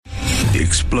The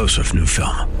explosive new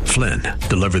film, Flynn,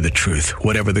 Deliver the Truth,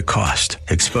 Whatever the Cost,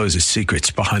 exposes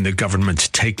secrets behind the government's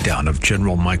takedown of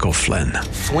General Michael Flynn.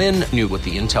 Flynn knew what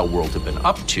the intel world had been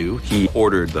up to. He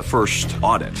ordered the first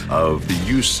audit of the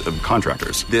use of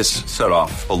contractors. This set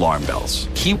off alarm bells.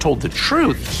 He told the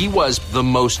truth. He was the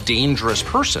most dangerous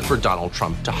person for Donald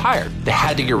Trump to hire. They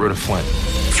had to get rid of Flynn.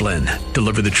 Flynn,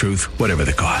 Deliver the Truth, Whatever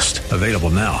the Cost. Available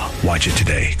now. Watch it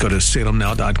today. Go to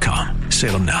salemnow.com.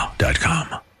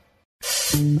 salemnow.com.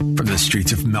 From the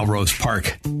streets of Melrose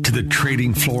Park to the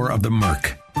trading floor of the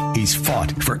Merc, he's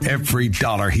fought for every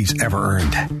dollar he's ever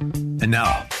earned. And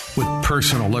now, with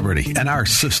personal liberty and our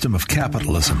system of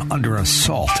capitalism under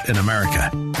assault in America,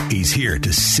 he's here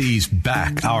to seize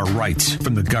back our rights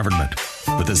from the government.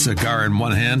 With a cigar in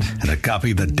one hand and a copy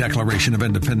of the Declaration of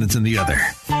Independence in the other,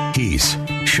 he's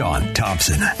Sean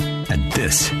Thompson. And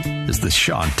this is the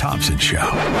Sean Thompson Show.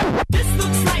 This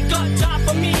looks like a job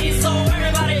for me, so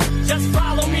everybody just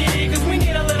follow me, because we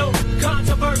need a little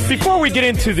controversy. Before we get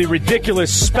into the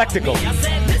ridiculous spectacle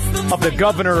of the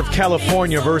governor of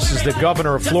California versus the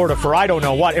governor of Florida for I don't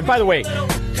know what. And by the way,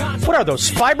 what are those,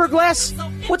 fiberglass?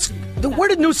 Where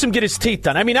did Newsom get his teeth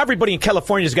done? I mean, everybody in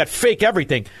California's got fake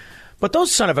everything. But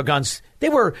those son of a guns, they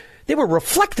were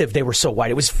reflective. They were so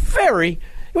white. It was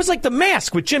like The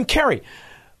Mask with Jim Carrey.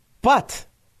 But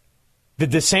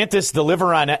did DeSantis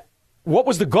deliver on it? What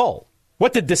was the goal?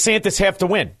 What did DeSantis have to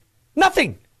win?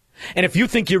 Nothing. And if you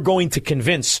think you're going to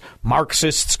convince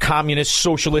Marxists, communists,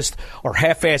 socialists, or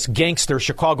half-ass gangster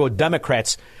Chicago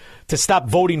Democrats to stop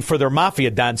voting for their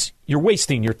mafia dons, you're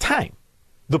wasting your time.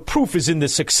 The proof is in the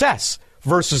success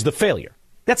versus the failure.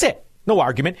 That's it. No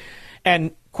argument.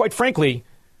 And quite frankly,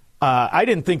 I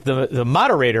didn't think the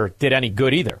moderator did any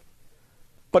good either.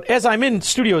 But as I'm in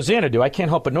Studio Xanadu, I can't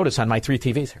help but notice on my 3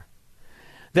 TVs here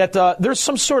that there's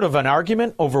some sort of an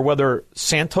argument over whether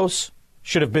Santos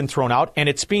should have been thrown out, and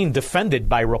it's being defended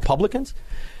by Republicans.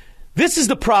 This is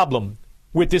the problem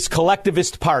with this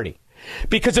collectivist party.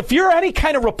 Because if you're any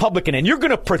kind of Republican and you're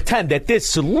going to pretend that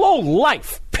this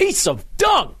low-life piece of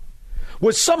dung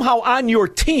was somehow on your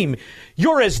team,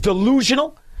 you're as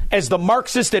delusional as the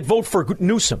Marxists that vote for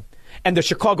Newsom and the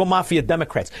Chicago Mafia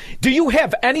Democrats. Do you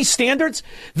have any standards?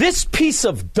 This piece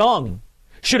of dung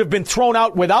should have been thrown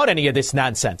out without any of this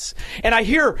nonsense. And I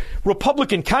hear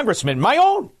Republican congressmen, my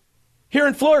own, here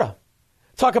in Florida,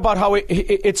 talk about how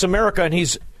it's America and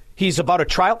he's about a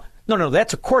trial. No,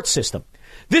 that's a court system.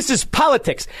 This is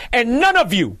politics, and none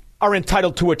of you are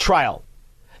entitled to a trial.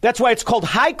 That's why it's called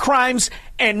high crimes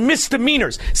and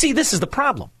misdemeanors. See, this is the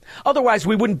problem. Otherwise,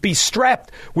 we wouldn't be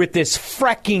strapped with this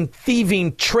fracking,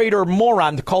 thieving, traitor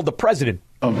moron called the president.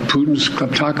 Of Putin's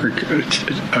kleptocracy,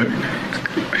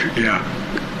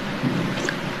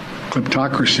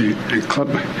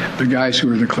 the guys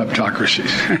who are the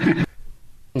kleptocracies.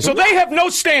 So they have no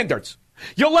standards.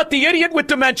 You'll let the idiot with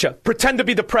dementia pretend to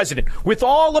be the president with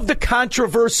all of the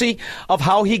controversy of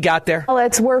how he got there.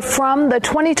 Ballots were from the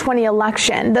 2020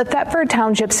 election. The Thetford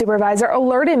Township supervisor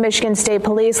alerted Michigan State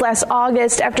Police last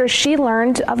August after she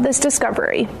learned of this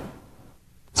discovery.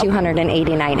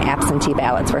 289 absentee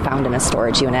ballots were found in a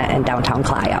storage unit in downtown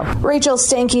Clio. Rachel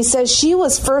Stanke says she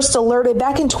was first alerted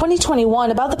back in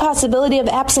 2021 about the possibility of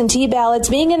absentee ballots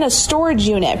being in a storage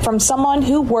unit from someone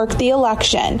who worked the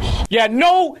election. Yeah,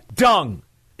 no dung.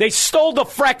 They stole the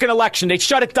fracking election. They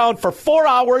shut it down for 4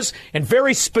 hours in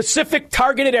very specific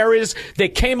targeted areas. They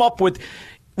came up with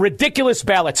ridiculous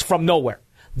ballots from nowhere.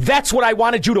 That's what I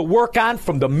wanted you to work on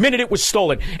from the minute it was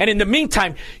stolen. And in the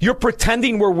meantime, you're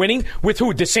pretending we're winning with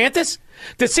who? DeSantis?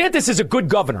 DeSantis is a good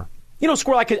governor. You know,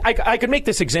 Squirrel, I could make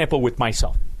this example with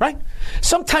myself, right?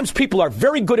 Sometimes people are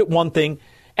very good at one thing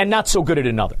and not so good at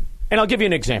another. And I'll give you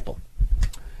an example.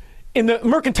 In the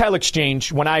Mercantile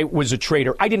Exchange, when I was a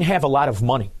trader, I didn't have a lot of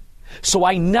money. So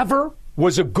I never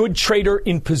was a good trader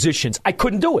in positions. I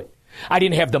couldn't do it. I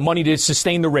didn't have the money to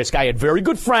sustain the risk. I had very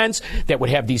good friends that would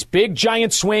have these big,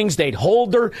 giant swings. They'd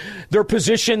hold their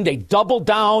position. They'd double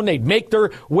down. They'd make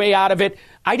their way out of it.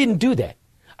 I didn't do that.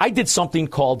 I did something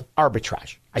called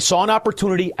arbitrage. I saw an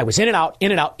opportunity. I was in and out,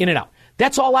 in and out, in and out.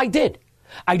 That's all I did.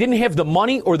 I didn't have the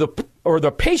money or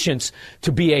the patience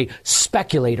to be a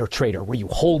speculator trader where you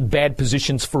hold bad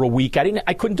positions for a week.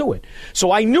 I couldn't do it.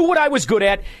 So I knew what I was good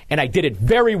at, and I did it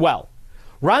very well.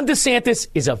 Ron DeSantis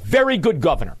is a very good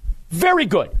governor. Very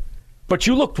good. But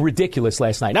you looked ridiculous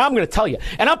last night. Now I'm going to tell you.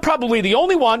 And I'm probably the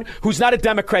only one who's not a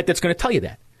Democrat that's going to tell you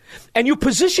that. And you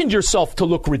positioned yourself to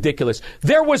look ridiculous.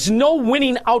 There was no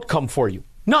winning outcome for you.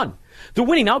 None. The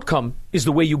winning outcome is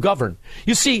the way you govern.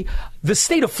 You see, the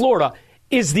state of Florida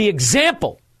is the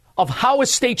example of how a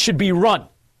state should be run.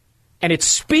 And it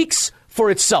speaks for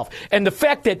itself. And the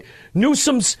fact that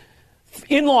Newsom's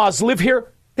in-laws live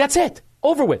here, that's it.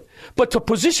 Over with. But to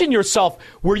position yourself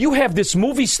where you have this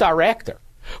movie star actor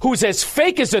who's as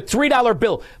fake as a $3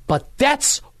 bill, but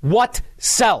that's what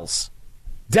sells.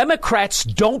 Democrats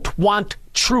don't want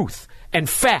truth and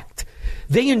fact.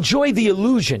 They enjoy the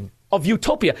illusion of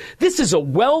utopia. This is a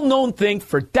well-known thing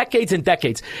for decades and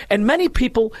decades, and many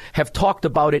people have talked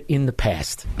about it in the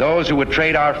past. Those who would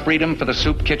trade our freedom for the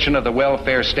soup kitchen of the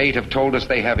welfare state have told us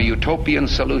they have a utopian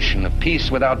solution of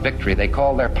peace without victory. They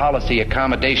call their policy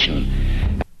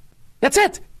accommodation. That's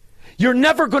it. You're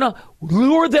never going to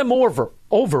lure them over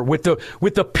with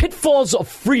the pitfalls of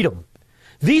freedom.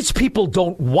 These people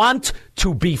don't want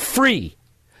to be free.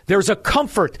 There's a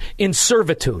comfort in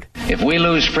servitude. If we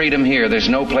lose freedom here, there's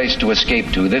no place to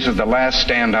escape to. This is the last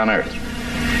stand on earth.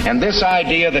 And this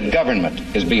idea that government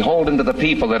is beholden to the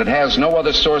people, that it has no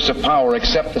other source of power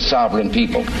except the sovereign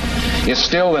people, is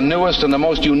still the newest and the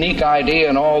most unique idea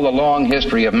in all the long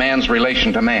history of man's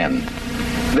relation to man.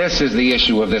 This is the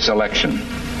issue of this election.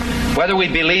 Whether we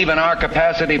believe in our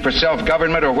capacity for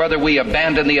self-government or whether we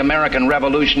abandon the American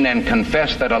Revolution and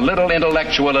confess that a little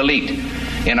intellectual elite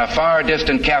in a far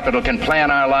distant capital can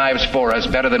plan our lives for us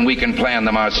better than we can plan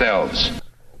them ourselves.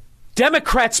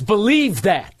 Democrats believe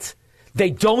that. They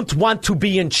don't want to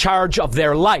be in charge of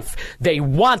their life. They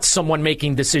want someone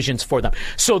making decisions for them.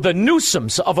 So the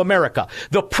Newsoms of America,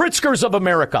 the Pritzkers of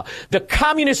America, the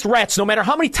communist rats, no matter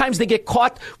how many times they get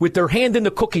caught with their hand in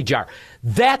the cookie jar,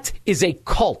 that is a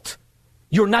cult.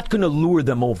 You're not going to lure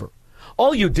them over.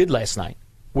 All you did last night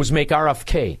was make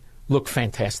RFK look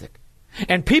fantastic.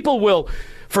 And people will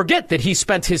forget that he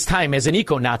spent his time as an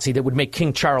eco-Nazi that would make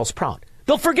King Charles proud.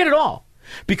 They'll forget it all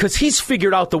because he's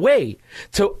figured out the way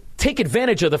to take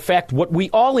advantage of the fact what we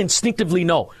all instinctively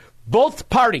know. Both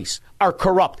parties are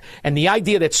corrupt. And the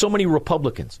idea that so many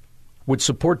Republicans would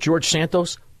support George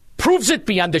Santos proves it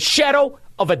beyond the shadow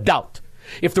of a doubt.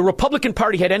 If the Republican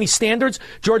Party had any standards,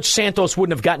 George Santos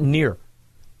wouldn't have gotten near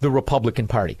the Republican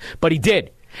Party. But he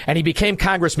did. And he became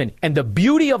congressman. And the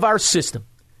beauty of our system,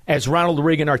 as Ronald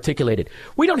Reagan articulated,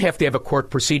 we don't have to have a court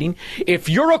proceeding. If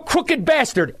you're a crooked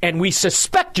bastard and we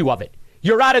suspect you of it,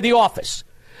 you're out of the office.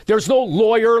 There's no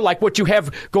lawyer like what you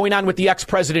have going on with the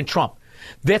ex-President Trump.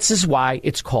 This is why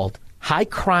it's called high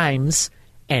crimes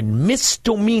and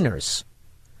misdemeanors.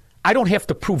 I don't have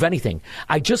to prove anything.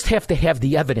 I just have to have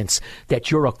the evidence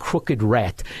that you're a crooked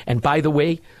rat. And by the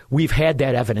way, we've had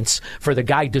that evidence for the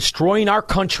guy destroying our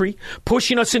country,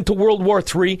 pushing us into World War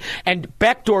III, and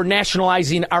backdoor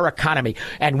nationalizing our economy.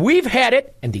 And we've had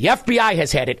it, and the FBI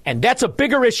has had it, and that's a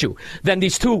bigger issue than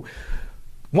these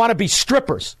two-wannabe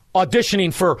strippers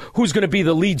auditioning for who's going to be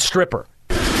the lead stripper.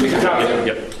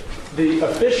 The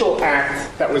official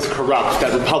act that was corrupt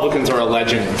that Republicans are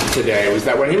alleging today was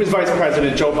that when he was vice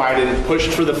president, Joe Biden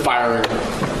pushed for the firing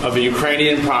of a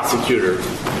Ukrainian prosecutor.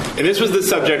 And this was the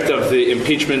subject of the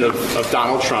impeachment of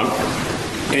Donald Trump.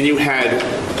 And you had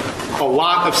a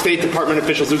lot of State Department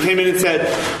officials who came in and said,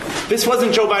 this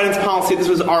wasn't Joe Biden's policy, this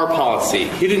was our policy.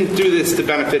 He didn't do this to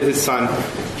benefit his son.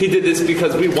 He did this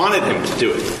because we wanted him to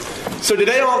do it. So did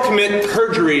they all commit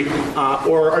perjury,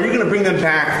 or are you going to bring them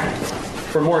back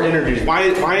for more interviews? Why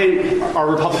are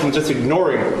Republicans just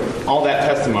ignoring all that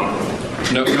testimony?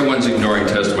 No one's ignoring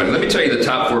testimony. Let me tell you the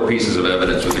top four pieces of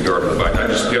evidence with regard to the Biden. I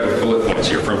just have bullet points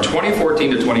here. From 2014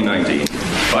 to 2019,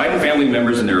 Biden family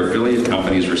members and their affiliate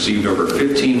companies received over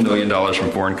 $15 million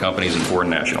from foreign companies and foreign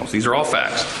nationals. These are all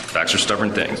facts. Facts are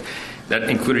stubborn things. That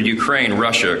included Ukraine,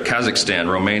 Russia, Kazakhstan,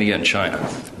 Romania, and China.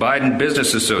 Biden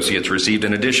business associates received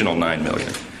an additional $9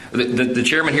 million. The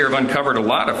chairman here have uncovered a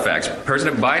lot of facts.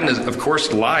 President Biden has, of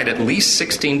course, lied at least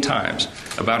 16 times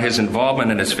about his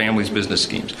involvement in his family's business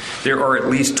schemes. There are at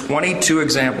least 22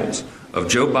 examples of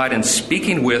Joe Biden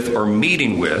speaking with or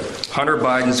meeting with Hunter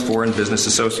Biden's foreign business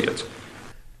associates.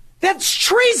 That's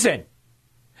treason.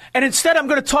 And instead, I'm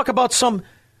going to talk about some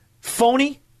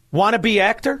phony wannabe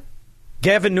actor,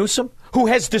 Gavin Newsom, who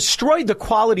has destroyed the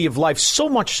quality of life so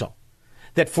much so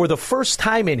that for the first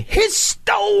time in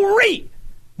history,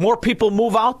 more people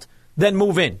move out than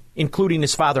move in, including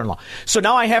his father-in-law. So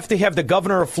now I have to have the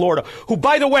governor of Florida, who,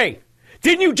 by the way,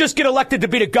 didn't you just get elected to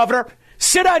be the governor?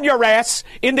 Sit on your ass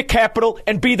in the Capitol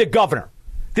and be the governor.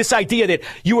 This idea that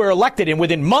you were elected and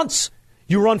within months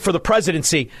you run for the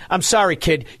presidency, I'm sorry,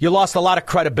 kid, you lost a lot of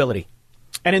credibility.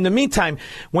 And in the meantime,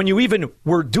 when you even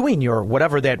were doing your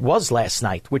whatever that was last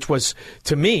night, which was,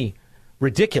 to me,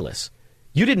 ridiculous,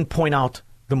 you didn't point out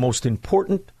the most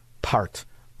important part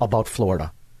about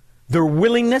Florida. Their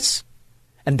willingness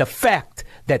and the fact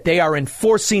that they are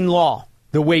enforcing law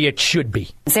the way it should be.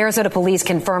 Sarasota police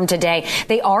confirmed today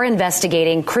they are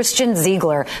investigating Christian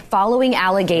Ziegler following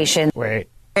allegations. Wait,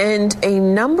 And a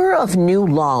number of new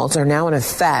laws are now in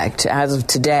effect as of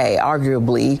today.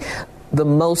 Arguably, the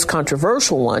most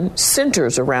controversial one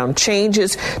centers around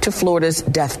changes to Florida's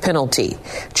death penalty.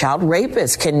 Child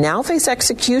rapists can now face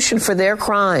execution for their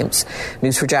crimes.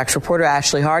 News4Jax reporter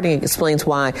Ashley Harding explains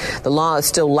why the law is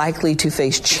still likely to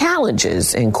face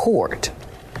challenges in court.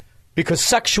 Because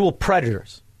sexual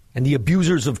predators and the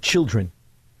abusers of children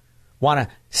want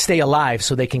to stay alive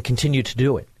so they can continue to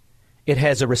do it. It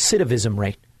has a recidivism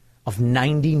rate of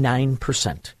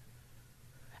 99%.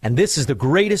 And this is the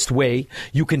greatest way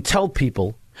you can tell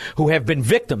people who have been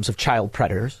victims of child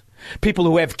predators, people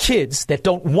who have kids that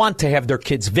don't want to have their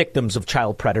kids victims of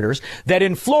child predators, that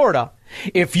in Florida,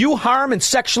 if you harm and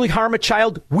sexually harm a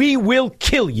child, we will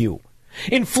kill you.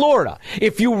 In Florida,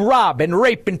 if you rob and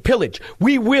rape and pillage,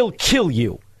 we will kill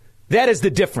you. That is the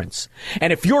difference.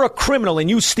 And if you're a criminal and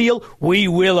you steal, we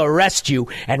will arrest you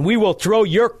and we will throw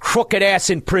your crooked ass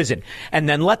in prison. And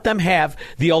then let them have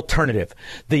the alternative,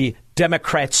 the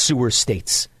Democrat sewer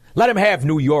states. Let them have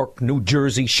New York, New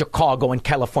Jersey, Chicago, and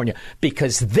California,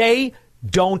 because they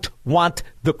don't want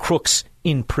the crooks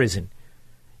in prison.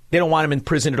 They don't want them in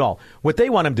prison at all. What they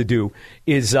want them to do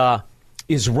is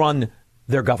run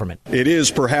their government. It is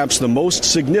perhaps the most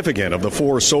significant of the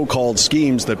four so-called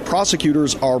schemes that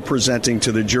prosecutors are presenting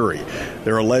to the jury.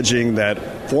 They're alleging that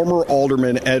former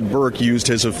Alderman Ed Burke used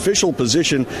his official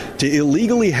position to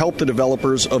illegally help the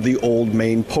developers of the old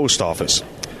Maine post office.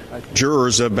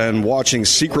 Jurors have been watching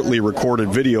secretly recorded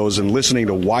videos and listening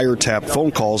to wiretap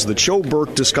phone calls that show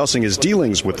Burke discussing his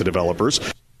dealings with the developers.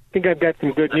 I think I've got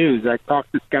some good news. I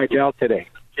talked to Sky Gel today.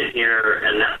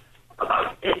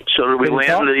 So did we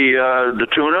land the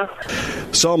tuna?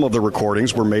 Some of the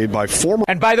recordings were made by former...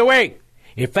 And by the way,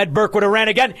 if Ed Burke would have ran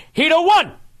again, he'd have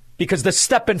won. Because the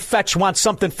step and fetch want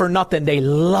something for nothing. They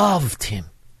loved him.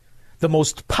 The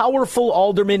most powerful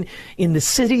alderman in the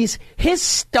city's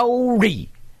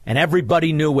history. And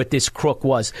everybody knew what this crook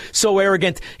was. So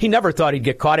arrogant, he never thought he'd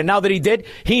get caught. And now that he did,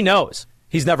 he knows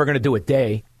he's never going to do a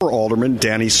day. Alderman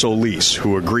Danny Solis,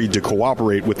 who agreed to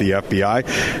cooperate with the FBI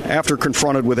after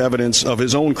confronted with evidence of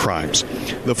his own crimes.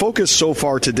 The focus so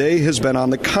far today has been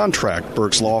on the contract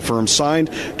Burke's law firm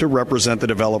signed to represent the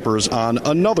developers on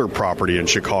another property in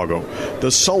Chicago,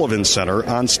 the Sullivan Center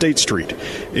on State Street.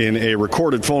 In a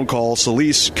recorded phone call,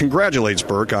 Solis congratulates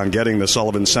Burke on getting the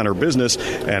Sullivan Center business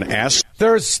and asks...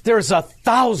 There's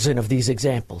 1,000 of these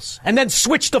examples. And then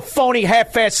switch the phony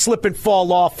half-ass slip and fall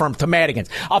law firm to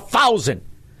Madigan's. 1,000.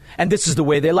 And this is the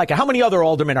way they like it. How many other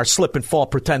aldermen are slip and fall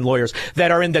pretend lawyers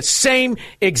that are in the same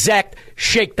exact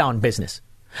shakedown business?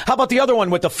 How about the other one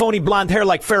with the phony blonde hair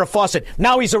like Farrah Fawcett?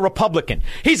 Now he's a Republican.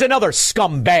 He's another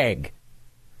scumbag.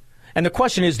 And the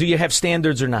question is, do you have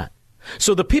standards or not?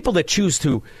 So the people that choose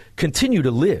to continue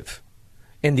to live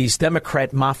in these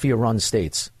Democrat mafia-run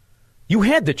states, you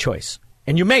had the choice,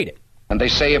 and you made it. And they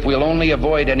say if we'll only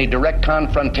avoid any direct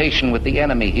confrontation with the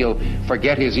enemy, he'll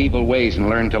forget his evil ways and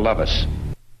learn to love us.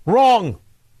 Wrong.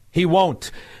 He won't.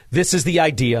 This is the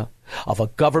idea of a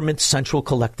government central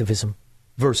collectivism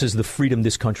versus the freedom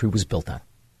this country was built on.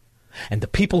 And the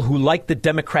people who like the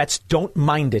Democrats don't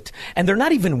mind it. And they're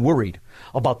not even worried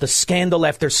about the scandal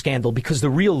after scandal, because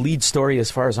the real lead story, as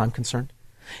far as I'm concerned,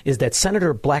 is that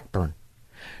Senator Blackburn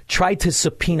tried to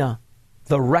subpoena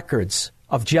the records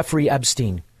of Jeffrey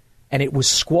Epstein, and it was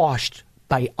squashed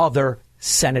by other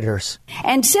senators.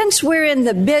 And since we're in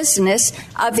the business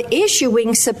of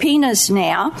issuing subpoenas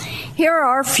now, here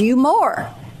are a few more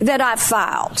that I've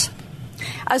filed.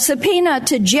 A subpoena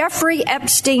to Jeffrey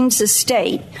Epstein's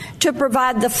estate to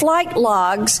provide the flight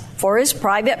logs for his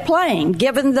private plane,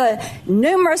 given the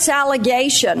numerous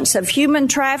allegations of human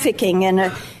trafficking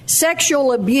and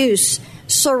sexual abuse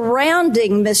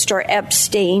surrounding Mr.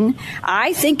 Epstein.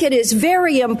 I think it is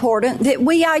very important that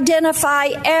we identify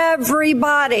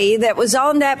everybody that was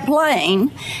on that plane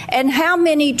and how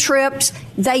many trips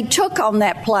they took on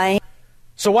that plane.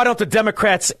 So why don't the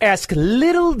Democrats ask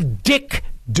little Dick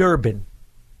Durbin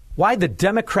why the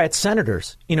Democrat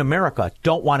senators in America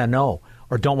don't want to know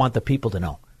or don't want the people to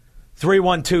know?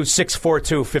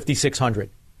 312-642-5600.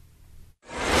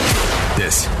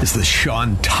 This is the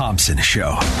Sean Thompson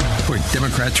Show, where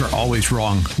Democrats are always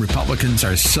wrong, Republicans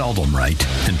are seldom right,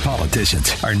 and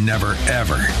politicians are never,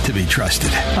 ever to be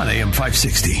trusted. On AM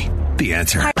 560, The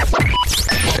Answer.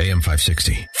 AM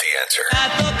 560, The Answer.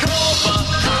 At the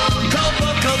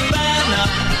Copacabana,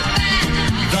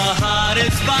 the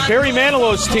hottest spot. Barry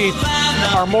Manilow's teeth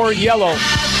are more yellow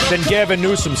than Gavin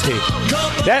Newsom's teeth.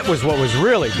 That was what was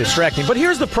really distracting. But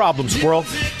here's the problem, Squirrel.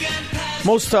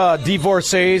 Most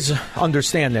divorcees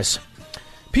understand this.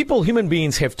 Human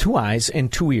beings have two eyes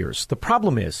and two ears. The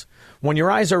problem is, When your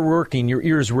eyes are working, your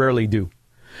ears rarely do.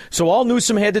 So all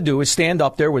Newsom had to do is stand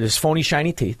up there with his phony,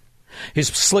 shiny teeth, his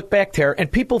slick-backed hair,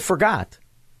 and people forgot.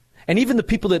 And even the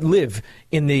people that live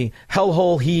in the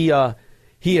hellhole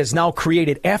he has now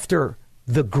created after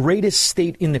the greatest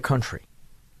state in the country,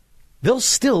 they'll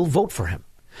still vote for him.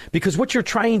 Because what you're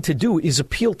trying to do is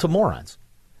appeal to morons.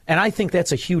 And I think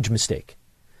that's a huge mistake,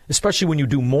 especially when you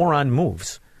do moron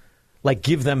moves, like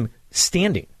give them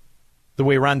standing, the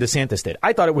way Ron DeSantis did.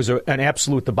 I thought it was an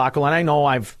absolute debacle, and I know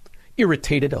I've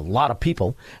irritated a lot of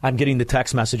people. I'm getting the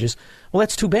text messages. Well,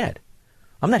 that's too bad.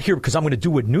 I'm not here because I'm going to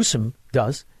do what Newsom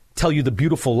does, tell you the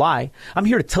beautiful lie. I'm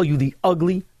here to tell you the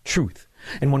ugly truth.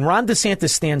 And when Ron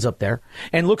DeSantis stands up there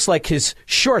and looks like his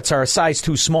shorts are a size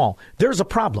too small, there's a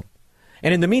problem.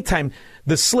 And in the meantime,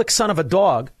 the slick son of a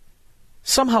dog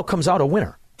somehow comes out a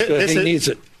winner.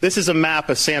 This is a map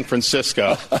of San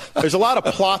Francisco. There's a lot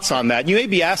of plots on that. You may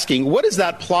be asking, what is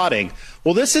that plotting?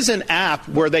 Well, this is an app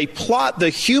where they plot the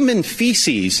human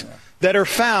feces that are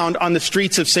found on the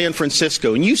streets of San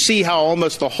Francisco. And you see how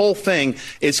almost the whole thing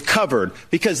is covered,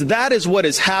 because that is what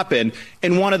has happened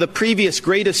in one of the previous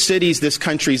greatest cities this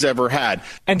country's ever had.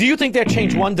 And do you think that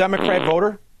changed one Democrat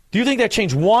voter? Do you think that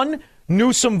changed one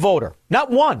Newsom voter? Not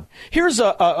one. Here's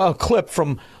a clip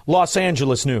from Los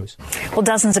Angeles News. Well,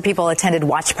 dozens of people attended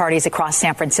watch parties across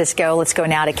San Francisco. Let's go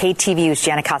now to KTVU's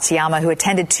Jana Katsuyama, who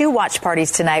attended 2 watch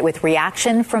parties tonight with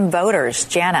reaction from voters.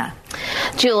 Jana.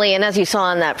 Julie, and as you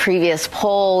saw in that previous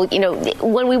poll,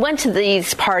 when we went to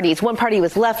these parties, one party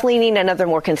was left-leaning, another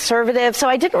more conservative. So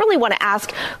I didn't really want to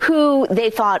ask who they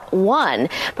thought won,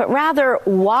 but rather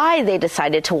why they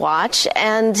decided to watch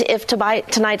and if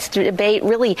tonight's debate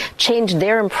really changed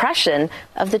their impression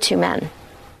of the two men.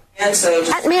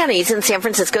 At Manny's in San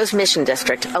Francisco's Mission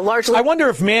District, a largely... I wonder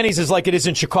if Manny's is like it is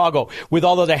in Chicago, with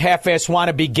all of the half-ass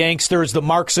wannabe gangsters, the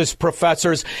Marxist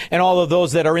professors, and all of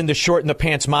those that are in the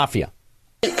short-in-the-pants mafia.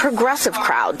 A progressive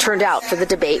crowd turned out for the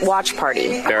debate watch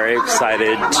party. Very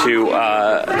excited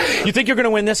to... You think you're going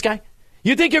to win this guy?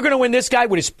 You think you're going to win this guy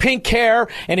with his pink hair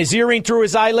and his earring through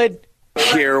his eyelid?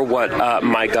 Hear what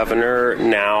my governor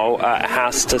now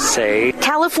has to say.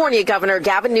 California Governor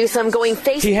Gavin Newsom going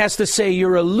face... He has to say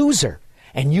you're a loser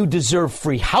and you deserve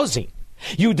free housing.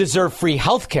 You deserve free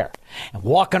health care and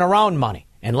walking around money.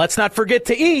 And let's not forget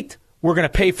to eat. We're going to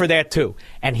pay for that, too.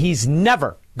 And he's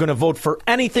never going to vote for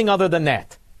anything other than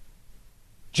that.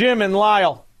 Jim and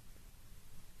Lyle.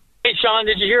 Hey, Sean,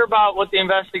 did you hear about what the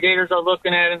investigators are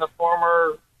looking at in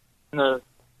the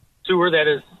sewer that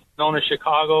is known as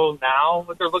Chicago now,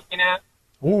 what they're looking at?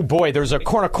 Oh, boy, there's a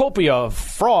cornucopia of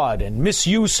fraud and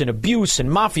misuse and abuse and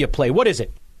mafia play. What is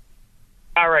it?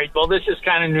 All right, well, this is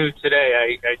kind of new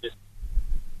today. I just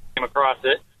came across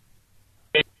it.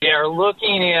 They are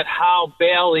looking at how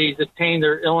Bally's obtained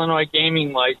their Illinois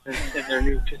gaming license in their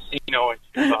new casino in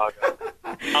Chicago.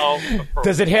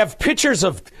 Does it have pictures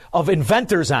of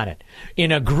inventors on it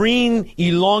in a green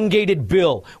elongated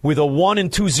bill with a 1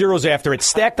 and 2 zeros after it,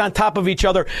 stacked on top of each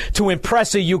other to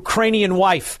impress a Ukrainian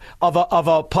wife of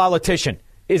a politician?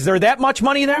 Is there that much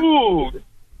money there? Dude,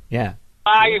 yeah,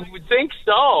 I would think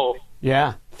so.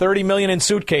 Yeah, $30 million in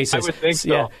suitcases. I would think so.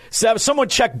 Yeah. So someone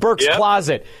check Burke's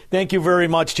closet. Thank you very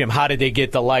much, Jim. How did they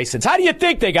get the license? How do you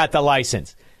think they got the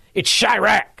license? It's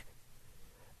Chirac.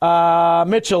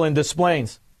 Mitchell in Des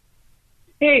Plaines.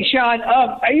 Hey, Sean,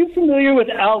 are you familiar with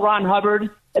L. Ron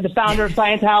Hubbard, the founder of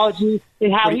Scientology,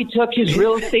 and how he took his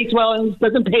real estate dwellings,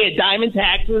 doesn't pay a dime in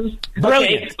taxes?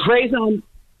 Brilliant. Okay,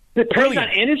 preys on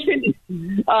innocent,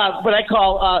 what I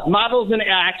call models and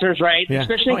actors, right? Yeah.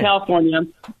 Especially in California.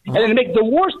 And then the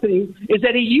worst thing is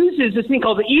that he uses this thing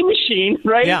called the E-machine,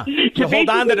 right? Yeah. You hold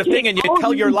on to the thing and you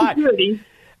tell your lie.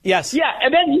 Yes. Yeah,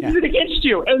 and then he uses it against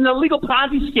you. And an illegal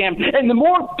Ponzi scam. And the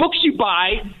more books you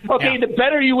buy, the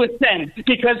better you ascend.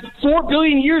 Because 4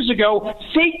 billion years ago,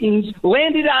 Satan's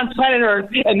landed on planet Earth,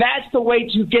 and that's the way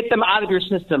to get them out of your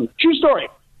system. True story.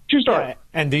 True story. Yeah.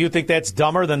 And do you think that's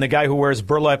dumber than the guy who wears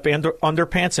burlap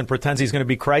underpants and pretends he's going to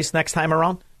be Christ next time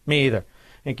around? Me either.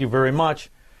 Thank you very much.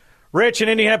 Rich in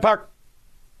Indiana Park.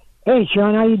 Hey,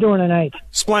 Sean, how you doing tonight?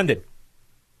 Splendid.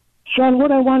 Sean,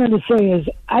 what I wanted to say is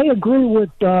I agree with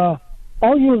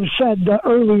all you have said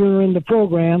earlier in the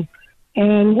program.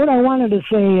 And what I wanted to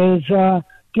say is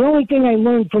the only thing I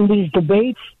learned from these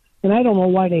debates, and I don't know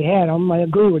why they had them, I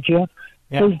agree with you,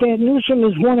 is that Newsom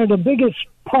is one of the biggest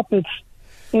puppets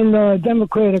in the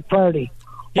Democratic Party.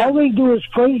 Yeah. All they do is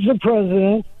praise the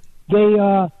president. They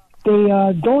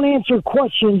don't answer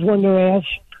questions when they're asked.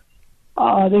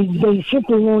 They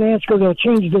simply won't ask or they'll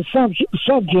change the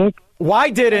subject. Why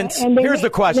didn't? Here's the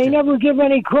question. They never give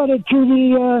any credit to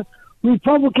the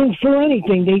Republicans for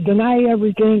anything. They deny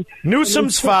everything.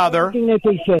 Newsom's father, everything that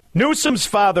they say. Newsom's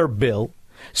father, Bill,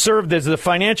 served as the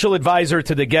financial advisor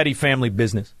to the Getty family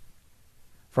business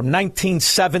from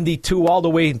 1972 all the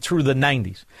way through the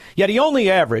 90s. Yet he only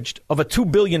averaged, of a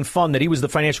 $2 billion fund that he was the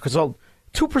financial consultant,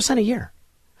 2% a year.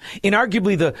 In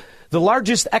arguably the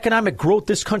largest economic growth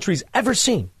this country's ever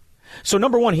seen. So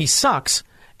number one, he sucks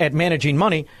at managing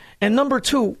money. And number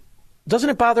two, doesn't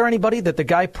it bother anybody that the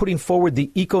guy putting forward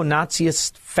the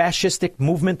eco-Naziist fascistic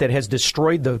movement that has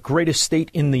destroyed the greatest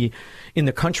state in the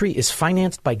country is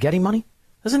financed by Getty money?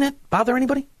 Doesn't it bother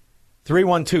anybody?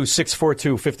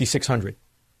 312-642-5600.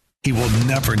 He will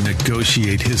never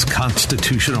negotiate his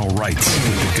constitutional rights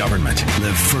with the government.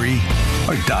 Live free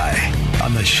or die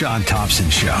on the Sean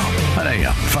Thompson Show on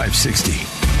AM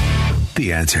 560.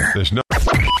 The Answer. There's no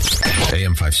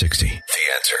AM 560. The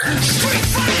Answer.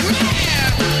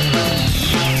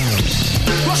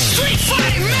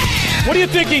 What do you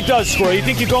think he does, Squirrel? You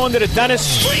think you go into the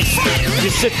dentist, you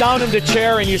sit down in the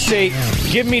chair and you say,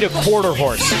 give me the quarter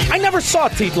horse. I never saw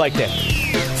teeth like that.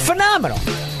 Phenomenal.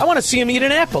 I want to see him eat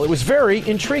an apple. It was very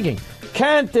intriguing.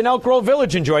 Kent in Elk Grove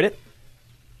Village enjoyed it.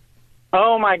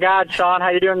 Oh, my God, Sean. How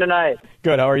you doing tonight?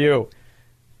 Good. How are you?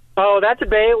 Oh, that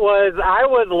debate I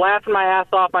was laughing my ass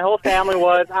off. My whole family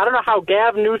was. I don't know how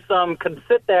Gav Newsom could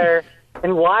sit there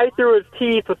and lie through his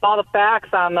teeth with all the facts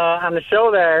on the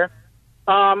show there.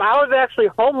 I was actually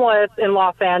homeless in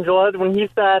Los Angeles when he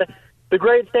said, the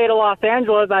great state of Los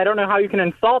Angeles, I don't know how you can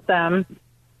insult them.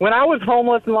 When I was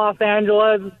homeless in Los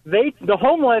Angeles, the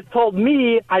homeless told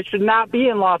me I should not be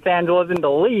in Los Angeles and to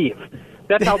leave.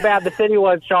 That's how bad the city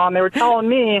was, Sean. They were telling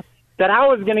me that I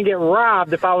was going to get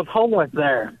robbed if I was homeless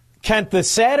there. Kent, the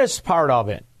saddest part of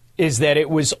it is that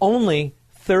it was only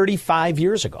 35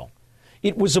 years ago.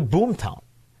 It was a boomtown.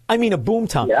 I mean, a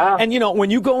boomtown. Yeah. And,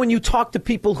 when you go and you talk to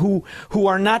people who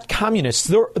are not communists,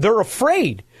 they're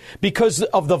afraid because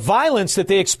of the violence that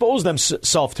they expose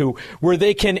themselves to, where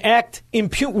they can act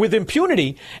with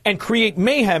impunity and create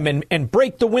mayhem and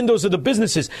break the windows of the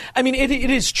businesses. I mean, it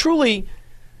is truly,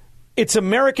 it's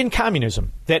American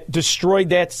communism that destroyed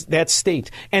that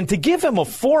state. And to give him a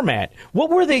format, what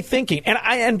were they thinking?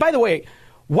 And by the way,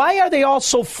 why are they all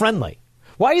so friendly?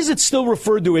 Why is it still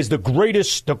referred to as the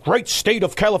great state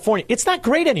of California? It's not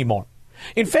great anymore.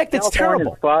 In fact, it's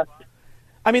terrible.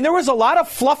 I mean, there was a lot of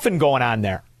fluffing going on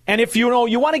there. And if you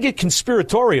want to get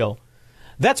conspiratorial,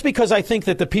 that's because I think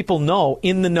that the people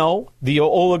the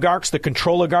oligarchs, the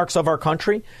control-oligarchs of our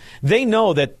country, they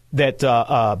know that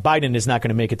Biden is not going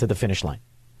to make it to the finish line.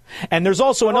 And there's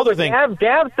also another thing.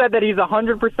 Gav said that he's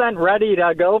 100% ready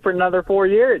to go for another 4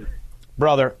 years.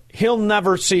 Brother, he'll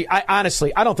never see.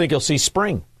 Honestly, I don't think he'll see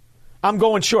spring. I'm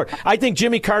going short. I think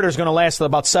Jimmy Carter's going to last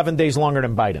about 7 days longer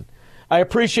than Biden. I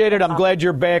appreciate it. I'm glad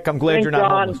you're back. I'm glad you're not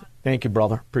homeless. Thank you,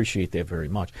 brother. Appreciate that very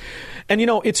much. And,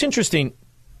 it's interesting.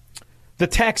 The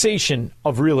taxation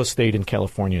of real estate in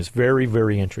California is very,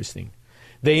 very interesting.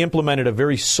 They implemented a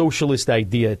very socialist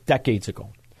idea decades ago.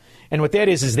 And what that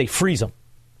is they freeze them.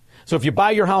 So if you buy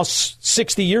your house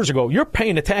 60 years ago, you're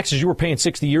paying the taxes you were paying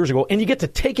 60 years ago, and you get to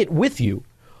take it with you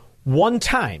one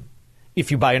time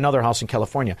if you buy another house in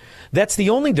California. That's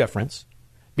the only difference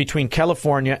between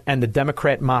California and the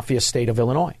Democrat mafia state of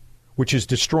Illinois, which is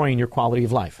destroying your quality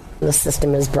of life. The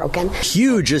system is broken.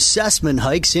 Huge assessment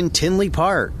hikes in Tinley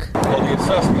Park.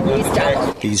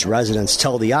 These residents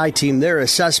tell the I-Team their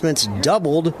assessments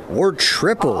doubled or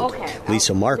tripled.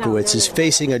 Lisa Markowitz is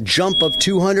facing a jump of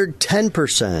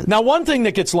 210%. Now, one thing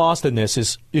that gets lost in this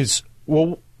is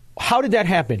well, how did that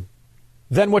happen?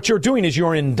 Then what you're doing is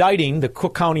you're indicting the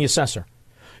Cook County assessor.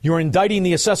 You're indicting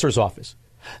the assessor's office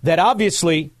that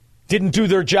obviously didn't do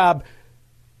their job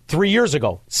 3 years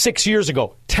ago, 6 years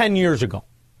ago, 10 years ago.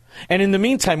 And in the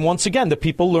meantime, once again, the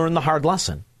people learn the hard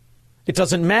lesson. It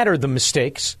doesn't matter the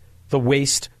mistakes, the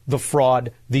waste, the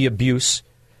fraud, the abuse,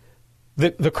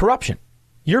 the corruption.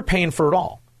 You're paying for it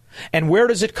all. And where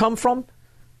does it come from?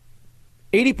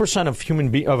 80%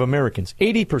 of Americans,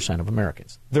 80% of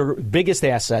Americans, their biggest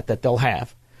asset that they'll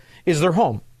have is their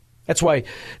home. That's why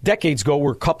decades ago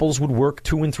where couples would work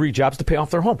 2 and 3 jobs to pay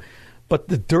off their home. But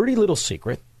the dirty little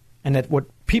secret, and that what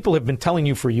people have been telling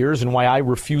you for years and why I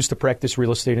refuse to practice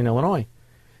real estate in Illinois,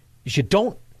 is you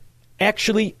don't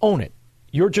actually own it.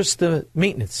 You're just the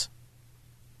maintenance.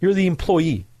 You're the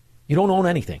employee. You don't own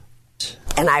anything.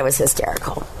 And I was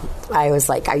hysterical. I was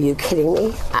like, are you kidding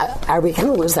me? Are we going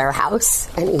to lose our house?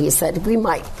 And he said, we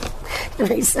might.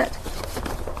 And I said,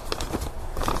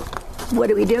 what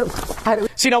do we do?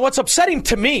 See, now what's upsetting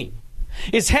to me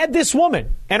is had this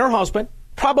woman and her husband,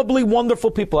 probably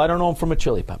wonderful people, I don't know them from a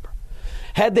chili pepper,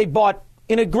 had they bought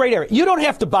in a great area. You don't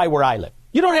have to buy where I live.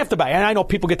 You don't have to buy. And I know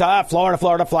people get to Florida.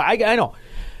 I know.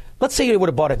 Let's say they would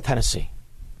have bought it in Tennessee.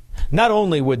 Not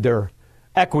only would their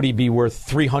equity be worth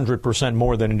 300%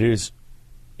 more than it is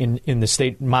in the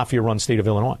state mafia-run state of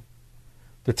Illinois,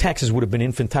 the taxes would have been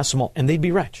infinitesimal, and they'd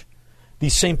be rich.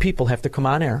 These same people have to come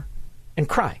on air and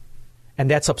cry,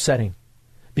 and that's upsetting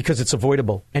because it's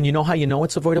avoidable. And you know how you know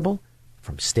it's avoidable?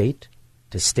 From state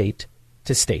to state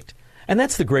to state. And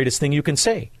that's the greatest thing you can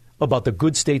say about the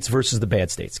good states versus the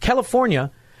bad states. California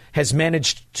has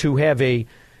managed to have a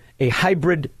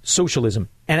hybrid socialism,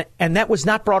 and that was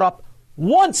not brought up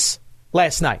once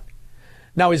last night.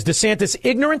 Now, is DeSantis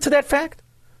ignorant to that fact,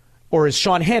 or is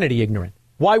Sean Hannity ignorant?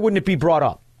 Why wouldn't it be brought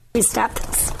up? We stopped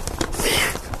this.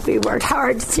 We worked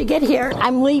hard to get here.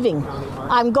 I'm leaving.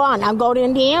 I'm gone. I'm going to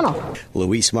Indiana.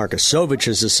 Luis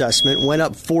Markosovich's assessment went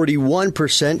up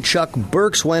 41%. Chuck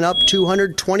Burke's went up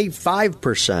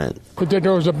 225%. I think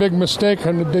there was a big mistake,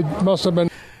 and it must have been.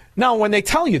 Now, when they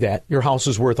tell you that your house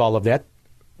is worth all of that,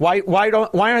 why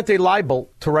aren't they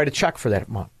liable to write a check for that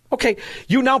amount? Okay,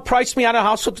 you now priced me out of a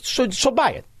house, so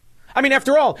buy it. I mean,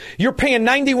 after all, you're paying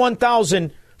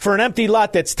 $91,000 for an empty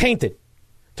lot that's tainted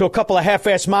to a couple of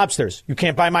half-assed mobsters. You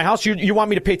can't buy my house. You want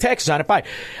me to pay taxes on it? Buy.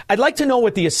 I'd like to know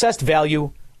what the assessed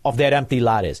value of that empty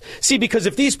lot is. See, because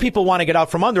if these people want to get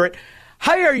out from under it,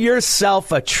 hire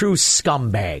yourself a true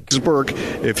scumbag. Burke,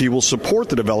 if he will support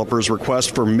the developer's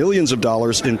request for millions of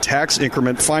dollars in tax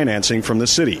increment financing from the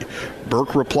city.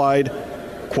 Burke replied,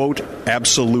 quote,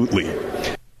 absolutely.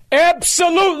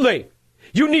 Absolutely.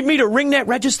 You need me to ring that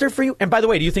register for you? And by the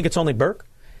way, do you think it's only Burke?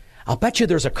 I'll bet you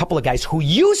there's a couple of guys who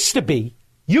used to be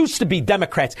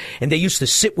Democrats, and they used to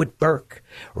sit with Burke,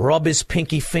 rub his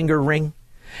pinky finger ring,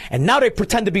 and now they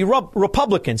pretend to be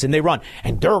Republicans, and they run,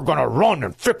 and they're going to run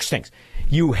and fix things.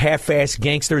 You half-ass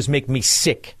gangsters make me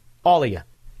sick, all of you.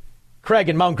 Craig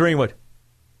in Mount Greenwood.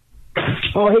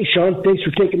 Oh, hey, Sean. Thanks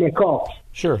for taking my call.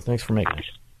 Sure. Thanks for making it.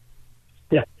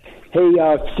 Yeah. Hey,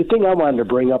 the thing I wanted to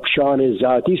bring up, Sean, is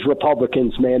these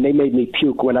Republicans, man, they made me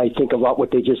puke when I think about what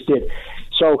they just did.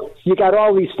 So you got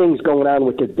all these things going on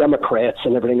with the Democrats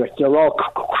and everything. They're all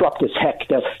corrupt as heck.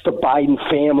 The Biden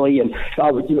family and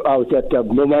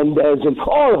Menendez and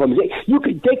all of them.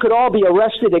 They could all be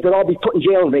arrested. They could all be put in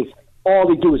jail. And all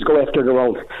they do is go after their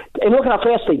own. And look how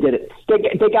fast they did it.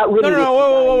 They got rid of. No,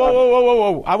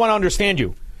 whoa! I want to understand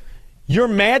you. You're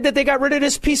mad that they got rid of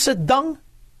this piece of dung?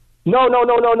 No.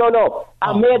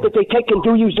 I'm mad that they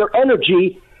use their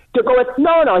energy to go at.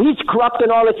 No, he's corrupt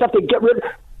and all that stuff. They get rid of.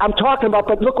 I'm talking about,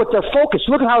 but look what their focus.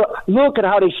 Look at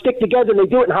how they stick together and they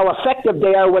do it, and how effective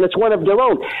they are when it's one of their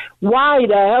own. Why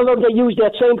the hell don't they use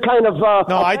that same kind of?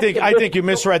 No, I think you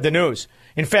misread the news.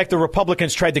 In fact, the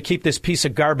Republicans tried to keep this piece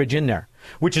of garbage in there,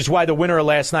 which is why the winner of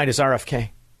last night is RFK.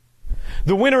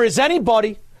 The winner is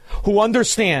anybody who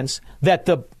understands that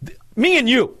me and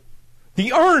you,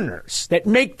 the earners that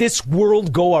make this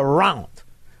world go around,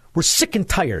 we're sick and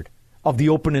tired of the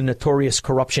open and notorious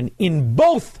corruption in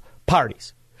both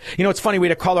parties. You know, it's funny, we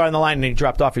had a caller on the line and he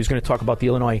dropped off. He was going to talk about the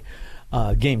Illinois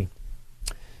gaming.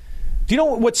 Do you know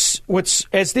what's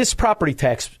as this property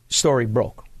tax story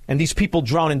broke and these people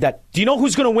drown in debt, do you know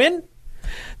who's going to win?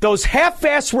 Those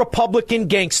half-ass Republican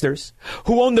gangsters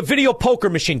who own the video poker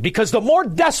machine, because the more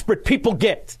desperate people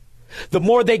get, the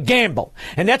more they gamble.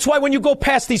 And that's why when you go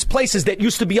past these places that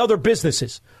used to be other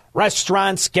businesses,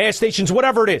 restaurants, gas stations,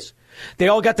 whatever it is, they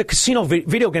all got the casino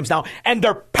video games now, and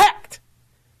they're packed.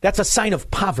 That's a sign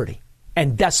of poverty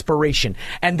and desperation.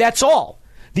 And that's all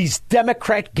these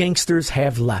Democrat gangsters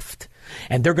have left.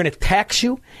 And they're going to tax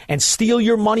you and steal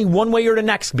your money one way or the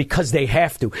next because they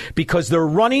have to. Because they're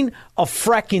running a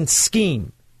fracking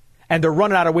scheme. And they're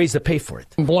running out of ways to pay for it.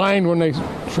 I'm blind when they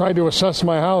try to assess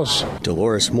my house.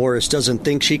 Dolores Morris doesn't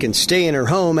think she can stay in her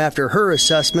home after her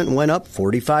assessment went up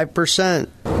 45%.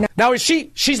 Now,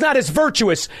 she's not as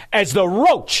virtuous as the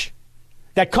roach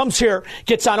that comes here,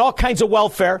 gets on all kinds of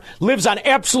welfare, lives on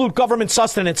absolute government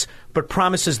sustenance, but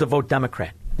promises to vote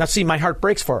Democrat. Now, see, my heart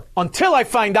breaks for her until I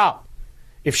find out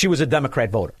if she was a Democrat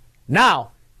voter.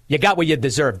 Now, you got what you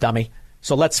deserve, dummy.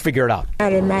 So let's figure it out.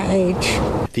 Not in my age.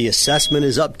 The assessment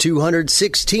is up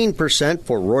 216%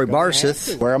 for Roy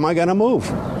Barseth. Where am I going to move?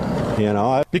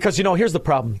 Because, here's the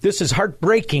problem. This is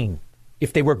heartbreaking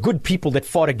if they were good people that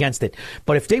fought against it.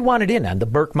 But if they wanted in on the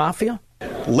Burke Mafia...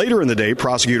 Later in the day,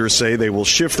 prosecutors say they will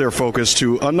shift their focus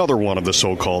to another one of the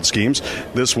so-called schemes,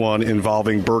 this one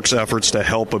involving Burke's efforts to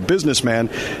help a businessman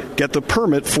get the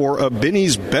permit for a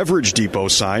Binny's Beverage Depot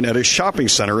sign at a shopping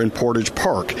center in Portage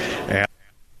Park.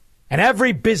 And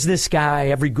every business guy,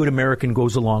 every good American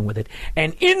goes along with it.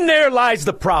 And in there lies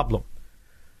the problem.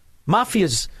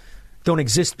 Mafias don't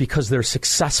exist because they're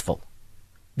successful.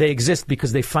 They exist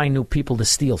because they find new people to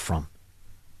steal from.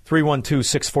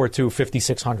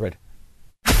 312-642-5600.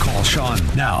 Call Sean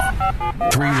now.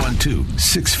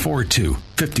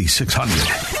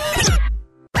 312-642-5600.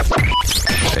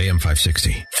 AM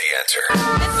 560. The Answer.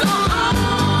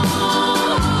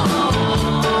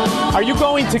 Are you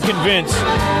going to convince...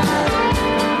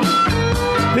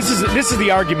 This is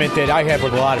the argument that I have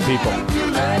with a lot of people.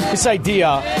 This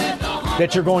idea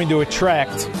that you're going to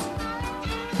attract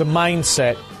the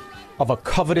mindset of a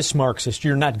covetous Marxist.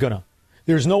 You're not gonna.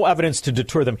 There's no evidence to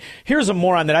deter them. Here's a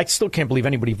moron that I still can't believe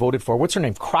anybody voted for. What's her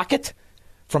name? Crockett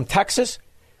from Texas?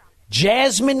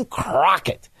 Jasmine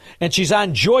Crockett. And she's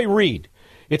on Joy Reid.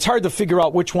 It's hard to figure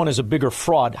out which one is a bigger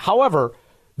fraud. However,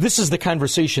 this is the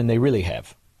conversation they really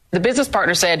have. The business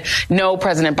partner said, no,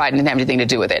 President Biden didn't have anything to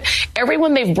do with it.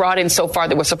 Everyone they've brought in so far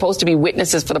that was supposed to be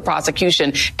witnesses for the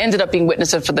prosecution ended up being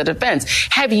witnesses for the defense.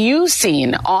 Have you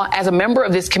seen, as a member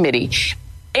of this committee,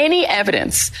 any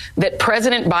evidence that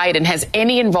President Biden has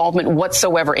any involvement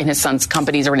whatsoever in his son's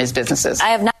companies or in his businesses? I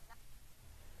have not.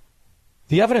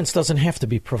 The evidence doesn't have to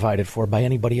be provided for by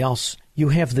anybody else. You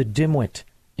have the dimwit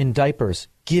in diapers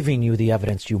giving you the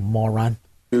evidence, you moron.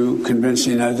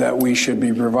 Convincing us that we should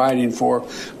be providing for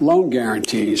loan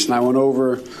guarantees. And I went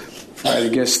over, I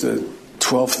guess, the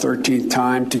 12th, 13th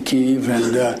time to Kyiv,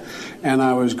 and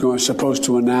I was supposed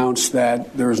to announce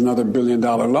that there was another $1 billion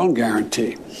loan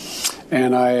guarantee.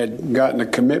 And I had gotten a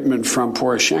commitment from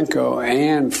Poroshenko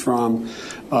and from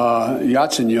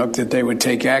Yatsenyuk that they would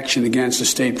take action against the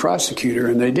state prosecutor,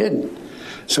 and they didn't.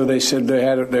 So they said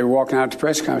they were walking out to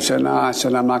press conference. I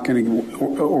said, no, I'm not going to,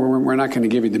 we're not going to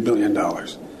give you the $1 billion.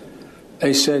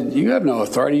 They said, you have no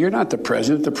authority. You're not the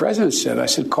president. The president said. I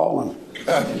said, call him.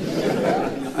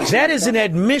 That is an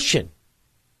admission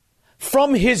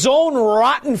from his own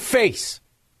rotten face.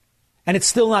 And it's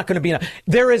still not going to be enough.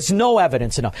 There is no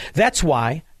evidence enough. That's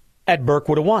why Ed Burke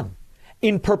would have won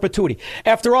in perpetuity.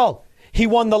 After all, he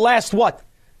won the last,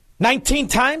 19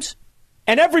 times?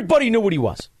 And everybody knew what he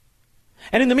was.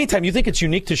 And in the meantime, you think it's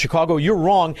unique to Chicago? You're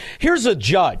wrong. Here's a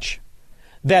judge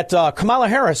that Kamala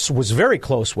Harris was very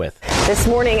close with. This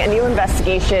morning, a new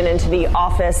investigation into the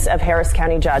office of Harris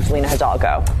County Judge Lina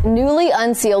Hidalgo. Newly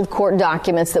unsealed court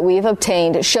documents that we have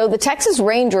obtained show the Texas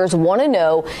Rangers want to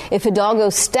know if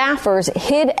Hidalgo's staffers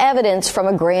hid evidence from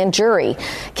a grand jury.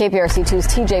 KPRC2's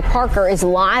TJ Parker is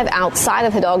live outside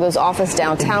of Hidalgo's office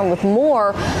downtown with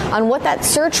more on what that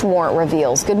search warrant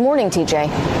reveals. Good morning, TJ.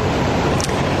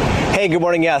 Hey, good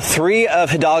morning. Yeah, 3 of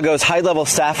Hidalgo's high-level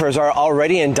staffers are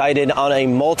already indicted on a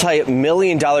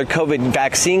multi-million-dollar COVID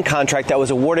vaccine contract that was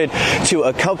awarded to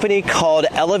a company called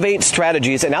Elevate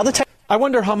Strategies. And now I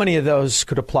wonder how many of those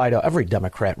could apply to every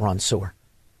Democrat-run sewer.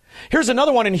 Here's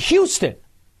another one in Houston,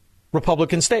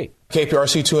 Republican state.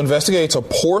 KPRC2 investigates a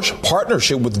Porsche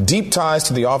partnership with deep ties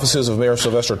to the offices of Mayor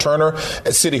Sylvester Turner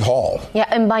at City Hall. Yeah,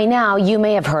 and by now you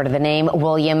may have heard of the name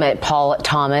William Paul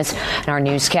Thomas in our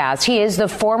newscast. He is the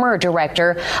former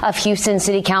director of Houston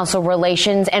City Council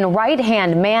Relations and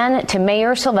right-hand man to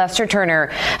Mayor Sylvester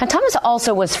Turner. And Thomas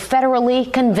also was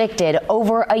federally convicted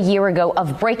over a year ago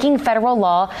of breaking federal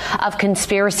law of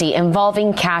conspiracy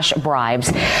involving cash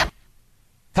bribes.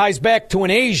 Ties back to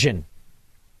an Asian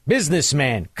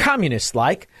businessman,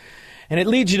 communist-like. And it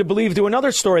leads you to believe to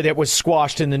another story that was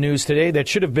squashed in the news today that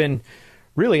should have been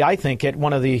really, I think, at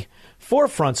one of the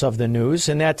forefronts of the news,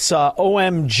 and that's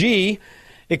OMG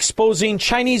exposing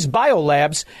Chinese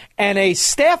biolabs and a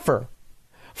staffer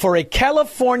for a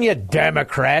California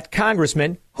Democrat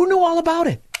congressman who knew all about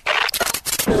it.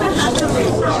 We're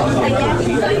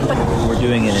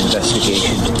doing an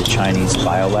investigation into the Chinese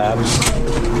biolabs,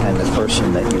 and the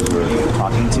person that you were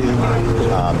talking to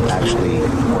actually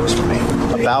works for me.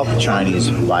 About the Chinese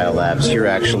biolabs, you're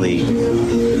actually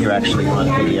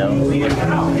on video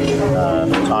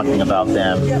talking about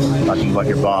them, talking about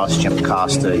your boss, Jim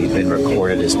Acosta. You've been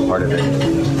recorded as part of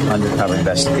an undercover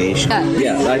investigation.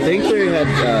 Yeah, I think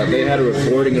they had a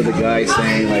recording of the guy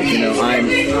saying, I'm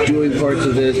doing parts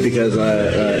of this because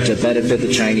to benefit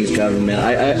the Chinese government.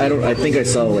 I think I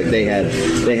saw they had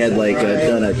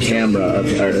done a camera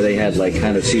or they had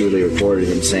kind of secretly recorded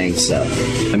him saying stuff.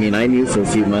 I mean, I knew for a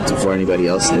few months before anybody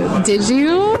else did. Did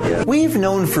you? Yeah. We've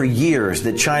known for years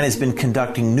that China's been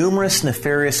conducting numerous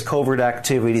nefarious covert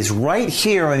activities right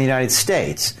here in the United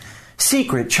States.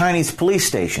 Secret Chinese police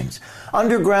stations,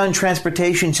 underground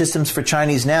transportation systems for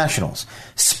Chinese nationals,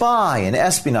 spy and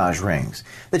espionage rings.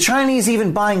 The Chinese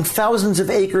even buying thousands of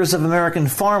acres of American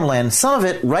farmland, some of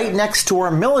it right next to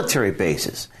our military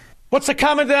bases. What's the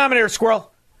common denominator,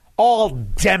 Squirrel? All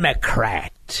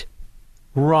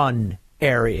Democrat-run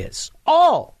areas.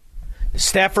 All. The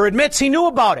staffer admits he knew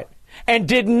about it and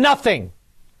did nothing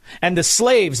And the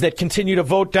slaves that continue to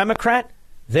vote Democrat,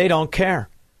 they don't care.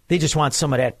 They just want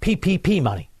some of that PPP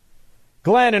money.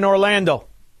 Glenn in Orlando.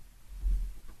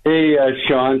 Hey,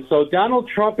 Sean. So Donald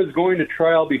Trump is going to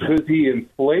trial because he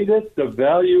inflated the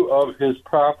value of his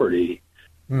property.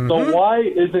 Mm-hmm. So why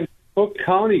isn't Cook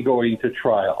County going to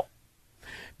trial?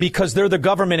 Because they're the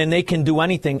government and they can do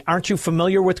anything. Aren't you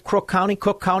familiar with Cook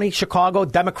County, Chicago,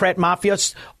 Democrat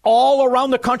mafias all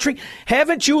around the country?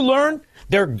 Haven't you learned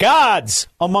they're gods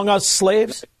among us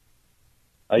slaves?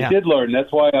 I did learn.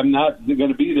 That's why I'm not going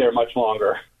to be there much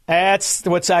longer. That's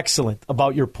what's excellent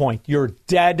about your point. You're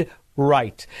dead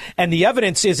right. And the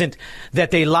evidence isn't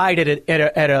that they lied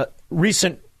at a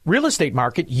recent real estate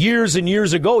market years and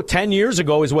years ago. 10 years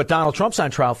ago is what Donald Trump's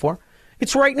on trial for.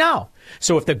 It's right now.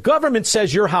 So if the government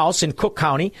says your house in Cook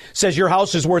County says your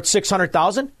house is worth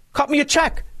 $600,000, cut me a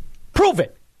check. Prove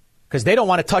it. Because they don't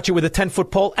want to touch it with a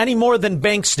 10-foot pole any more than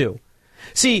banks do.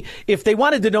 See, if they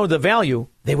wanted to know the value,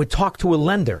 they would talk to a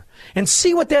lender and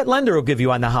see what that lender will give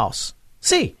you on the house.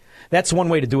 See, that's one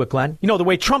way to do it, Glenn. You know, the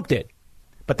way Trump did.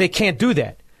 But they can't do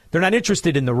that. They're not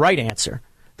interested in the right answer.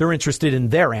 They're interested in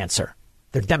their answer.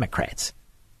 They're Democrats.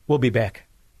 We'll be back.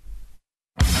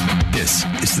 This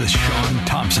is the Sean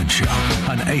Thompson Show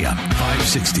on AM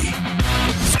 560.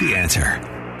 The Answer.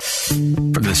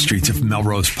 From the streets of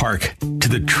Melrose Park to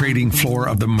the trading floor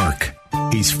of the Merc,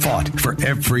 he's fought for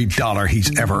every dollar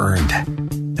he's ever earned.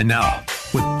 And now,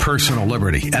 with personal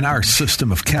liberty and our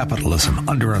system of capitalism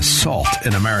under assault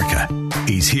in America,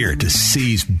 he's here to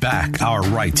seize back our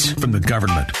rights from the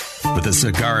government. With a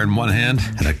cigar in one hand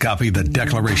and a copy of the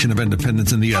Declaration of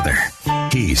Independence in the other,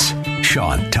 he's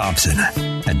Sean Thompson.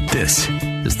 And this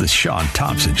is the Sean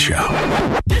Thompson Show.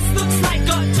 This looks like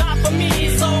a job for me,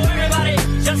 so everybody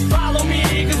just follow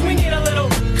me, because we need a little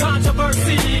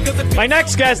controversy. My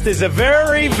next guest is a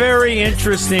very, very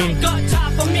interesting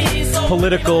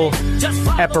political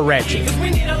apparatchik.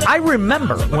 I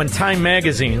remember when Time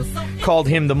Magazine called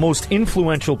him the most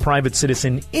influential private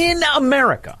citizen in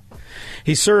America.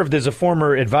 He served as a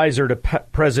former advisor to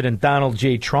President Donald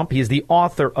J. Trump. He is the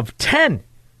author of 10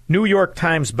 New York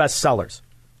Times bestsellers.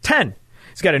 10.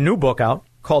 He's got a new book out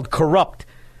called Corrupt,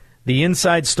 The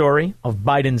Inside Story of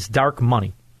Biden's Dark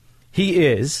Money. He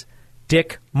is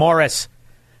Dick Morris.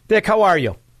 Dick, how are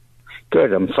you?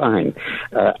 Good, I'm fine.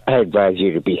 I advise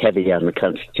you to be heavy on the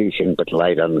Constitution, but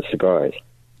light on the cigars.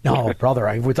 No,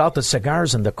 brother, without the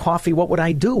cigars and the coffee, what would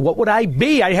I do? What would I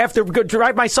be? I have to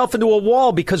drive myself into a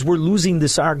wall because we're losing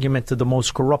this argument to the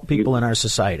most corrupt people in our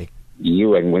society.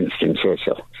 You and Winston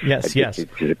Churchill. Yes. To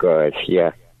cigars,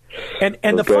 yeah.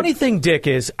 And the funny thing, Dick,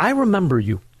 is I remember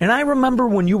you. And I remember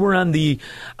when you were on the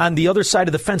other side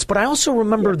of the fence, but I also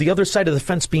remember the other side of the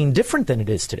fence being different than it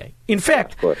is today. In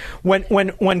fact, when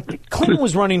Clinton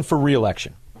was running for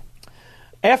re-election,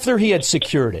 after he had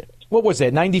secured it, what was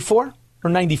that, 94 or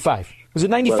 95? Was it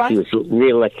 95? Well, he was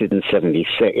re-elected in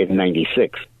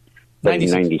 96. But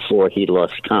in 94, he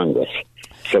lost Congress.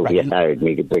 So he hired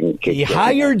me to bring kids. He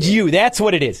hired you. That's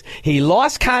what it is. He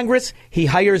lost Congress. He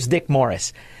hires Dick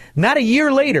Morris. Not a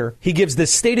year later, he gives the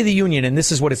State of the Union, and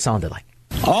this is what it sounded like.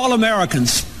 All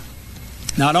Americans,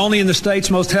 not only in the states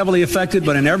most heavily affected,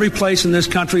 but in every place in this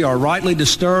country, are rightly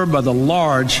disturbed by the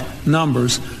large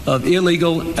numbers of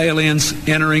illegal aliens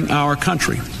entering our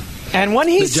country. And when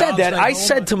he said that, I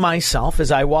said to myself,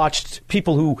 as I watched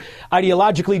people who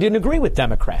ideologically didn't agree with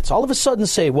Democrats, all of a sudden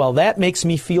say, well, that makes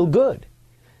me feel good.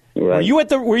 Right. Were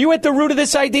you at the root of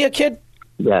this idea, kid?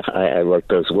 Yeah, I wrote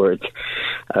those words.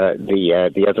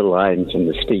 The other lines in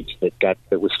the speech that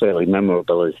was fairly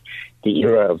memorable is the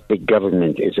era of big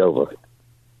government is over.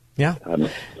 Yeah,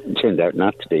 it turned out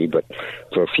not to be, but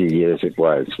for a few years it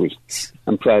was.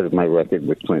 I'm proud of my record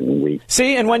with Clinton.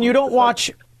 See, and when you don't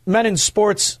watch men in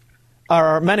sports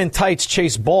or men in tights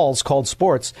chase balls called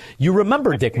sports, you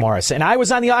remember Dick Morris. And I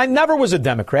never was a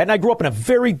Democrat, and I grew up in a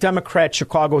very Democrat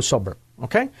Chicago suburb.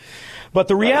 Okay, but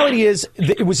the reality is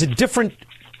it was a different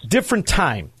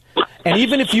time. And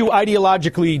even if you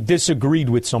ideologically disagreed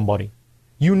with somebody,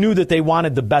 you knew that they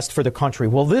wanted the best for the country.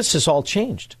 Well, this has all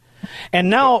changed. And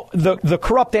now the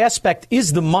corrupt aspect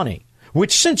is the money,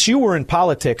 which since you were in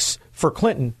politics for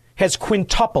Clinton has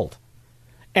quintupled.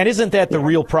 And isn't that the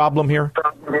real problem here?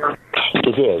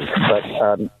 It is.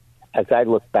 But as I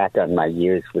look back on my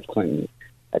years with Clinton,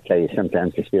 I tell you,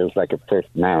 sometimes it feels like a first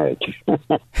marriage.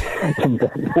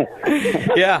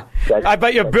 Yeah. I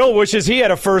bet you Bill wishes he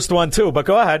had a first one, too. But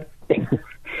go ahead.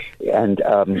 And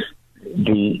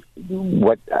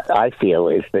what I feel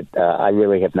is that I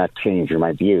really have not changed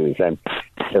my views. I'm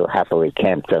still happily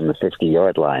camped on the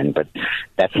 50-yard line, but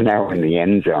that's now in the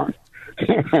end zone.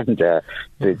 and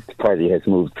the party has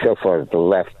moved so far to the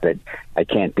left that I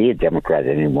can't be a Democrat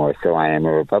anymore, so I am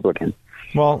a Republican.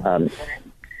 Well,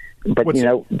 but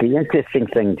the interesting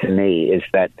thing to me is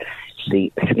that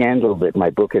the scandal that my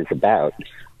book is about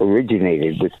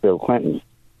originated with Bill Clinton.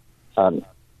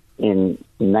 In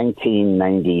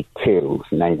 1992,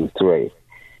 93,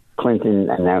 Clinton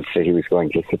announced that he was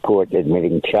going to support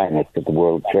admitting China to the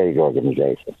World Trade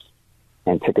Organization.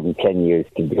 And took him 10 years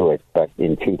to do it, but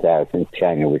in 2000,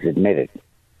 China was admitted.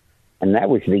 And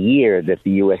that was the year that the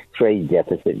U.S. trade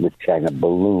deficit with China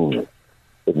ballooned.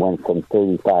 It went from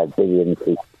 $35 billion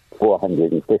to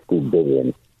 $450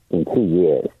 billion in 2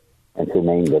 years, and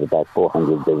remained at about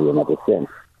 $400 billion ever since.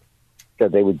 So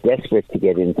they were desperate to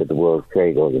get into the World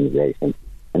Trade Organization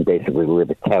and basically live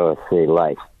a tariff-free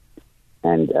life.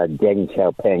 And Deng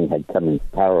Xiaoping had come into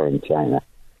power in China,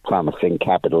 promising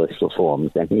capitalist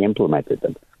reforms, and he implemented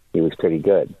them. He was pretty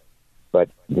good. But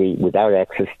without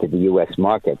access to the U.S.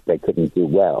 market, they couldn't do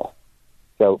well.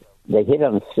 So they hit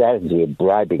on a strategy of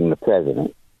bribing the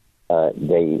president.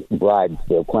 They bribed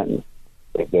Bill Clinton.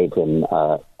 They gave him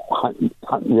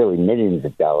really millions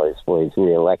of dollars for his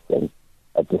re-election,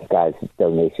 disguised as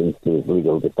donations to his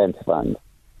legal defense fund.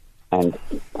 And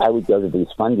I would go to these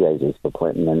fundraisers for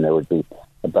Clinton, and there would be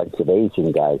a bunch of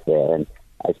Asian guys there, and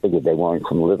I figured they weren't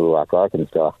from Little Rock,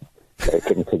 Arkansas. So I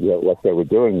couldn't figure out what they were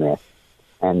doing there.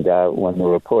 And when the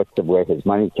reports of where his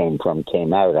money came from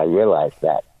came out, I realized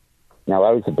that. Now,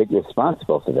 I was a bit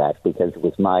responsible for that because it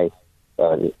was my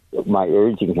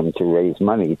urging him to raise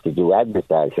money to do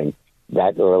advertising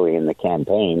that early in the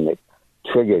campaign that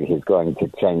triggered his going to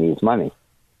Chinese money.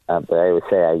 But I would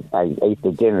say I ate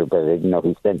the dinner, but I didn't know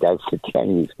he sent out for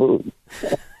Chinese food.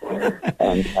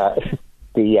 And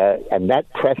that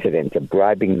precedent of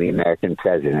bribing the American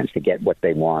president to get what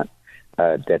they want,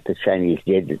 that the Chinese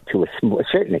did to a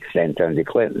certain extent under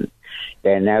Clinton,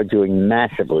 they're now doing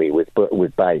massively with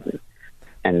Biden.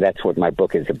 And that's what my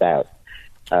book is about.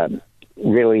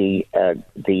 Really,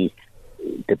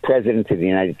 the president of the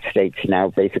United States now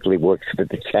basically works for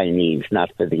the Chinese, not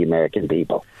for the American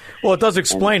people. Well, it does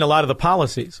explain a lot of the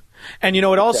policies. And, it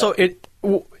also,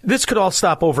 this could all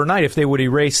stop overnight if they would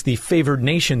erase the favored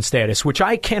nation status, which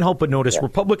I can't help but notice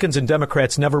Republicans and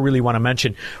Democrats never really want to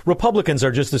mention. Republicans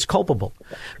are just as culpable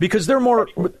because they're more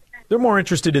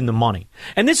interested in the money.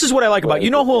 And this is what I like about,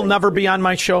 who will never be on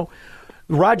my show?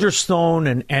 Roger Stone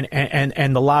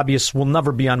and the lobbyists will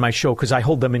never be on my show because I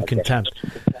hold them in contempt.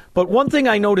 But one thing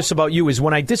I notice about you is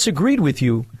when I disagreed with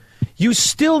you, you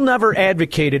still never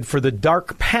advocated for the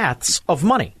dark paths of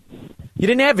money. You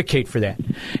didn't advocate for that.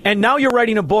 And now you're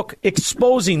writing a book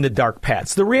exposing the dark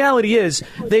paths. The reality is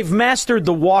they've mastered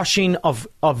the washing of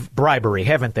bribery,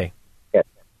 haven't they? Yes,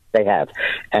 they have.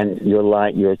 And your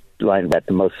line about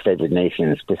the most favored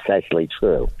nation is precisely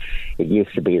true. It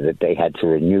used to be that they had to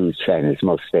renew China's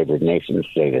most favored nation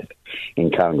status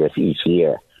in Congress each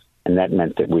year. And that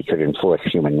meant that we could enforce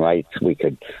human rights, we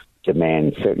could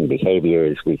demand certain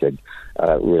behaviors, we could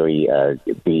really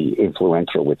be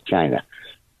influential with China.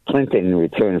 Clinton, in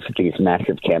return for these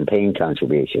massive campaign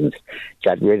contributions,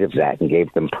 got rid of that and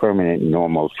gave them permanent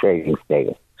normal trading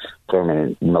status,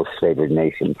 permanent most favored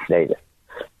nation status.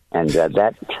 And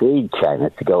that freed China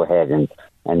to go ahead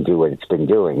and do what it's been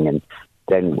doing. And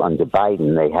then under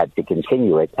Biden, they had to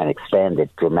continue it and expand it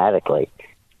dramatically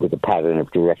with a pattern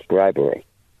of direct bribery.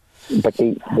 But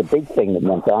the big thing that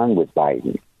went on with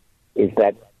Biden is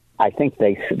that I think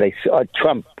they saw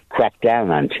Trump crack down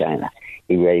on China.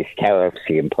 He raised tariffs.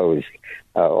 He imposed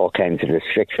all kinds of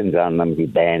restrictions on them. He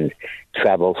banned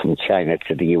travel from China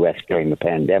to the U.S. during the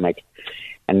pandemic.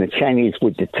 And the Chinese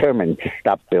were determined to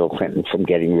stop Bill Clinton from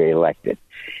getting reelected.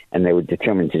 And they were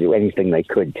determined to do anything they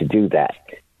could to do that.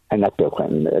 And not Bill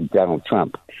Clinton, Donald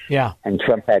Trump. Yeah. And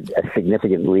Trump had a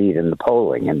significant lead in the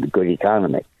polling and the good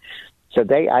economy. So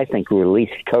they, I think,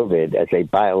 released COVID as a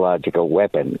biological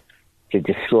weapon to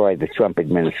destroy the Trump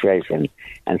administration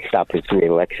and stop his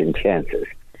reelection chances.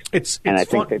 I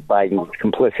think that Biden was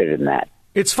complicit in that.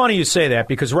 It's funny you say that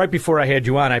because right before I had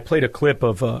you on, I played a clip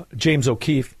of James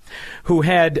O'Keefe, who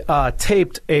had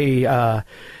taped a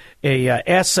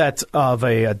asset of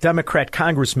a Democrat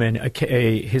congressman,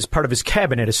 his part of his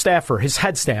cabinet, a staffer, his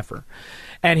head staffer.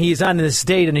 And he's on this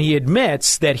date, and he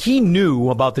admits that he knew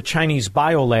about the Chinese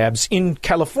biolabs in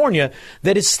California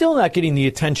that is still not getting the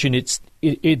attention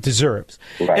it deserves.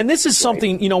 Right. And this is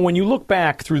something, when you look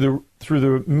back through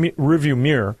the review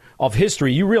mirror of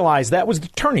history, you realize that was the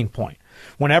turning point.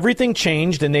 When everything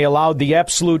changed and they allowed the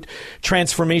absolute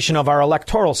transformation of our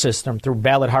electoral system through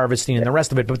ballot harvesting and the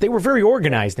rest of it. But they were very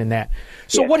organized in that.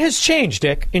 So what has changed,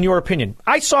 Dick, in your opinion?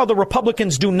 I saw the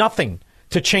Republicans do nothing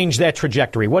to change that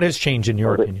trajectory? What has changed in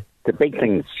your opinion? The big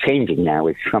thing that's changing now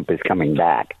is Trump is coming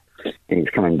back, and he's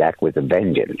coming back with a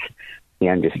vengeance. He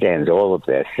understands all of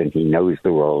this, and he knows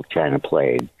the role China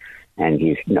played, and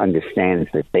he understands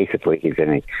that basically he's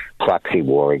in a proxy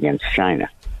war against China.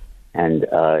 And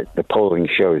the polling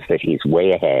shows that he's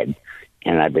way ahead,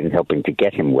 and I've been helping to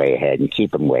get him way ahead and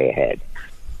keep him way ahead.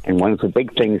 And one of the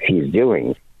big things he's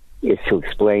doing is to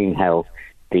explain how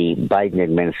the Biden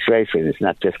administration is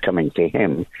not just coming to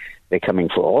him, they're coming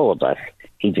for all of us.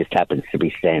 He just happens to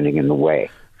be standing in the way.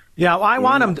 Yeah, I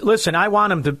want him. Listen, I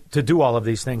want him to do all of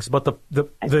these things, but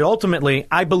the ultimately,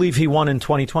 I believe he won in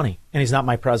 2020, and he's not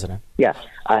my president. Yeah,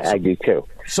 I do too.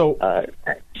 So,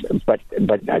 but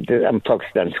I'm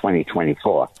focused on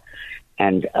 2024,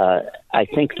 and I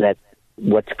think that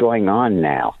what's going on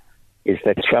now is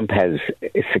that Trump has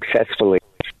successfully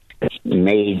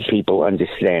made people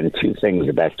understand two things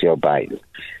about Joe Biden.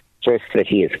 First, that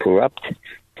he is corrupt,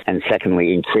 and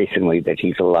secondly, increasingly, that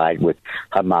he's allied with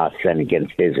Hamas and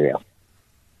against Israel.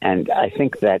 And I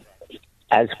think that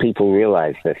as people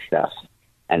realize this stuff,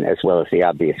 and as well as the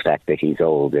obvious fact that he's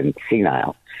old and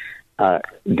senile,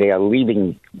 they are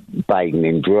leaving Biden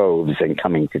in droves and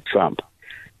coming to Trump.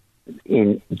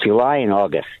 In July and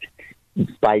August,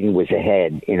 Biden was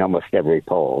ahead in almost every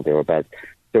poll. There were about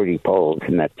 30 polls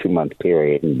in that 2-month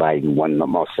period, and Biden won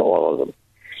almost all of them.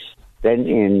 Then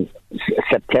in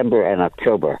September and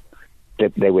October,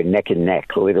 they were neck and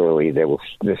neck. Literally,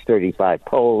 there's 35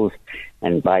 polls,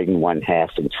 and Biden won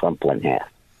half and Trump won half.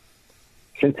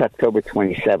 Since October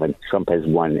 27th, Trump has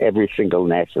won every single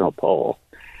national poll,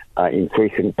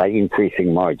 increasing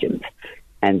margins.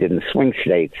 And in the swing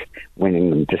states, winning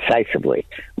them decisively,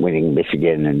 winning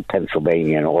Michigan and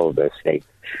Pennsylvania and all of those states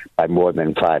by more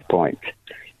than 5 points.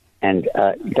 And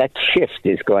that shift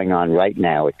is going on right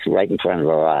now. It's right in front of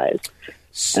our eyes.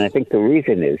 And I think the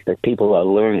reason is that people are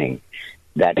learning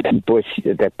that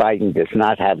Biden does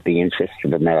not have the interests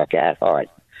of America at heart,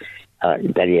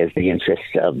 that he has the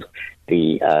interests of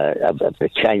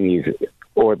the Chinese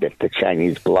orbit, the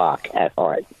Chinese bloc at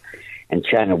heart. And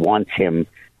China wants him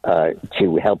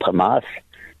to help Hamas.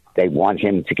 They want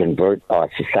him to convert our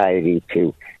society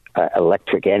to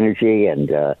electric energy and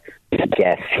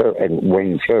gas and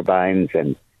wind turbines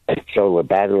and solar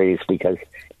batteries, because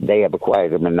they have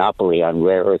acquired a monopoly on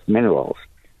rare earth minerals.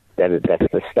 That's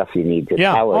the stuff you need to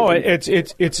power. Oh,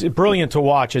 it's brilliant to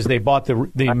watch as they bought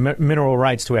the mineral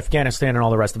rights to Afghanistan and all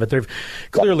the rest of it. They've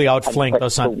clearly outflanked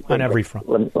us on every front.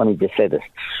 Let me just say this.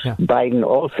 Yeah. Biden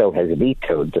also has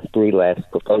vetoed the 3 last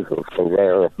proposals for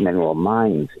rare earth mineral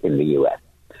mines in the U.S.,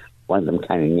 one of them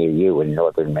kind of near you in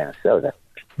northern Minnesota.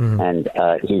 Mm-hmm. And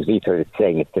he's vetoed it,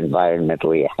 saying it's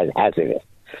environmentally hazardous.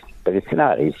 But it's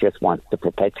not. He just wants to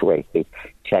perpetuate the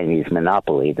Chinese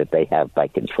monopoly that they have by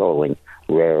controlling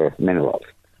rare earth minerals.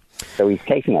 So he's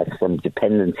taking us from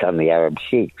dependence on the Arab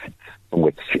sheiks, from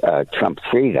which Trump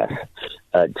freed us,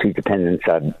 to dependence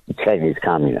on Chinese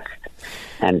communists.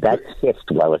 And that shift,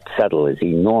 while it's subtle, is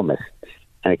enormous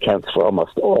and accounts for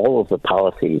almost all of the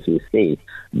policies you see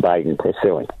Biden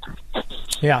pursuing.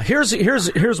 Yeah,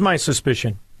 here's my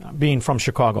suspicion, being from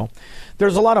Chicago.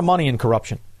 There's a lot of money in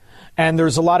corruption. And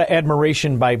there's a lot of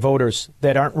admiration by voters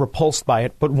that aren't repulsed by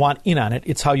it, but want in on it.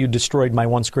 It's how you destroyed my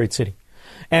once great city.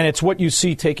 And it's what you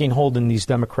see taking hold in these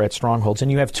Democrat strongholds. And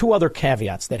you have 2 other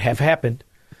caveats that have happened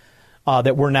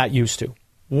that we're not used to.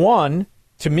 One,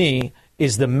 to me,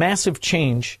 is the massive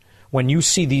change when you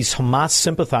see these Hamas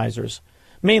sympathizers,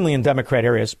 mainly in Democrat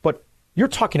areas, but you're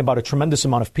talking about a tremendous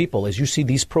amount of people as you see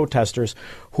these protesters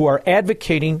who are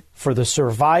advocating for the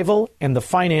survival and the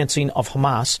financing of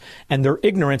Hamas and their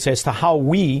ignorance as to how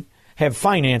we have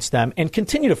financed them and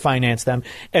continue to finance them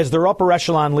as their upper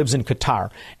echelon lives in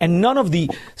Qatar. And none of the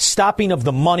stopping of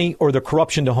the money or the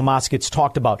corruption to Hamas gets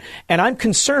talked about. And I'm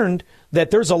concerned that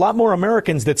there's a lot more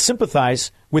Americans that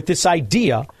sympathize with this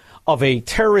idea of a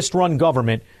terrorist-run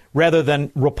government rather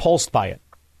than repulsed by it.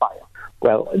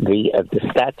 Well, the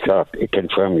stats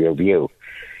confirm your view.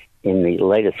 In the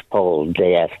latest poll,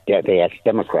 they asked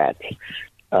Democrats,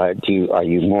 are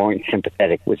you more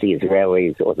sympathetic with the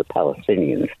Israelis or the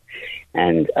Palestinians?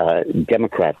 And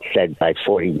Democrats said by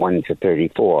 41 to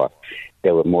 34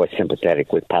 they were more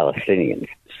sympathetic with Palestinians.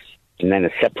 And then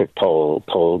a separate poll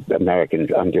polled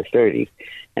Americans under 30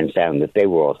 and found that they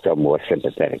were also more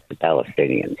sympathetic to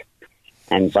Palestinians.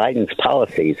 And Biden's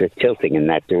policies are tilting in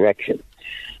that direction.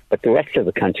 But the rest of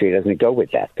the country doesn't go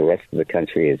with that. The rest of the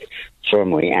country is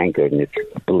firmly anchored in its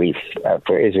belief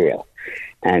for Israel.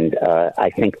 And I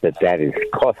think that is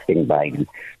costing Biden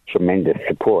tremendous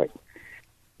support.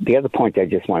 The other point I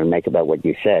just want to make about what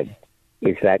you said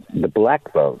is that the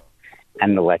black vote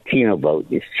and the Latino vote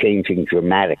is changing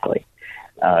dramatically.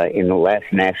 In the last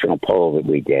national poll that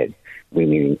we did, we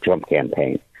meaning Trump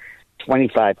campaign,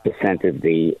 25% of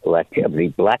the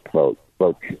black vote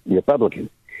votes Republican.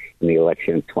 In the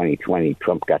election of 2020,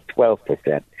 Trump got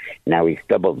 12%. Now he's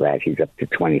doubled that. He's up to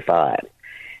 25%.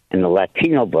 And the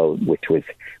Latino vote,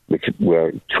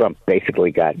 where Trump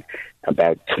basically got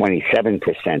about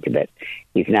 27% of it,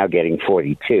 he's now getting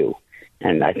 42%.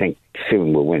 And I think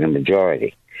soon will win a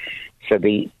majority. So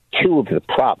the two of the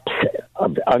props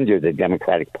under the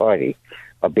Democratic Party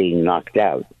are being knocked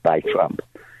out by Trump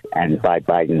and by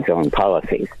Biden's own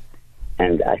policies.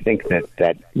 And I think that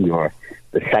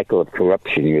the cycle of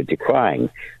corruption you're decrying,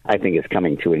 I think, is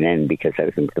coming to an end because I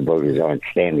think the voters aren't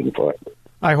standing for it.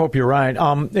 I hope you're right.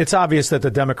 It's obvious that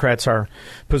the Democrats are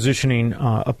positioning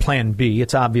a plan B.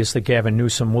 It's obvious that Gavin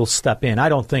Newsom will step in. I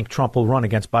don't think Trump will run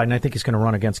against Biden. I think he's going to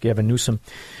run against Gavin Newsom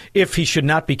if he should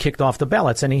not be kicked off the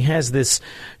ballots. And he has this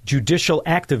judicial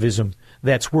activism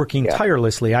that's working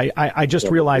tirelessly. I just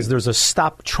realized there's a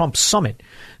Stop Trump Summit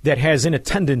that has in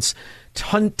attendance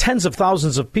tens of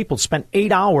thousands of people, spent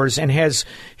 8 hours, and has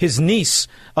his niece,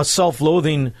 a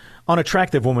self-loathing,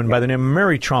 unattractive woman by the name of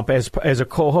Mary Trump, as a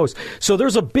co-host. So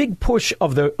there's a big push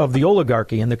of the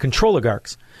oligarchy and the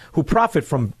control-oligarchs who profit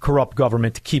from corrupt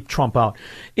government to keep Trump out.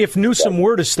 If Newsom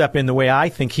were to step in the way I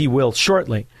think he will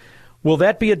shortly, will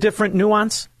that be a different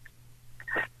nuance?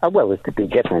 Well, it could be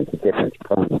different. The difference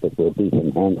comes that he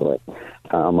can handle it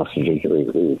almost as easily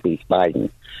as he beats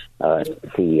Biden.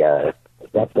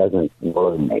 That doesn't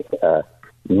worry me.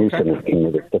 Newsom has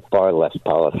committed to far less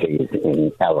policies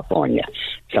in California.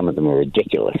 Some of them are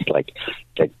ridiculous, like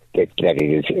that it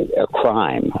is a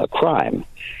crime, CRIME,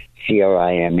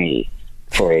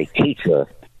 for a teacher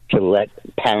to let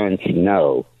parents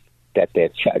know that their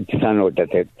son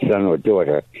or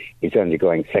daughter is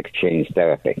undergoing sex change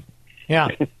therapy. Yeah.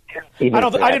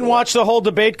 I didn't watch the whole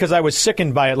debate because I was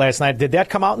sickened by it last night. Did that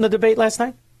come out in the debate last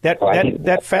night?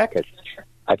 That fact?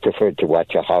 I preferred to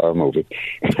watch a horror movie.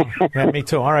 Yeah, me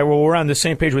too. All right, well, we're on the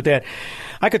same page with that.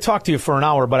 I could talk to you for an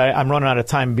hour, but I'm running out of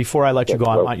time. Before I let you go,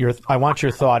 I want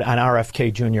your thought on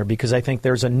RFK Jr., because I think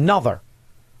there's another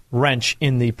wrench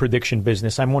in the prediction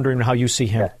business. I'm wondering how you see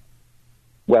him.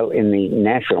 Well, in the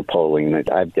national polling that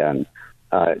I've done,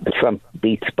 Trump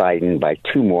beats Biden by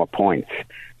 2 more points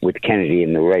with Kennedy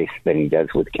in the race than he does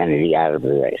with Kennedy out of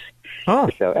the race. Oh.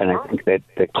 So, and I think that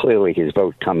clearly his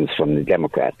vote comes from the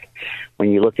Democrats.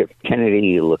 When you look at Kennedy,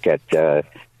 you look at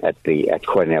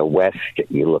Cornel West,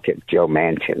 you look at Joe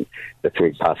Manchin, the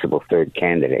 3 possible third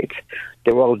candidates.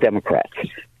 They're all Democrats,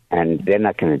 and they're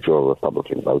not going to draw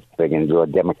Republican votes. They're going to draw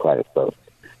Democratic votes,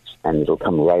 and it'll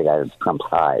come right out of Trump's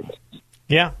hide.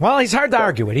 Yeah, well, he's hard to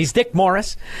argue with. He's Dick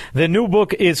Morris. The new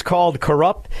book is called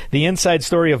Corrupt, The Inside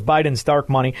Story of Biden's Dark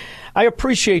Money. I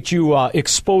appreciate you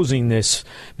exposing this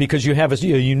because you have a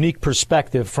unique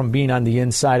perspective from being on the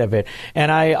inside of it. And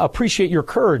I appreciate your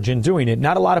courage in doing it.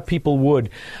 Not a lot of people would.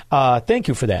 Thank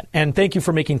you for that. And thank you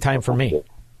for making time for me.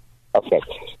 Okay.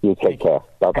 You take care.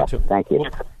 Bye-bye. Thank you.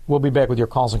 We'll be back with your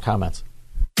calls and comments.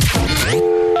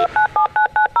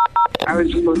 I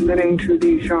was just listening to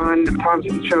the Sean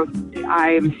Thompson show. I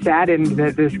am saddened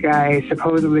that this guy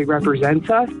supposedly represents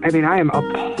us. I mean, I am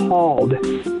appalled.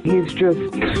 He's just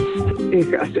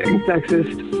disgusting,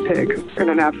 sexist pig,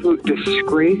 and an absolute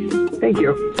disgrace. Thank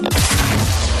you.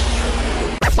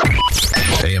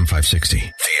 AM 560,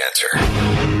 The Answer.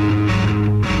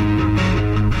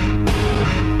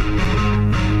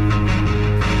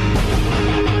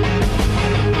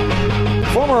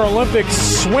 Former Olympic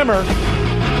swimmer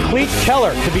Clete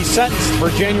Keller to be sentenced for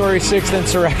January 6th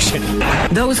insurrection.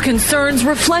 Those concerns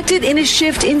reflected in a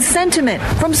shift in sentiment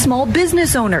from small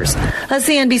business owners. A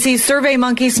CNBC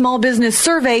SurveyMonkey small business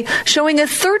survey showing a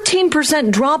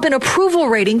 13% drop in approval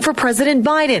rating for President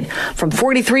Biden, from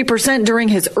 43% during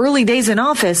his early days in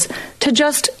office to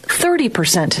just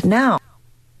 30% now.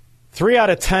 3 out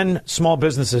of 10 small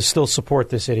businesses still support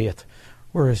this idiot.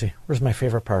 Where is he? Where's my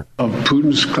favorite part? Of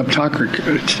Putin's kleptocracy.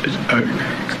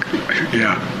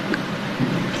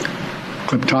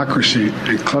 Kleptocracy.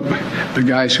 And the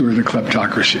guys who are the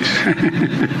kleptocracies.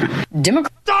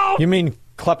 You mean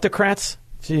kleptocrats?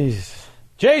 Jeez.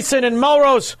 Jason in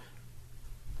Melrose.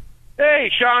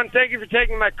 Hey, Sean. Thank you for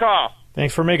taking my call.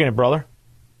 Thanks for making it, brother.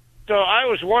 So I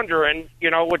was wondering,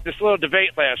 with this little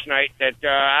debate last night that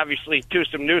obviously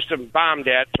Newsom bombed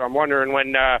at, so I'm wondering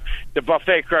when the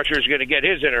buffet crusher is going to get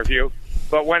his interview.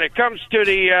 But when it comes to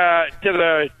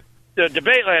the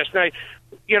debate last night,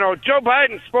 Joe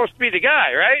Biden's supposed to be the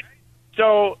guy, right?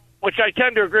 So, which I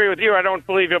tend to agree with you. I don't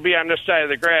believe he'll be on this side of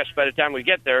the grass by the time we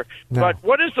get there. No. But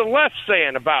what is the left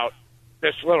saying about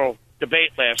this little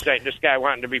debate last night. This guy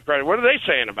wanting to be president. What are they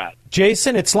saying about it?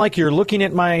 Jason, it's like you're looking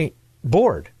at my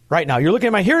board right now. You're looking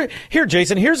at my here,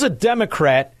 Jason. Here's a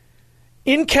Democrat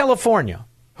in California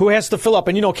who has to fill up.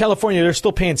 And, California, they're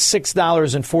still paying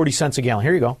 $6.40 a gallon.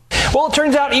 Here you go. Well, it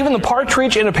turns out even the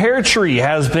partridge in a pear tree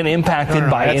has been impacted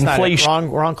by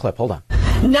inflation. Wrong clip. Hold on.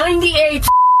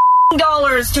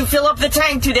 $98 to fill up the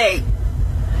tank today.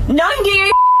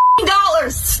 $98.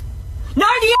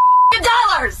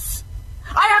 $98.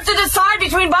 I have to decide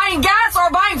between buying gas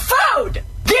or buying food.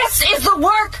 This is the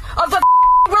work of the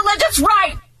religious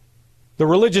right. The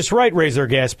religious right raise their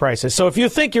gas prices. So if you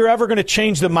think you're ever going to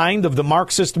change the mind of the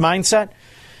Marxist mindset,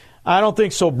 I don't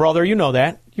think so, brother. You know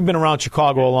that. You've been around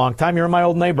Chicago a long time. You're in my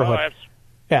old neighborhood.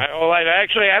 I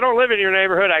don't live in your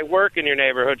neighborhood. I work in your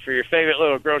neighborhood for your favorite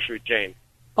little grocery chain.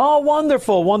 Oh,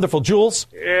 wonderful, wonderful. Jules?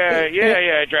 Yeah,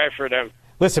 I drive for them.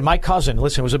 Listen, my cousin, it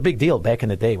was a big deal back in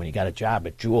the day when he got a job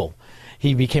at Jewel.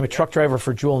 He became a truck driver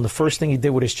for Jewel, and the first thing he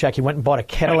did with his check, he went and bought a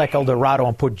Cadillac Eldorado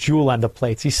and put Jewel on the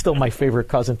plates. He's still my favorite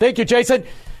cousin. Thank you, Jason.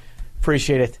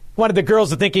 Appreciate it. Wanted the girls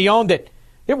to think he owned it.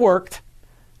 It worked.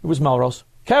 It was Melrose.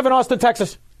 Kevin, Austin,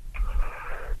 Texas.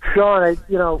 Sean,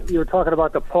 you were talking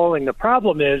about the polling. The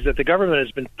problem is that the government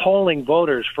has been polling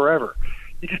voters forever.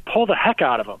 They just pull the heck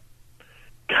out of them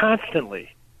constantly,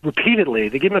 repeatedly.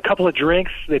 They give them a couple of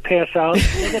drinks, they pass out,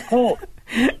 and they get pulled.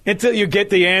 Until you get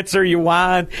the answer you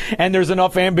want, and there's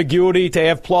enough ambiguity to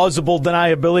have plausible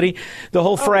deniability. The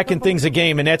whole fracking thing's a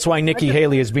game, and that's why Nikki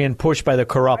Haley is being pushed by the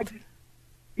corrupt.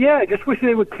 I just wish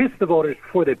they would kiss the voters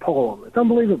before they poll them. It's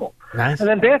unbelievable. Nice. And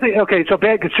then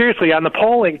seriously, on the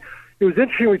polling, it was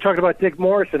interesting we talked about Dick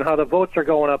Morrison, how the votes are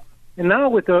going up. And now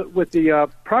with the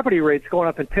property rates going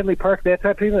up in Tinley Park, that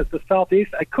type of thing, it's the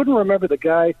Southeast. I couldn't remember the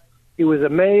guy. He was a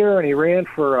mayor, and he ran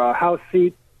for a House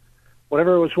seat,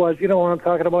 whatever it was. You know what I'm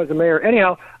talking about as a mayor.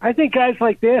 Anyhow, I think guys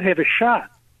like that have a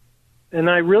shot. And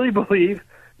I really believe...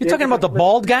 You're talking about the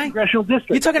bald guy? Congressional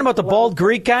district. You're talking about the bald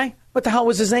Greek guy? What the hell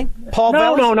was his name? Paul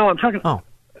Vallis? No, I'm talking... Oh.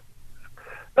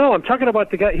 No, I'm talking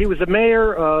about the guy. He was a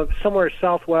mayor of somewhere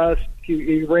southwest.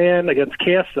 He ran against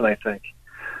Kasten, I think.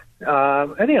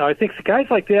 Anyhow, I think guys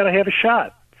like that have a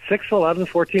shot. 6, 11,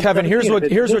 14, Kevin, 17.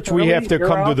 here's what we have to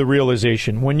come to the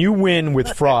realization. When you win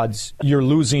with frauds, you're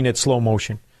losing at slow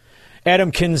motion.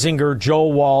 Adam Kinzinger, Joe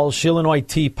Walsh, Illinois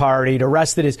Tea Party, the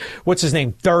rest of what's his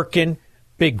name? Durkin,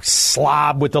 big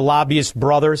slob with the lobbyist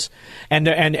brothers,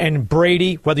 and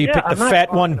Brady, whether you pick the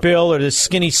fat one, Bill, or the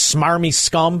skinny, smarmy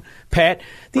scum, Pat.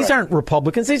 These aren't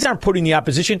Republicans. These aren't putting the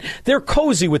opposition. They're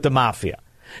cozy with the mafia.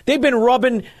 They've been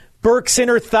rubbing Burke's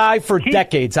inner thigh for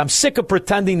decades. I'm sick of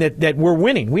pretending that we're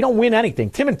winning. We don't win anything.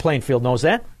 Tim in Plainfield knows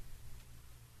that.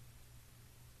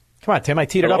 Come on, Tim. I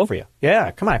teed it up for you.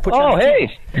 Yeah, come on. I put you on the hey.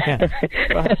 Yeah.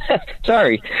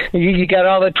 Sorry. You got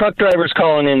all the truck drivers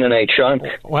calling in tonight, Sean.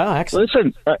 Well, excellent.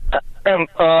 Listen,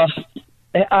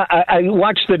 I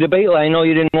watched the debate. I know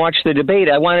you didn't watch the debate.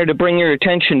 I wanted to bring your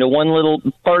attention to one little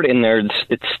part in there.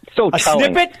 It's so telling. A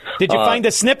snippet? Did you find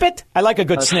a snippet? I like a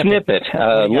good snippet.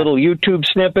 A little YouTube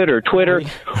snippet or Twitter.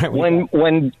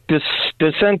 When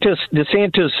DeSantis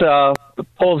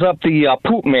pulls up the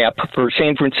poop map for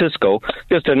San Francisco,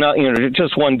 just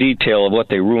one detail of what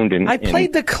they ruined in. I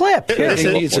played the clip.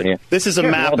 This is a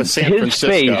map of San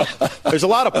Francisco. There's a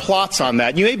lot of plots on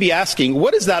that. You may be asking,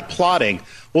 what is that plotting?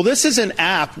 Well, this is an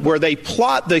app where they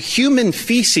plot the human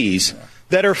feces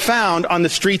that are found on the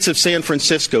streets of San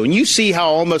Francisco. And you see how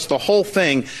almost the whole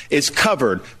thing is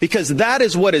covered, because that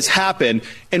is what has happened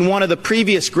in one of the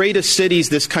previous greatest cities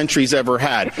this country's ever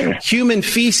had. Human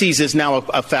feces is now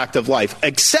a fact of life,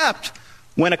 except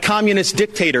when a communist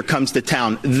dictator comes to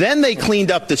town. Then they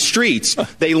cleaned up the streets.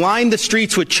 They lined the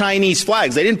streets with Chinese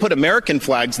flags. They didn't put American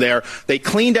flags there. They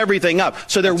cleaned everything up.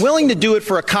 So they're willing to do it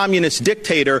for a communist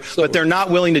dictator, but they're not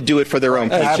willing to do it for their own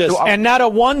people. And not a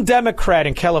one Democrat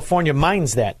in California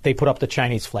minds that they put up the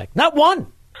Chinese flag. Not one.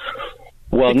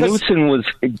 Well, Newsom was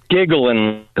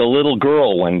giggling like a little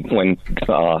girl when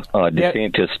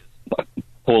DeSantis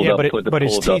pulled up. But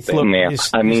his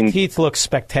teeth look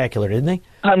spectacular, didn't they?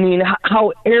 I mean,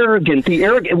 how arrogant!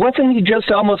 Wasn't he just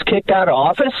almost kicked out of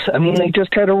office? I mean, they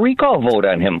just had a recall vote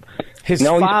on him. His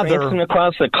now father, he's prancing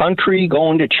across the country,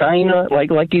 going to China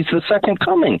like he's the second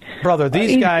coming. Brother,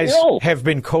 these guys have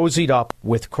been cozied up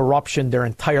with corruption their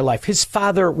entire life. His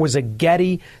father was a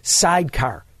Getty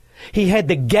sidecar. He had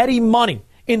the Getty money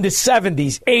in the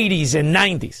 70s, 80s, and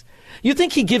 90s. You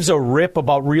think he gives a rip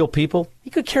about real people? He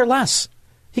could care less.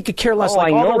 He could care less,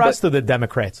 like all the rest of the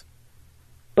Democrats.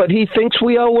 But he thinks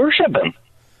we all worship him.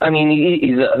 I mean,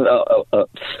 he's a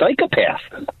psychopath.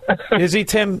 Is he,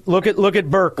 Tim? Look at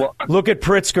Burke. Look at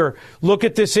Pritzker. Look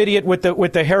at this idiot with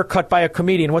the haircut by a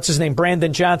comedian. What's his name?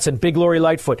 Brandon Johnson. Big Lori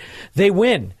Lightfoot. They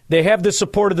win. They have the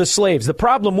support of the slaves. The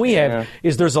problem we have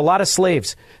is there's a lot of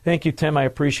slaves. Thank you, Tim. I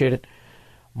appreciate it.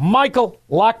 Michael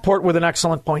Lockport with an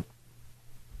excellent point.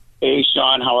 Hey,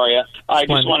 Sean. How are you? I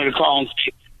just wanted to call and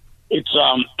say it's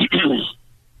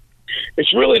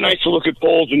it's really nice to look at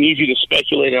polls and easy to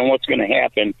speculate on what's going to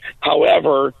happen.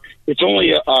 However, it's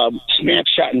only a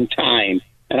snapshot in time,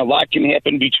 and a lot can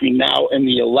happen between now and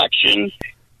the election.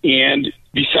 And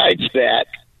besides that,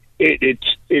 it's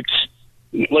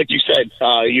like you said,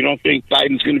 you don't think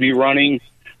Biden's going to be running.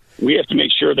 We have to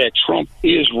make sure that Trump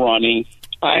is running.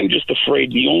 I'm just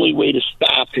afraid the only way to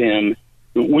stop him,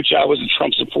 which I was a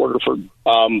Trump supporter for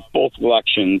both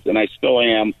elections, and I still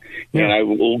am, and I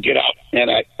will get out.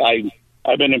 And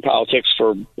I've been in politics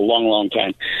for a long, long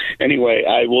time. Anyway,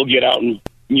 I will get out and,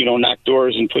 knock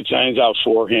doors and put signs out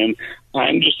for him.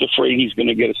 I'm just afraid he's going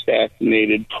to get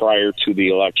assassinated prior to the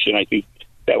election. I think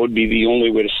that would be the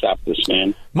only way to stop this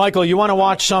man. Michael, you want to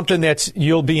watch something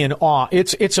you'll be in awe.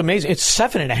 It's amazing. It's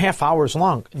 7.5 hours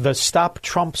long, the Stop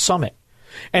Trump Summit.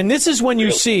 And this is when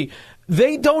you see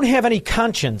they don't have any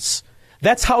conscience.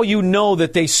 That's how you know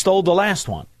that they stole the last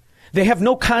one. They have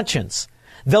no conscience.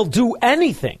 They'll do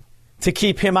anything to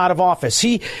keep him out of office.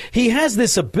 He has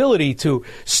this ability to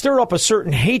stir up a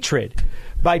certain hatred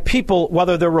by people,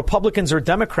 whether they're Republicans or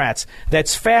Democrats.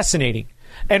 That's fascinating.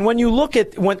 And when you look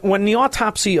at when the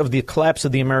autopsy of the collapse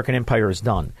of the American empire is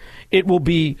done, it will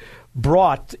be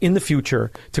brought in the future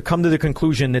to come to the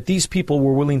conclusion that these people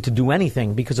were willing to do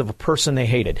anything because of a person they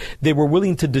hated. They were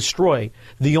willing to destroy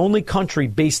the only country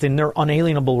based in their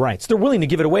unalienable rights. They're willing to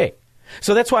give it away.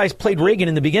 So that's why I played Reagan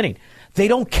in the beginning. They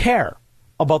don't care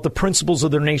about the principles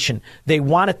of their nation. They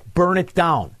want to burn it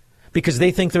down because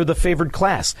they think they're the favored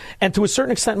class. And to a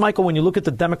certain extent, Michael, when you look at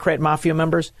the Democrat mafia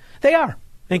members, they are.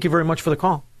 Thank you very much for the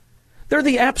call. They're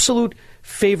the absolute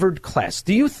favored class.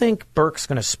 Do you think Burke's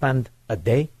going to spend a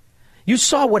day? You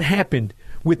saw what happened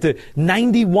with the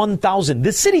 91,000.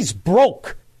 The city's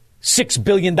broke. $6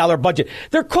 billion budget.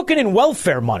 They're cooking in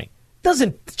welfare money.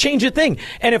 Doesn't change a thing.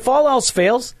 And if all else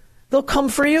fails, they'll come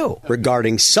for you.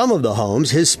 Regarding some of the homes,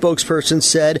 his spokesperson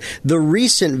said the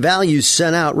recent values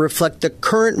sent out reflect the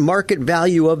current market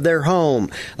value of their home.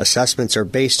 Assessments are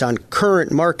based on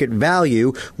current market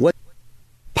value.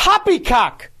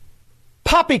 Poppycock.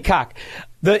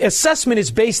 The assessment is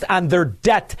based on their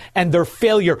debt and their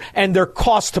failure and their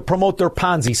cost to promote their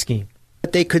Ponzi scheme.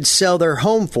 What they could sell their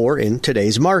home for in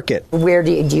today's market. Where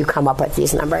do you come up with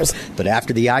these numbers? But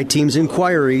after the I-Team's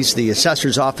inquiries, the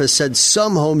assessor's office said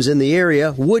some homes in the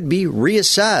area would be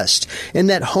reassessed, and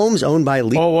that homes owned by...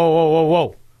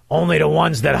 Whoa. Only the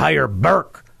ones that hire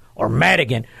Burke or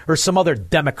Madigan or some other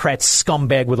Democrat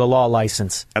scumbag with a law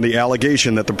license. And the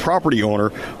allegation that the property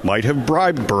owner might have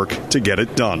bribed Burke to get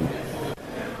it done.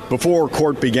 Before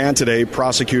court began today,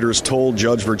 prosecutors told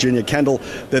Judge Virginia Kendall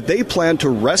that they plan to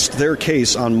rest their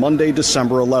case on Monday,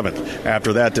 December 11th.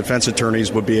 After that, defense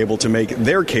attorneys would be able to make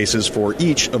their cases for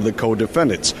each of the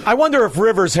co-defendants. I wonder if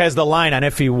Rivers has the line on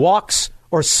if he walks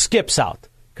or skips out,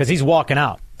 because he's walking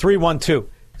out.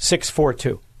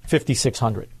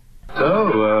 312-642-5600.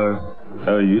 So,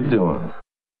 how are you doing?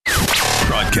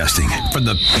 Broadcasting from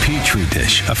the petri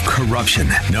dish of corruption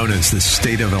known as the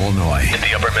state of Illinois. In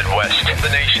the upper Midwest, the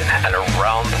nation, and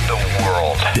around the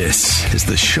world. This is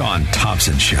the Sean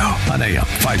Thompson Show on AM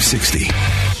 560.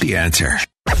 The Answer.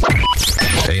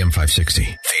 AM 560.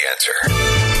 The Answer.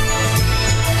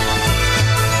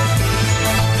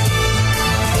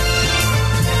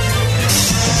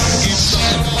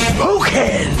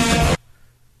 Spoken!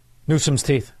 Newsom's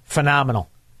teeth. Phenomenal.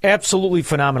 Absolutely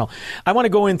phenomenal. I want to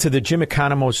go into the Jim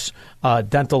Economos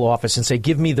dental office and say,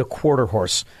 give me the quarter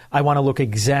horse. I want to look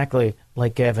exactly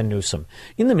like Gavin Newsom.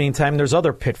 In the meantime, there's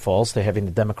other pitfalls to having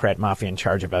the Democrat mafia in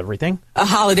charge of everything. A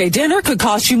holiday dinner could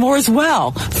cost you more as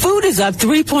well. Food is up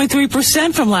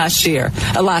 3.3% from last year.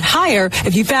 A lot higher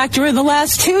if you factor in the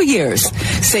last 2 years.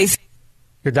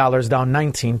 Your dollar's down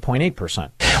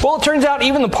 19.8%. Well, it turns out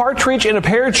even the partridge in a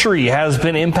pear tree has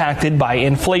been impacted by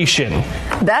inflation.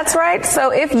 That's right.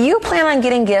 So if you plan on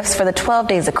getting gifts for the 12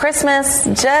 days of Christmas,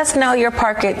 just know your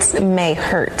pockets may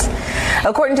hurt.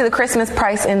 According to the Christmas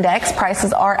Price Index,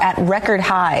 prices are at record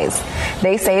highs.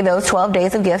 They say those 12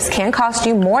 days of gifts can cost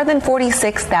you more than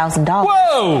 $46,000.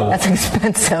 Whoa! That's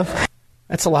expensive.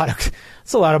 That's a lot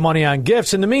of money on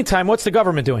gifts. In the meantime, what's the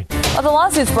government doing? Well, the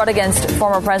lawsuits brought against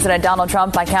former President Donald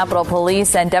Trump by Capitol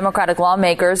Police and Democratic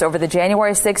lawmakers over the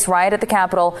January 6th riot at the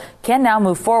Capitol can now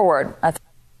move forward.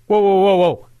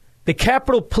 Whoa. The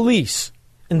Capitol Police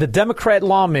and the Democrat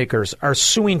lawmakers are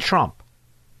suing Trump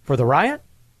for the riot?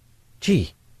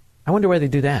 Gee, I wonder why they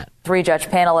do that. 3-judge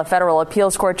panel of federal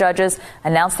appeals court judges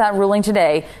announced that ruling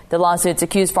today. The lawsuits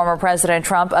accuse former President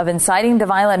Trump of inciting the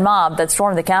violent mob that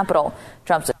stormed the Capitol.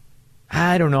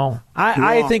 I don't know.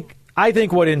 I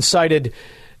think what incited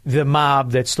the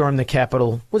mob that stormed the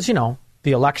Capitol was,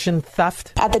 the election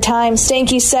theft. At the time,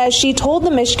 Stanky says she told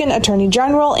the Michigan Attorney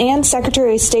General and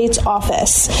Secretary of State's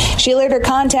office. She later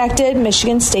contacted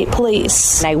Michigan State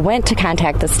Police. I went to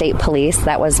contact the state police.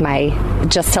 That was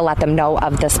just to let them know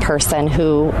of this person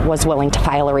who was willing to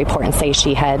file a report and say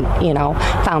she had,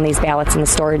 found these ballots in the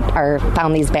storage, or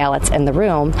found these ballots in the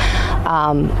room.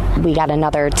 We got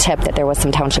another tip that there was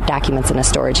some township documents in a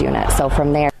storage unit. So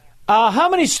from there. How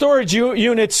many storage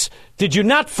units did you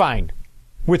not find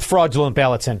with fraudulent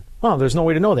ballots in? Well, there's no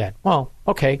way to know that. Well,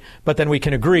 okay. But then we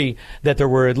can agree that there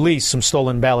were at least some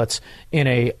stolen ballots in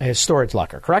a storage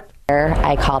locker, correct?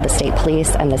 I called the state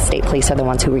police, and the state police are the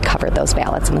ones who recovered those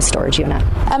ballots in the storage unit.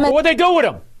 Well, what'd they do with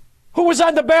them? Who was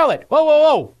on the ballot?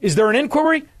 Whoa. Is there an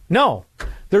inquiry? No.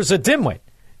 There's a dimwit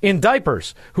in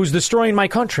diapers who's destroying my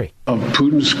country. Of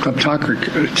Putin's kleptocracy.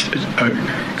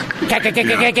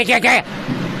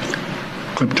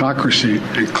 Kleptocracy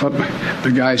and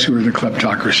the guys who are the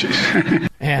kleptocracies.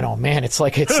 Man, oh man, it's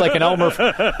like an Elmer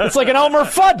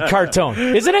Fudd cartoon,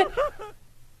 isn't it?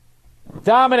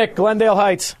 Dominic, Glendale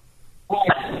Heights.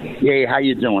 Hey, how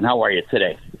you doing? How are you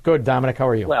today? Good, Dominic. How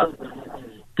are you? Well,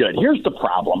 good. Here's the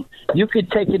problem. You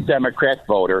could take a Democrat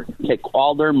voter, take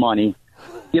all their money,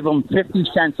 give them 50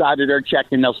 cents out of their check,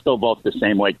 and they'll still vote the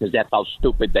same way because that's how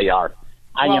stupid they are.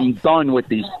 I am done with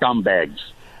these scumbags.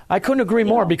 I couldn't agree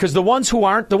more, because the ones who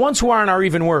aren't are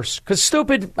even worse. Because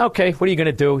stupid, okay, what are you going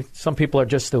to do? Some people are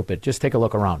just stupid. Just take a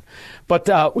look around. But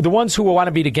the ones who want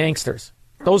to be the gangsters,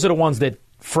 those are the ones that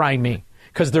fry me.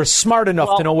 Because they're smart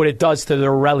enough to know what it does to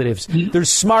their relatives. They're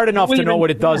smart enough to know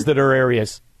what it does to their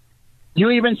areas. You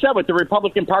even said with the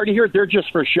Republican Party here, they're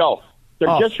just for show.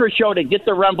 They're just for show. They get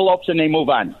their envelopes and they move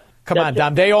on. Come on,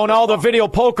 Dom. They own all the video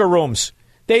poker rooms.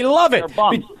 They love it. They're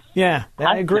bums. Yeah,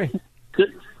 I agree.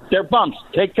 They're bumps.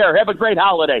 Take care. Have a great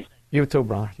holiday. You too,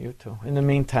 brother. You too. In the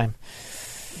meantime,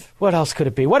 what else could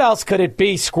it be? What else could it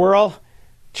be, Squirrel?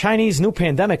 Chinese new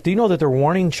pandemic. Do you know that they're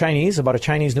warning Chinese about a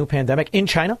Chinese new pandemic in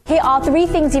China? Here are 3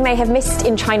 things you may have missed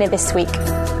in China this week.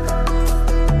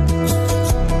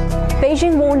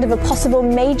 Beijing warned of a possible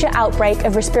major outbreak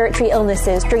of respiratory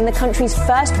illnesses during the country's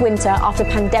first winter after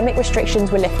pandemic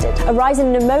restrictions were lifted. A rise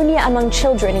in pneumonia among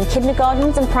children in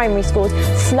kindergartens and primary schools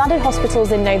flooded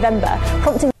hospitals in November,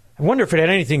 prompting... I wonder if it had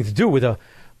anything to do with a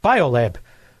biolab.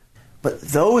 But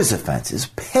those offenses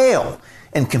pale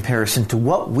in comparison to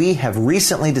what we have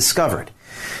recently discovered.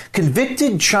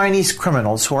 Convicted Chinese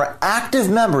criminals who are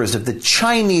active members of the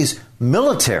Chinese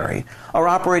military are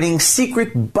operating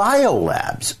secret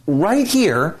biolabs right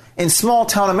here in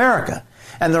small-town America.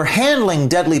 And they're handling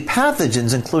deadly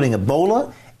pathogens including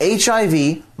Ebola,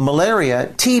 HIV,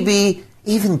 malaria, TB,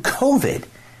 even COVID.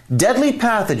 Deadly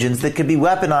pathogens that could be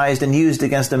weaponized and used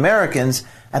against Americans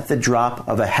at the drop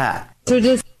of a hat.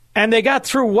 And they got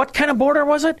through what kind of border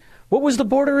was it? What was the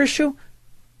border issue?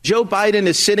 Joe Biden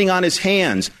is sitting on his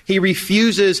hands. He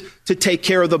refuses to take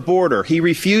care of the border. He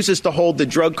refuses to hold the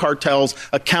drug cartels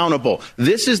accountable.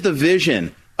 This is the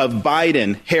vision of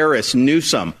Biden, Harris,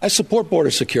 Newsom. I support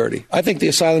border security. I think the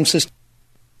asylum system...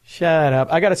 Shut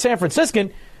up. I got a San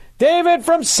Franciscan. David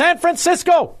from San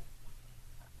Francisco.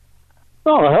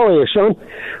 Oh, how are you, son?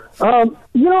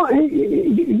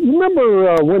 You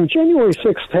remember when January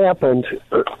 6th happened,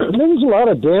 there was a lot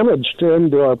of damage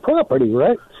to our property,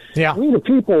 right? Yeah. We, the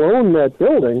people, own that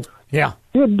building. Yeah.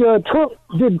 Did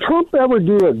Trump ever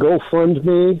do a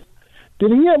GoFundMe?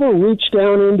 Did he ever reach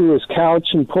down into his couch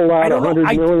and pull out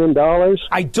 $100 million?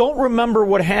 I don't remember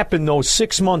what happened, though,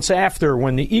 6 months after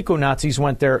when the eco-Nazis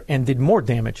went there and did more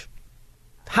damage.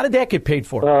 How did that get paid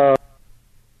for?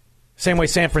 Same way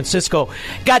San Francisco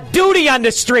got duty on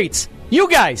the streets. You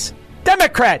guys,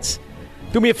 Democrats,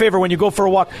 do me a favor when you go for a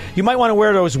walk. You might want to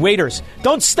wear those waders.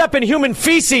 Don't step in human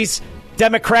feces,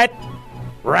 Democrat.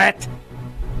 Rat.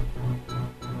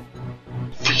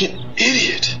 Freaking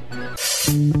idiot.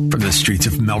 From the streets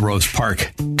of Melrose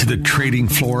Park to the trading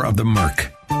floor of the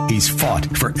Merc, he's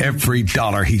fought for every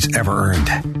dollar he's ever earned.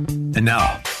 And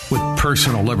now, with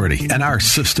personal liberty and our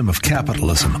system of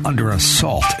capitalism under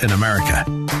assault in America,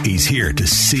 he's here to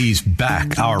seize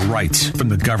back our rights from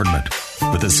the government.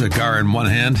 With a cigar in one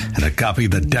hand and a copy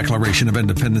of the Declaration of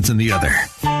Independence in the other,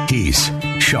 he's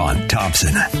Sean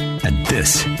Thompson. And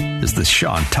this is the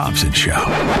Sean Thompson Show.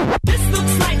 This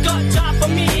looks like a job for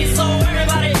me, so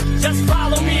everybody just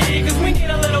follow me, because we need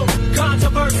a little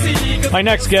controversy, because My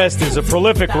next guest is a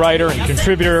prolific writer and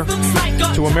contributor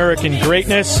to American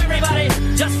greatness.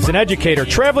 He's an educator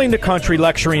traveling the country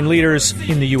lecturing leaders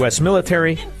in the U.S.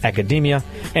 military, academia,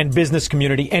 and business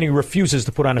community, and he refuses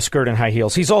to put on a skirt and high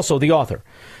heels. He's also the author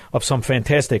of some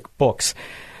fantastic books.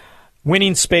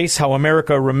 Winning Space, How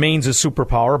America Remains a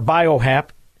Superpower,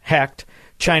 Biohacked,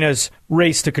 China's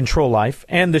Race to Control Life,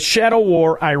 and The Shadow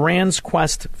War, Iran's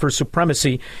Quest for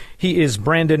Supremacy. He is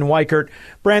Brandon Weichert.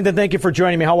 Brandon, thank you for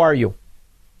joining me. How are you?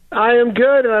 I am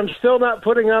good, and I'm still not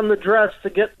putting on the dress to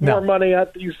get more money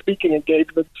at these speaking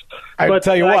engagements. But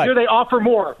tell you what. I hear they offer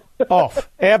more. Oh,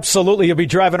 absolutely. You'll be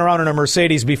driving around in a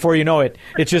Mercedes before you know it.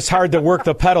 It's just hard to work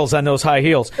the pedals on those high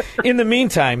heels. In the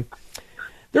meantime,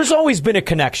 there's always been a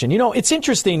connection. You know, it's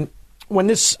interesting when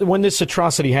this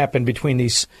atrocity happened between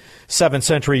these 7th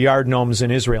century yard gnomes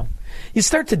in Israel. You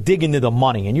start to dig into the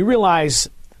money, and you realize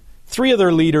 3 of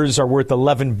their leaders are worth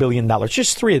 $11 billion.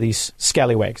 Just 3 of these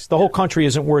scallywags. The whole country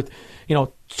isn't worth,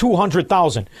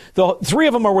 $200,000. The 3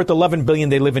 of them are worth $11 billion.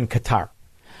 They live in Qatar.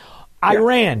 Yeah.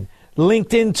 Iran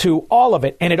linked into all of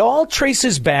it, and it all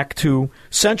traces back to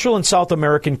Central and South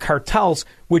American cartels,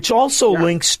 which also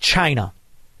links China.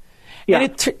 Yeah.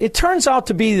 And it turns out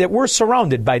to be that we're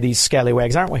surrounded by these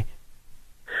scallywags, aren't we?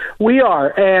 We are,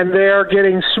 and they're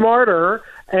getting smarter,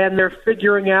 and they're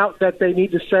figuring out that they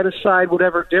need to set aside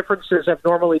whatever differences have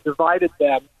normally divided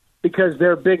them, because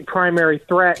their big primary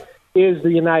threat is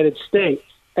the United States.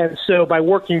 And so by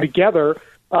working together,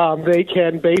 they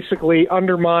can basically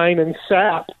undermine and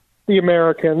sap the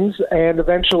Americans and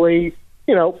eventually,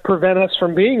 prevent us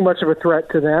from being much of a threat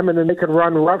to them, and then they can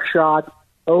run roughshod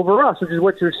over us, which is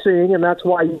what you're seeing, and that's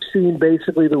why you've seen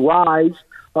basically the rise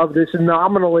of this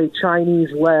nominally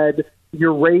Chinese-led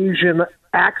Eurasian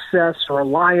access or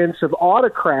alliance of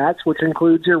autocrats, which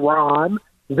includes Iran,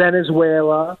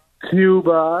 Venezuela,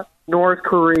 Cuba, North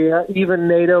Korea, even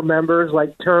NATO members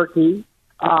like Turkey,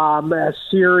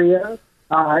 Syria,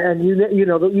 and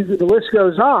the list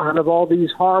goes on of all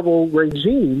these horrible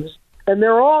regimes, and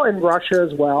they're all in Russia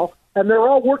as well. And they're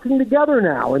all working together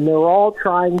now, and they're all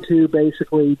trying to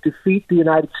basically defeat the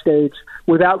United States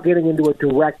without getting into a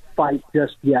direct fight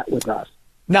just yet with us.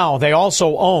 Now, they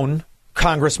also own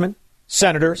congressmen,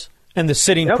 senators, and the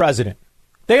sitting president.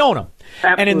 They own them.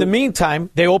 Absolutely. And in the meantime,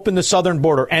 they open the southern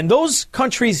border. And those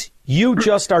countries you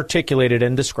just articulated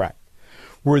and described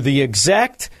were the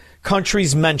exact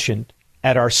countries mentioned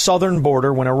at our southern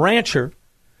border when a rancher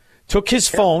took his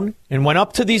phone and went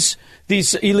up to these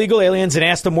illegal aliens and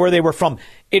asked them where they were from.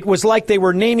 It was like they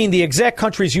were naming the exact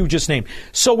countries you just named.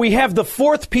 So we have the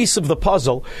fourth piece of the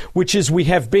puzzle, which is we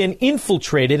have been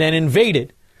infiltrated and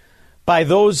invaded by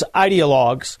those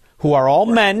ideologues who are all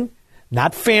men,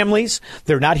 not families.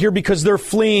 They're not here because they're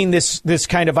fleeing this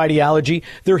kind of ideology.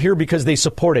 They're here because they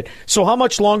support it. So how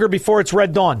much longer before it's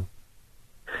Red Dawn?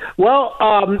 Well,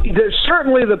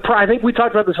 certainly I think we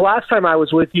talked about this last time I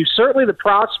was with you. Certainly the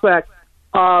prospect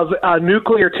of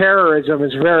nuclear terrorism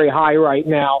is very high right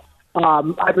now.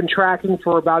 I've been tracking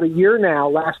for about a year now.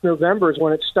 Last November is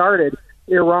when it started.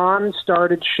 Iran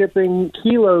started shipping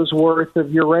kilos worth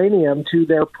of uranium to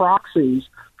their proxies.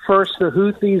 First, the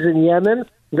Houthis in Yemen.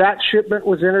 That shipment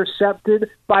was intercepted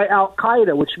by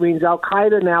Al-Qaeda, which means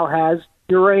Al-Qaeda now has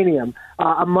uranium.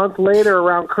 A month later,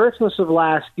 around Christmas of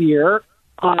last year,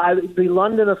 the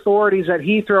London authorities at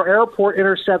Heathrow Airport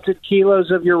intercepted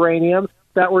kilos of uranium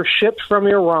that were shipped from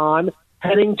Iran,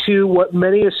 heading to what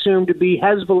many assume to be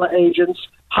Hezbollah agents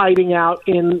hiding out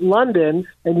in London.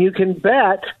 And you can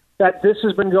bet that this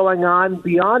has been going on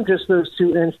beyond just those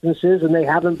 2 instances, and they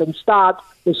haven't been stopped,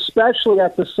 especially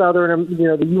at the southern,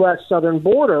 the U.S. southern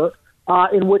border,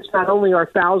 in which not only are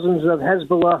thousands of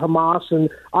Hezbollah, Hamas, and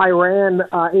Iran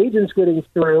agents getting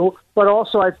through, but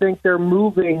also I think they're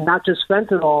moving not just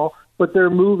fentanyl, but they're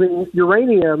moving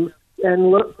uranium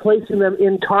and placing them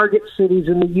in target cities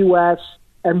in the U.S.,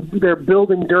 and they're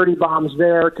building dirty bombs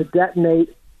there to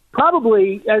detonate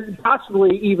possibly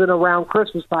even around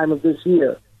Christmas time of this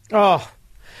year. Oh,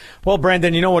 well,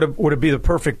 Brandon, you know what would be the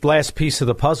perfect last piece of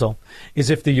the puzzle is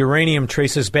if the uranium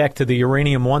traces back to the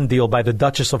Uranium One deal by the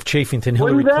Duchess of Chaffington,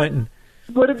 Hillary Clinton.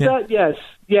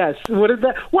 Yes. What is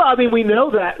that? Well, I mean, we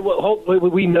know that.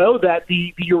 We know that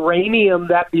the uranium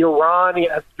that the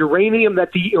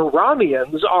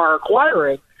Iranians are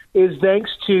acquiring is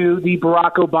thanks to the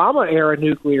Barack Obama era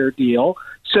nuclear deal.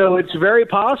 So it's very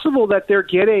possible that they're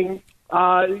getting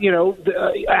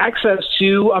access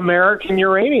to American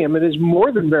uranium. It is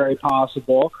more than very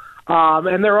possible.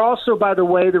 And they're also, by the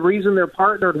way, one of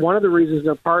the reasons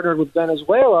they're partnered with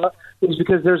Venezuela is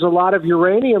because there's a lot of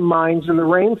uranium mines in the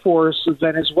rainforests of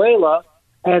Venezuela,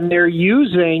 and they're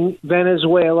using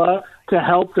Venezuela to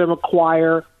help them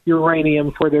acquire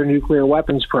uranium for their nuclear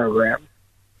weapons program.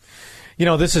 You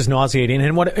know, this is nauseating.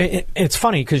 And it's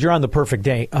funny because you're on the perfect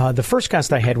day. The first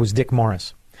guest I had was Dick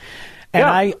Morris.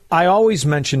 And I always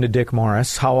mention to Dick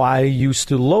Morris how I used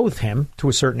to loathe him to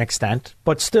a certain extent,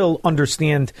 but still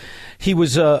understand he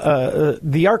was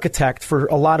the architect for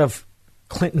a lot of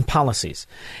Clinton policies.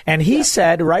 And he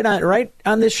said right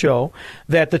on this show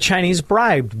that the Chinese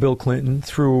bribed Bill Clinton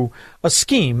through a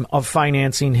scheme of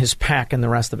financing his PAC and the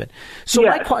rest of it. So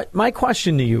my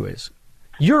question to you is,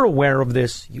 you're aware of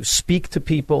this. You speak to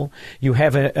people. You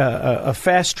have a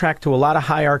fast track to a lot of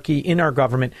hierarchy in our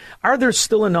government. Are there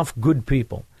still enough good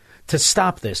people to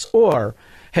stop this? Or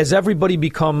has everybody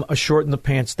become a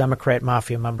short-in-the-pants Democrat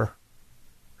mafia member?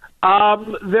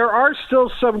 There are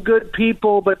still some good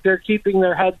people, but they're keeping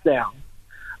their heads down,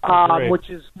 which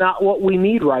is not what we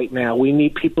need right now. We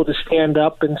need people to stand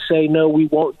up and say, no, we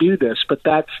won't do this, but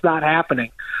that's not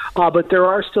happening. But there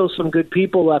are still some good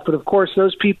people left. But, of course,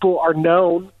 those people are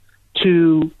known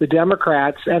to the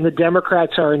Democrats, and the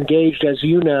Democrats are engaged, as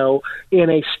you know, in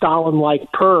a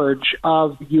Stalin-like purge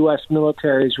of U.S.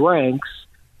 military's ranks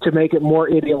to make it more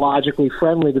ideologically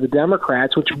friendly to the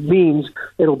Democrats, which means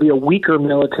it'll be a weaker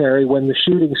military when the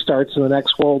shooting starts in the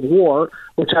next World War,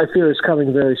 which I fear is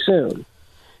coming very soon.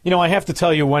 You know, I have to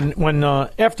tell you, when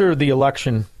after the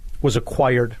election was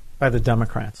acquired by the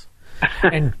Democrats,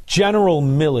 and General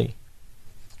Milley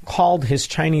called his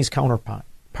Chinese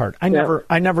counterpart,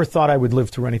 I never thought I would live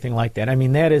through anything like that. I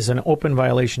mean, that is an open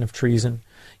violation of treason.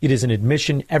 It is an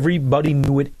admission. Everybody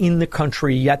knew it in the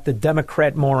country, yet the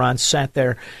Democrat morons sat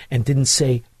there and didn't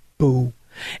say boo.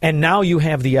 And now you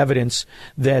have the evidence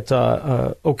that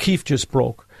O'Keefe just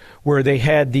broke, where they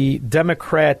had the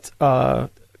Democrat,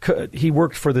 he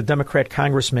worked for the Democrat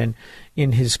congressman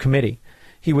in his committee.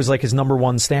 He was like his number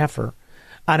one staffer.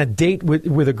 On a date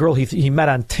with a girl he met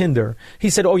on Tinder, he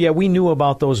said, oh, yeah, we knew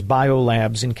about those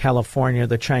biolabs in California,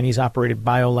 the Chinese-operated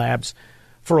biolabs,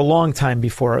 for a long time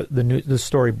before the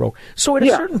story broke. So at a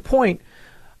certain point,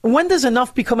 when does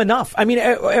enough become enough? I mean,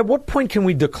 at what point can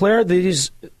we declare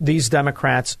these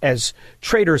Democrats as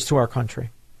traitors to our country?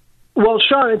 Well,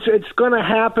 Sean, it's going to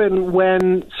happen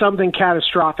when something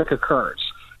catastrophic occurs.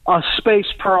 A space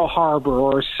Pearl Harbor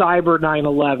or a cyber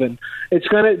 9/11. It's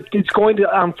going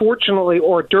to unfortunately,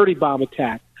 or a dirty bomb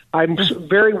attack. I'm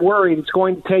very worried it's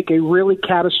going to take a really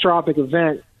catastrophic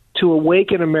event to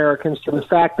awaken Americans to the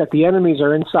fact that the enemies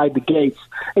are inside the gates.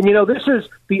 And, you know, this is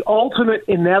the ultimate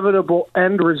inevitable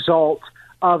end result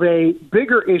of a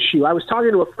bigger issue. I was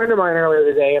talking to a friend of mine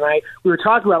earlier today, and we were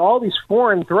talking about all these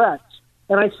foreign threats.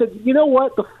 And I said, you know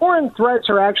what? The foreign threats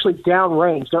are actually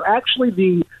downrange. They're actually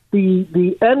the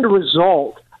end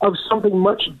result of something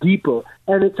much deeper.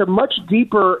 And it's a much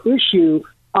deeper issue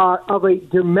of a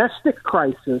domestic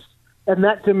crisis. And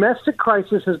that domestic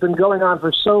crisis has been going on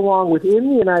for so long within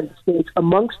the United States,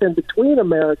 amongst and between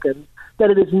Americans,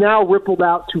 that it is now rippled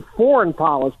out to foreign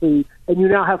policy. And you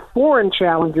now have foreign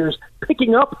challengers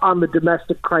picking up on the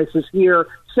domestic crisis here,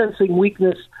 sensing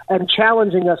weakness and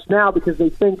challenging us now because they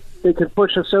think they can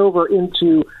push us over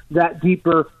into that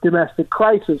deeper domestic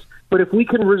crisis. But if we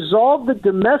can resolve the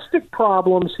domestic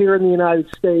problems here in the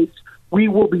United States, we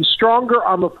will be stronger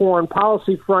on the foreign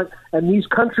policy front, and these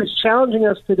countries challenging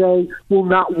us today will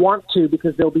not want to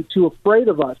because they'll be too afraid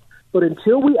of us. But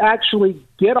until we actually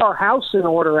get our house in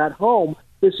order at home,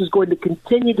 this is going to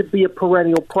continue to be a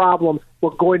perennial problem.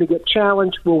 We're going to get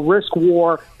challenged. We'll risk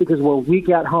war because we're weak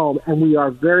at home, and we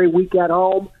are very weak at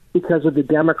home because of the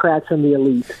Democrats and the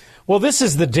elite. Well, this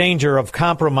is the danger of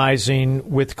compromising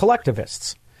with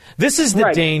collectivists. This is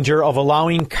the danger of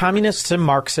allowing communists and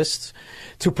Marxists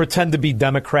to pretend to be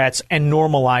Democrats and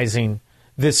normalizing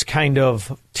this kind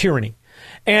of tyranny.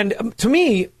 And to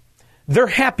me, they're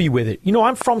happy with it. You know,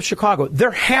 I'm from Chicago.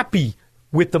 They're happy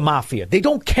with the mafia. They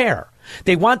don't care.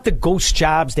 They want the ghost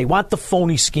jobs. They want the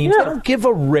phony schemes. They don't give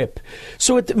a rip.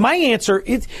 So my answer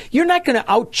is, you're not going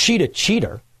to out-cheat a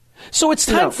cheater. So it's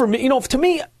time for me, you know, to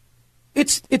me,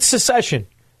 it's secession.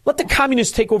 Let the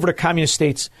communists take over the communist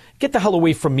states. Get the hell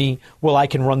away from me while I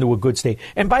can run to a good state.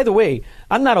 And by the way,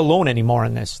 I'm not alone anymore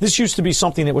in this. This used to be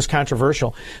something that was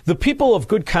controversial. The people of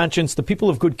good conscience, the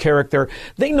people of good character,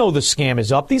 they know the scam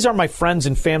is up. These are my friends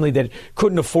and family that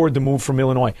couldn't afford to move from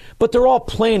Illinois. But they're all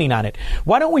planning on it.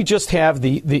 Why don't we just have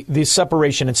the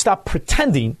separation and stop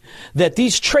pretending that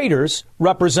these traitors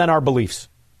represent our beliefs?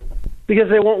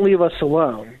 Because they won't leave us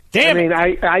alone. Damn it.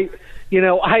 I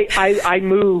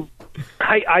moved.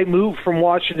 I moved from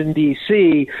Washington,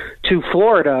 D.C. to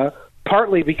Florida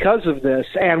partly because of this.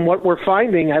 And what we're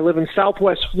finding, I live in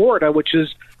Southwest Florida, which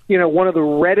is, you know, one of the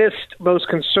reddest, most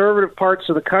conservative parts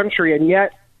of the country. And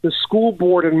yet the school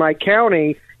board in my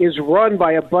county is run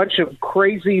by a bunch of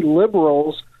crazy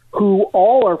liberals who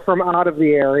all are from out of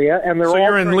the area, and they're so all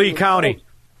you're in Lee County.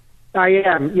 I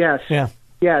am, yes. Yeah.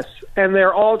 Yes, and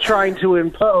they're all trying to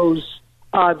impose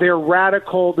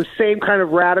the same kind of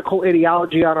radical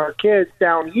ideology on our kids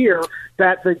down here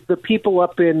that the people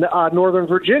up in Northern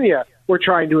Virginia were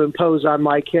trying to impose on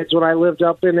my kids when I lived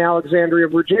up in Alexandria,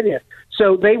 Virginia.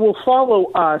 So they will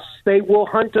follow us. They will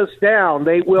hunt us down.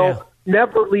 They will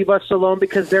never leave us alone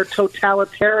because they're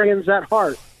totalitarians at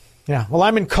heart. Yeah, well,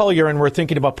 I'm in Collier, and we're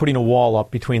thinking about putting a wall up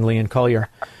between Lee and Collier,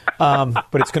 but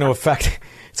it's going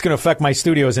to affect my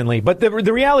studios in Lee. But the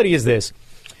reality is this.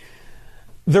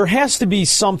 There has to be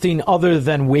something other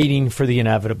than waiting for the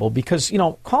inevitable because,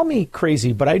 call me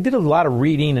crazy, but I did a lot of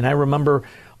reading, and I remember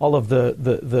all of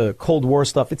the Cold War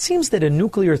stuff. It seems that a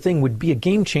nuclear thing would be a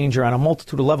game changer on a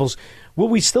multitude of levels. Will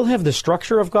we still have the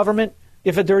structure of government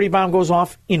if a dirty bomb goes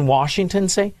off in Washington,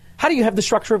 say? How do you have the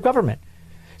structure of government?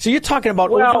 So you're talking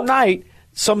about overnight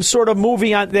some sort of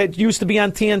movie that used to be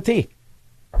on TNT.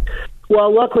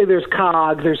 Well, luckily there's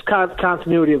COG, there's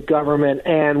continuity of government,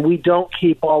 and we don't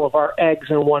keep all of our eggs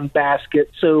in one basket.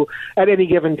 So at any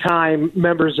given time,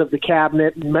 members of the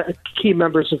cabinet and key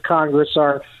members of Congress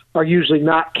are usually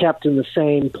not kept in the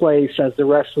same place as the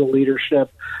rest of the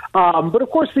leadership. But of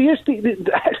course, the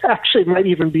actually might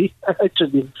even be, I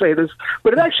shouldn't even say this,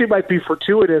 but it actually might be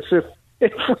fortuitous if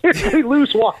we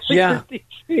lose Washington,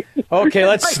 D.C. Okay,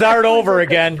 let's start over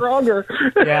again. Stronger.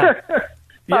 Yeah.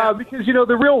 Because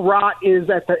the real rot is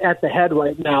at the head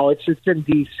right now. It's in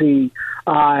D.C.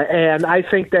 And I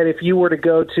think that if you were to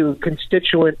go to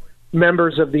constituent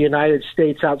members of the United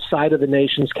States outside of the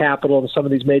nation's capital in some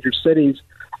of these major cities,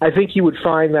 I think you would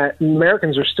find that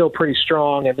Americans are still pretty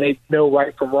strong and they know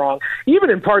right from wrong.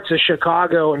 Even in parts of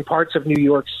Chicago and parts of New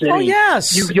York City,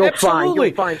 you'll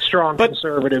find strong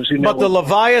conservatives who know. But the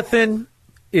Leviathan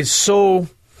is so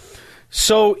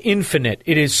infinite.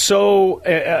 It is so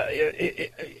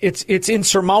it's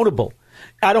insurmountable.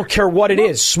 I don't care what it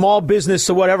is, small business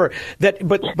or whatever.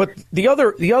 But the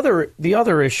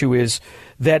other issue is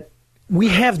that we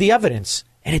have the evidence,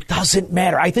 and it doesn't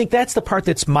matter. I think that's the part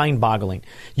that's mind-boggling.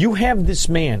 You have this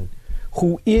man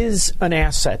who is an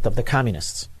asset of the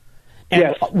communists,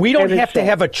 and we don't have to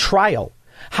have a trial.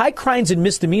 High crimes and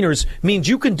misdemeanors means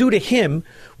you can do to him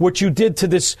what you did to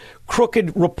this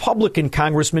crooked Republican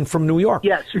congressman from New York.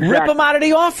 Yes, exactly. Rip him out of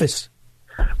the office.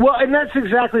 Well, and that's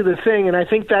exactly the thing, and I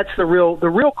think that's the real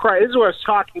crisis. This is what I was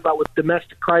talking about with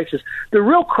domestic crisis. The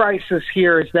real crisis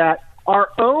here is that our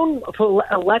own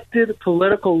elected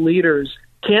political leaders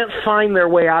can't find their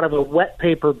way out of a wet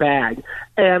paper bag.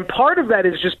 And part of that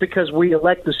is just because we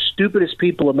elect the stupidest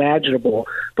people imaginable.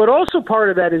 But also part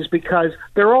of that is because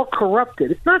they're all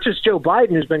corrupted. It's not just Joe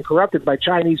Biden who's been corrupted by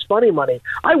Chinese funny money.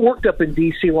 I worked up in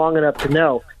D.C. long enough to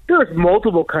know there are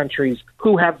multiple countries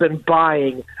who have been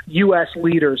buying U.S.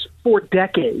 leaders for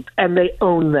decades, and they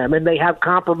own them, and they have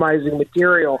compromising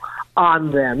material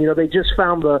on them. They just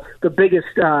found the biggest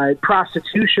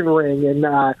prostitution ring in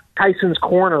Tyson's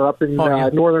Corner up in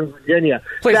Northern Virginia.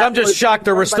 Please, I'm just shocked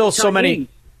there were still so many.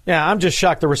 Yeah, I'm just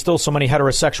shocked there were still so many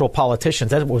heterosexual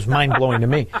politicians. That was mind blowing to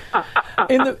me.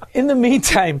 In the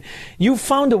meantime, you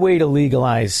found a way to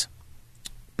legalize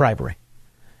bribery,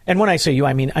 and when I say you,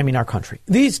 I mean our country.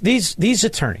 These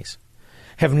attorneys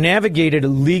have navigated a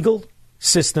legal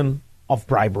system of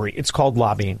bribery. It's called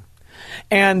lobbying.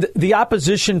 And the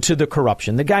opposition to the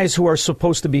corruption, the guys who are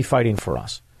supposed to be fighting for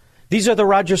us, these are the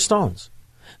Roger Stones.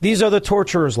 These are the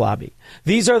torturers lobby.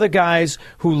 These are the guys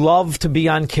who love to be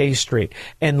on K Street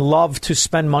and love to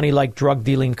spend money like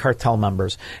drug-dealing cartel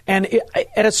members. And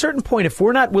at a certain point, if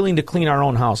we're not willing to clean our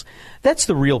own house, that's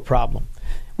the real problem.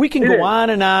 We can go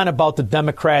on and on about the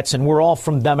Democrats, and we're all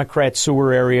from Democrat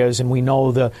sewer areas, and we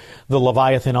know the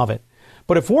Leviathan of it.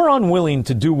 But if we're unwilling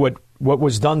to do what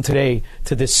was done today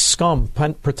to this scum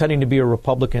pretending to be a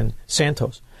Republican,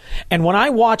 Santos. And when I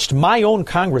watched my own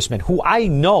congressman, who I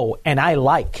know and I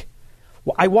like,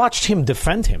 I watched him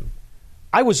defend him.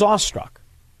 I was awestruck.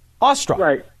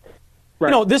 Right.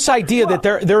 This idea that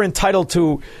they're entitled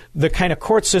to the kind of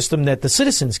court system that the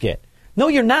citizens get. No,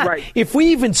 you're not. Right. If we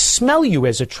even smell you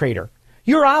as a traitor,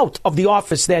 you're out of the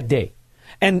office that day.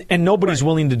 And nobody's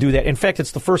willing to do that. In fact,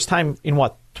 it's the first time in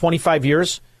 25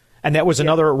 years? And that was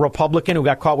another Republican who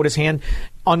got caught with his hand,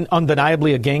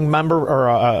 undeniably a gang member or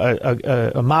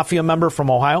a mafia member from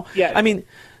Ohio. Yes. I mean,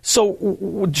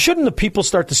 so shouldn't the people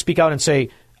start to speak out and say,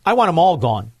 I want them all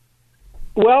gone?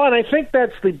 Well, and I think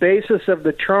that's the basis of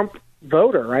the Trump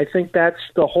voter. I think that's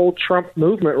the whole Trump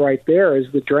movement right there,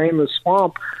 is to drain the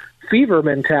swamp fever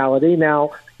mentality.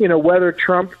 Now, whether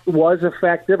Trump was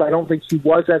effective, I don't think he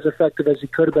was as effective as he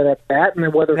could have been at that, and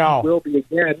then whether he will be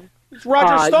again. It's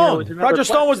Roger Stone. Roger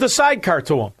Stone was the sidecar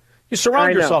to him. You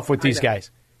surround yourself with these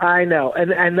guys. I know,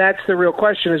 and that's the real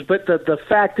question. But the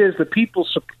fact is, the people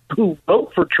who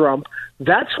vote for Trump,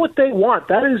 that's what they want.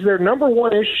 That is their number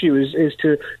one issue is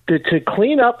to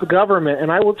clean up the government.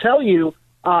 And I will tell you,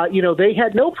 they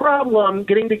had no problem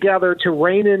getting together to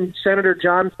rein in Senator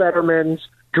John Fetterman's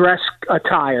dress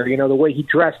attire, the way he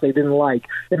dressed they didn't like,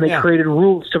 and they created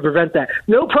rules to prevent that.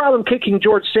 No problem kicking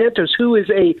George Santos, who is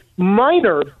a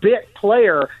minor bit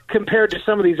player compared to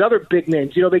some of these other big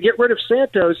names. They get rid of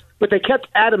Santos, but they kept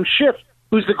Adam Schiff,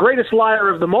 who's the greatest liar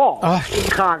of them all in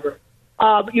Congress.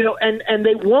 And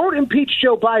they won't impeach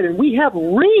Joe Biden. We have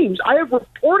reams. I have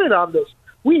reported on this.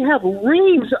 We have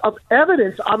reams of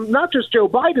evidence on not just Joe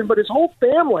Biden, but his whole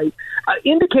family,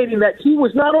 indicating that he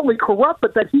was not only corrupt,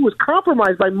 but that he was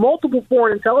compromised by multiple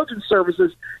foreign intelligence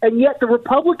services, and yet the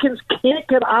Republicans can't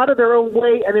get out of their own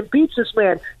way and impeach this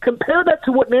man. Compare that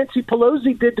to what Nancy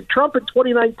Pelosi did to Trump in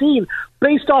 2019,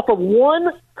 based off of one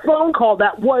phone call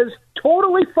that was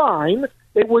totally fine.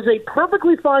 It was a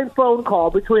perfectly fine phone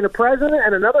call between a president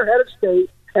and another head of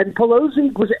state, and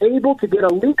Pelosi was able to get a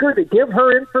leaker to give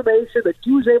her information that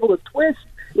she was able to twist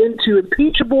into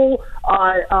impeachable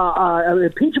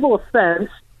offense,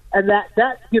 and that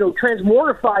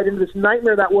transmortified into this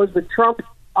nightmare that was the Trump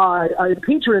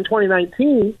impeachment in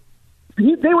 2019.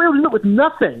 They were able to do it with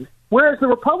nothing, whereas the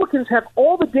Republicans have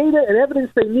all the data and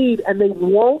evidence they need, and they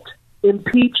won't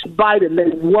impeach Biden. They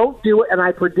won't do it, and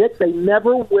I predict they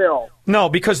never will. No,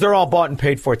 because they're all bought and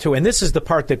paid for, too. And this is the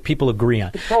part that people agree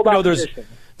on.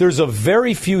 There's a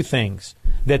very few things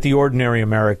that the ordinary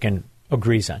American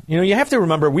agrees on. You have to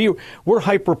remember, we're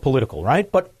hyper-political,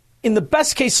 right? But in the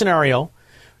best-case scenario,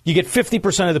 you get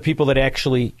 50% of the people that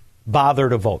actually bother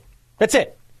to vote. That's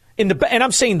it. And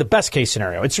I'm saying the best-case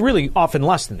scenario. It's really often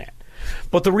less than that.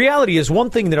 But the reality is, one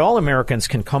thing that all Americans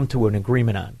can come to an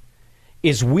agreement on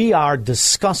is we are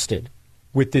disgusted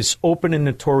with this open and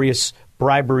notorious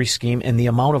bribery scheme and the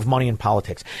amount of money in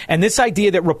politics. And this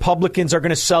idea that Republicans are going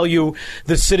to sell you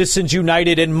the Citizens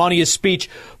United and money is speech,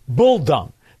 bull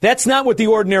dung. That's not what the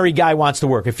ordinary guy wants to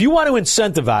work. If you want to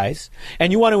incentivize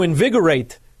and you want to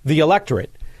invigorate the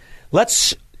electorate,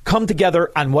 let's come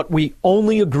together on what we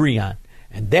only agree on.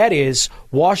 And that is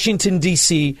Washington,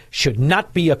 D.C. should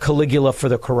not be a Caligula for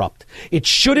the corrupt. It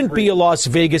shouldn't be a Las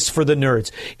Vegas for the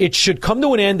nerds. It should come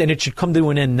to an end, and it should come to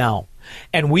an end now.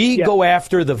 And we go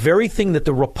after the very thing that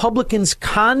the Republicans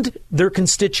conned their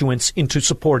constituents into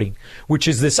supporting, which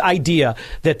is this idea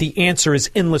that the answer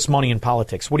is endless money in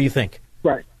politics. What do you think?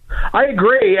 Right. I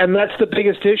agree, and that's the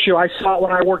biggest issue. I saw it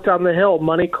when I worked on the Hill.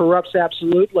 Money corrupts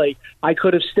absolutely. I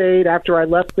could have stayed after I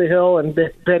left the Hill and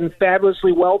been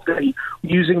fabulously wealthy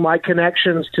using my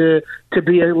connections to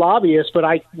be a lobbyist, but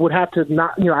I would have to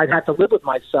I'd have to live with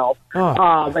myself.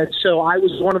 And so I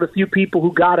was one of the few people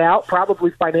who got out,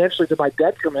 probably financially to my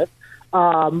detriment.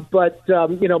 But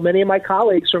many of my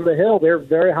colleagues from the Hill, they're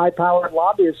very high-powered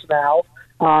lobbyists now.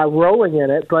 Rolling in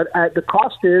it, but the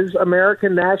cost is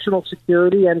American national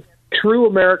security and true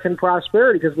American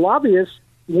prosperity, because lobbyists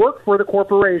work for the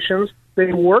corporations,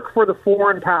 they work for the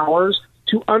foreign powers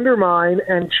to undermine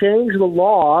and change the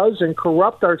laws and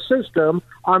corrupt our system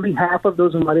on behalf of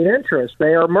those money interests.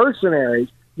 They are mercenaries.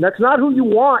 And that's not who you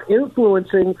want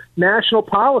influencing national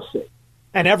policy.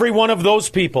 And every one of those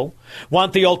people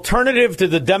want the alternative to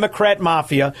the Democrat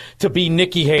mafia to be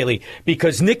Nikki Haley,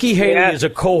 because Nikki Haley is a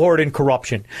cohort in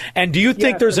corruption. And do you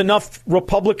think there's enough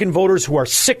Republican voters who are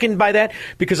sickened by that?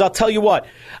 Because I'll tell you what,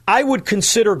 I would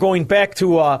consider going back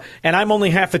to, and I'm only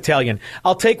half Italian,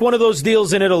 I'll take one of those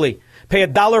deals in Italy, pay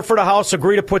 $1 for the house,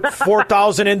 agree to put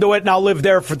 $4,000 into it, and I'll live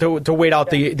there to wait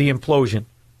out the implosion.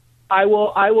 I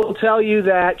will tell you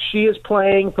that she is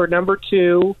playing for number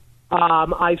 2.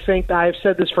 I think I've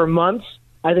said this for months.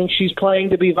 I think she's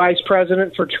playing to be vice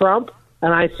president for Trump,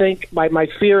 and I think my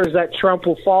fear is that Trump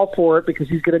will fall for it because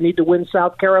he's going to need to win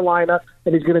South Carolina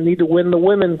and he's going to need to win the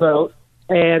women vote,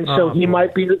 and so he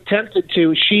might be tempted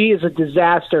to. She is a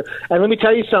disaster, and let me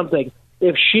tell you something.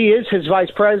 If she is his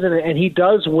vice president and he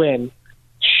does win,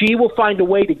 she will find a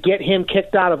way to get him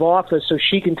kicked out of office so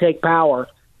she can take power.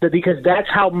 Because that's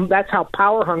how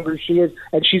power hungry she is,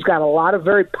 and she's got a lot of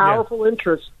very powerful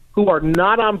interests who are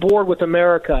not on board with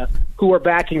America, who are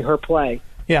backing her play.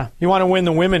 Yeah, you want to win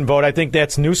the women vote. I think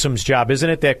that's Newsom's job, isn't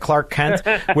it? That Clark Kent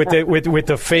with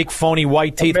the fake, phony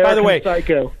white teeth. American By the way,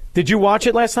 psycho. Did you watch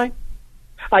it last night?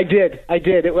 I did.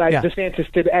 DeSantis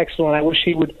did excellent. I wish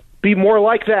he would be more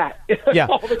like that. Yeah.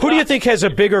 Who do you think has a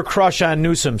bigger crush on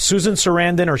Newsom, Susan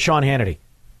Sarandon or Sean Hannity?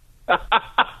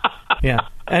 Yeah.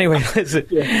 Anyway, listen,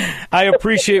 I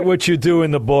appreciate what you do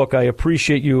in the book. I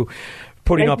appreciate you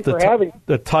putting up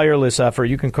the tireless effort.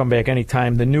 You can come back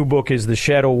anytime. The new book is The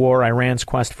Shadow War, Iran's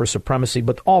Quest for Supremacy,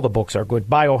 but all the books are good.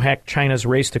 Biohack, China's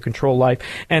Race to Control Life,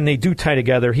 and they do tie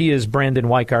together. He is Brandon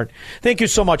Weichert. Thank you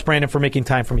so much, Brandon, for making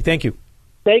time for me. Thank you.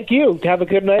 Thank you. Have a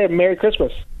good night and Merry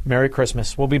Christmas. Merry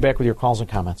Christmas. We'll be back with your calls and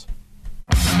comments.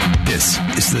 This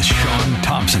is the Sean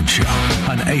Thompson Show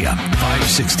on AM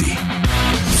 560.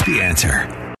 The Answer.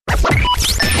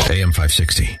 AM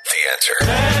 560. The Answer.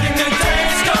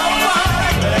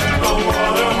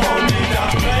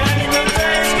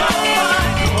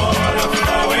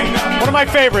 One of my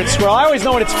favorites, Squirrel. I always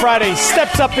know when it's Friday. He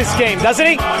steps up his game, doesn't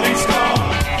he?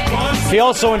 He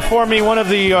also informed me one of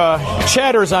the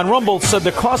chatters on Rumble said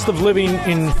the cost of living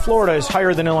in Florida is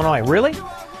higher than Illinois. Really?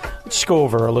 Let's go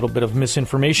over a little bit of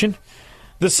misinformation.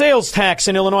 The sales tax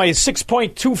in Illinois is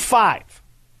 6.25.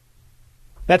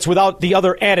 That's without the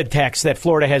other added tax that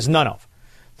Florida has none of.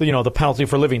 The penalty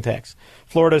for living tax.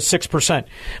 Florida is 6%.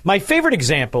 My favorite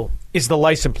example is the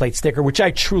license plate sticker, which I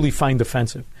truly find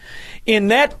offensive. In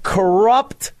that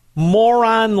corrupt,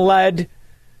 moron-led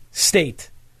state,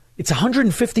 it's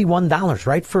 $151,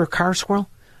 right, for a car, Squirrel?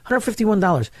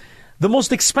 $151. The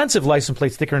most expensive license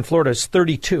plate sticker in Florida is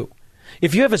 $32.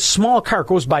 If you have a small car, it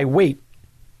goes by weight,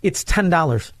 it's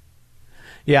 $10.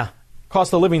 Yeah.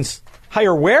 Cost of living's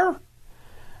higher where?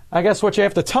 I guess what you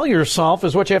have to tell yourself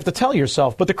is what you have to tell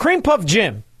yourself. But the Cream Puff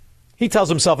Jim, he tells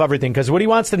himself everything because what he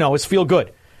wants to know is feel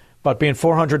good about being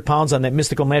 400 pounds on that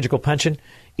mystical, magical pension,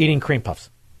 eating cream puffs.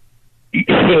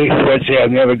 Hey, let's say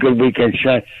have a good weekend,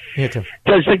 Sean. You too.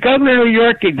 Does the governor of New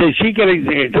York, does she get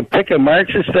to pick a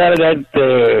Marxist out of that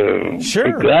the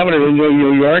governor of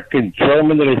New York and throw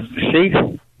him into the seat?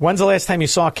 When's the last time you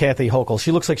saw Kathy Hochul?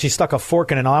 She looks like she stuck a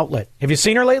fork in an outlet. Have you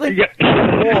seen her lately? Yeah.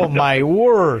 Oh, my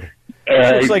word. She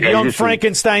looks like young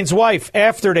Frankenstein's wife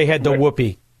after they had the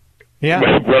whoopee. Yeah.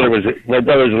 My brother was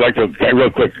electrical guy, real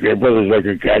quick. My brother was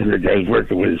electrical guy. I was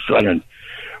working with his son, and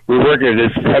we were working at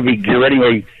this heavy gear.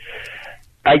 Anyway,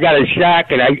 I got a shock,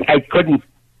 and I couldn't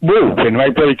move. And my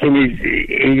brother came in,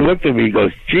 and he looked at me, he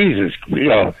goes, Jesus,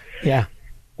 Yeah.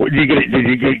 Did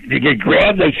you get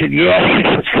grabbed? I said,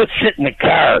 yeah. Let's sit in the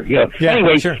car. Yeah,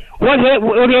 anyway, sure. What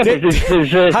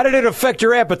happened? How did it affect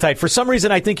your appetite? For some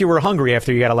reason, I think you were hungry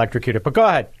after you got electrocuted. But go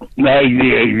ahead. No,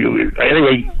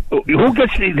 anyway,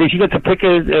 did she get to pick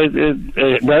a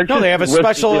Marxist? No, they have a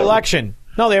special election.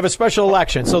 No, they have a special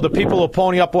election. So the people will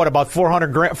pony up, about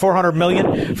 $400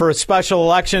 million for a special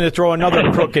election to throw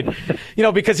another crooked,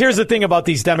 because here's the thing about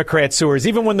these Democrat sewers.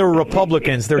 Even when they're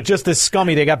Republicans, they're just as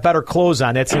scummy. They got better clothes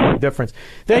on. That's the only difference.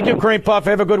 Thank you, Cream Puff.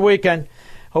 Have a good weekend.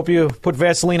 Hope you put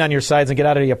Vaseline on your sides and get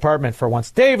out of the apartment for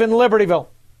once. Dave in Libertyville.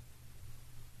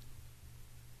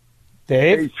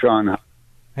 Dave? Hey, Sean.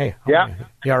 Hey. Yeah?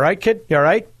 You all right, kid? You all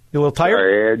right? You a little tired?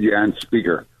 Sorry, I had you on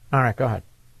speaker. All right, go ahead.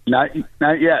 Not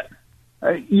yet.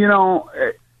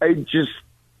 I just,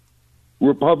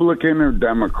 Republican or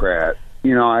Democrat,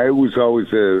 I was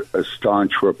always a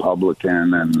staunch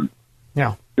Republican, and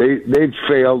they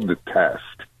failed the test.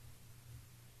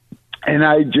 And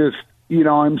I just,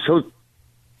 I'm so...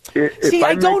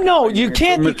 I don't know. You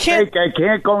can't. I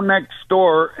can't go next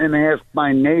door and ask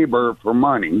my neighbor for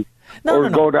money or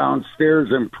go downstairs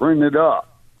and print it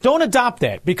up. Don't adopt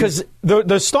that, because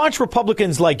the staunch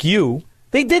Republicans like you,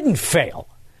 they didn't fail.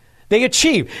 They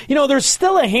achieved. There's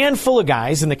still a handful of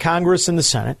guys in the Congress and the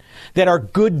Senate that are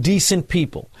good, decent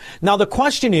people. Now, the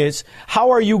question is,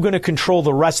 how are you going to control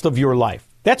the rest of your life?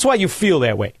 That's why you feel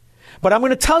that way. But I'm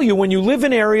going to tell you, when you live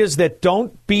in areas that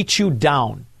don't beat you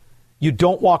down, you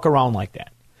don't walk around like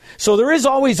that. So there is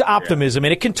always optimism,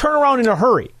 and it can turn around in a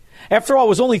hurry. After all, it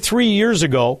was only 3 years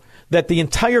ago that the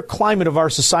entire climate of our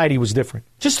society was different.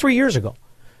 Just 3 years ago.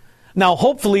 Now,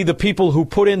 hopefully, the people who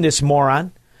put in this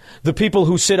moron, the people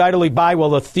who sit idly by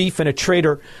while a thief and a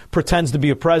traitor pretends to be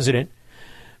a president,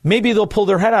 maybe they'll pull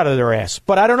their head out of their ass.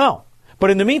 But I don't know.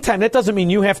 But in the meantime, that doesn't mean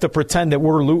you have to pretend that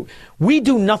we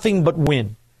do nothing but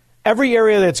win. Every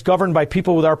area that's governed by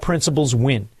people with our principles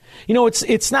win.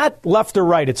 It's not left or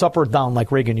right. It's up or down,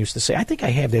 like Reagan used to say. I think I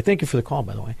have that. Thank you for the call,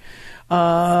 by the way.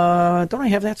 Don't I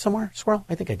have that somewhere, Squirrel?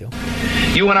 I think I do.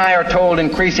 You and I are told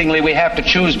increasingly we have to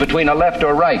choose between a left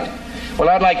or right. Well,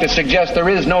 I'd like to suggest there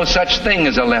is no such thing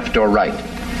as a left or right.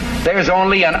 There's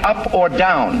only an up or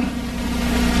down.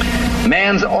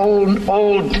 Man's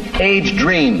old age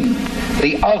dream,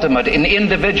 the ultimate in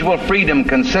individual freedom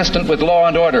consistent with law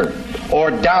and order, or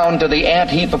down to the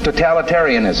ant-heap of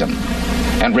totalitarianism.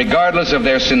 And regardless of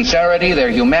their sincerity,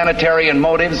 their humanitarian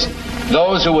motives,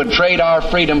 those who would trade our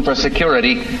freedom for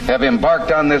security have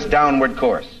embarked on this downward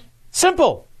course.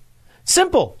 Simple.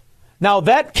 Now,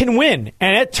 that can win,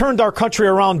 and it turned our country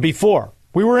around before.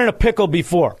 We were in a pickle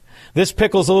before. This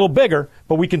pickle's a little bigger,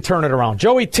 but we can turn it around.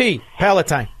 Joey T.,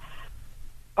 Palatine.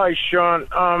 Hi,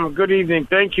 Sean. Good evening.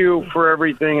 Thank you for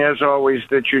everything, as always,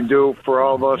 that you do for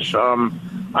all of us. I'm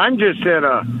at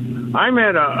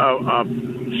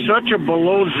such a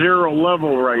below zero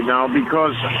level right now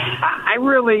because I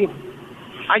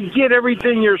get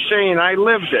everything you're saying. I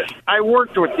lived it. I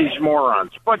worked with these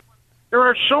morons. But there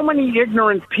are so many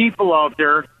ignorant people out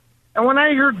there. And when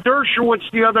I heard Dershowitz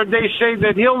the other day say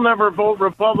that he'll never vote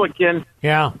Republican,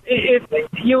 yeah,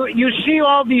 you see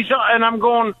all these, and I'm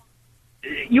going,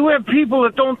 you have people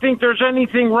that don't think there's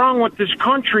anything wrong with this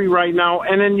country right now.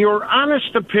 And in your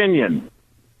honest opinion,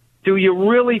 do you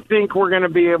really think we're going to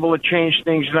be able to change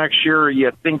things next year, or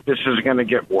you think this is going to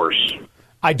get worse?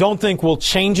 I don't think we'll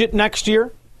change it next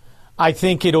year. I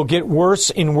think it'll get worse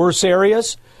in worse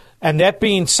areas. And that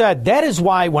being said, that is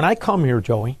why when I come here,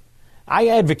 Joey, I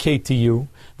advocate to you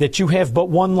that you have but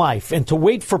one life, and to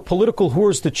wait for political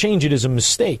whores to change it is a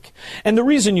mistake. And the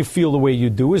reason you feel the way you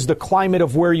do is the climate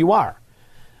of where you are.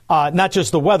 Not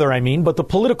just the weather, I mean, but the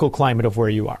political climate of where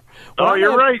you are.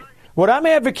 You're right. What I'm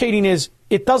advocating is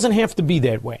it doesn't have to be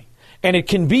that way. And it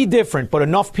can be different, but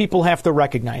enough people have to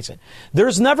recognize it.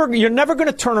 You're never going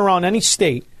to turn around any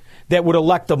state that would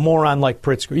elect a moron like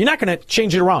Pritzker. You're not going to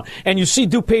change it around. And you see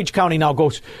DuPage County now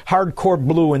goes hardcore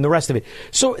blue and the rest of it.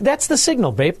 So that's the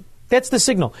signal, babe. That's the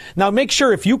signal. Now, make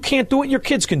sure if you can't do it, your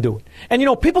kids can do it. And,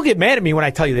 people get mad at me when I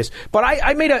tell you this, but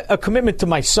I made a commitment to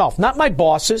myself, not my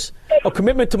bosses, a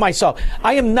commitment to myself.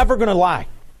 I am never going to lie.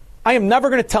 I am never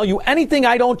going to tell you anything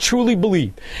I don't truly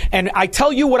believe. And I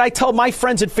tell you what I tell my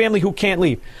friends and family who can't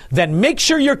leave. Then make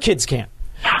sure your kids can.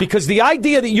 Because the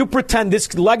idea that you pretend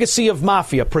this legacy of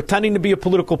mafia, pretending to be a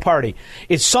political party,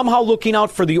 is somehow looking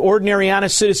out for the ordinary,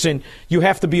 honest citizen, you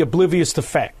have to be oblivious to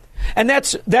fact. And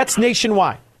that's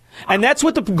nationwide. And that's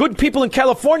what the good people in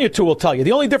California, too, will tell you.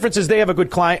 The only difference is they have a good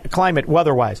climate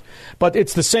weather-wise. But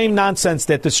it's the same nonsense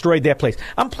that destroyed that place.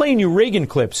 I'm playing you Reagan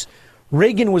clips.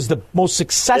 Reagan was the most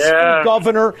successful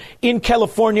governor in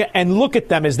California, and look at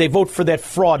them as they vote for that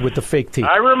fraud with the fake teeth.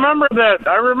 I remember that.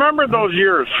 I remember those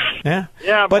years. Yeah,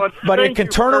 yeah, but it can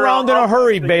turn around in a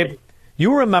hurry, babe.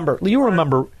 You remember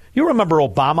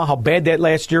Obama, how bad that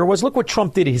last year was? Look what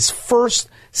Trump did his first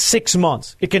 6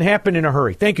 months. It can happen in a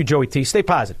hurry. Thank you, Joey T. Stay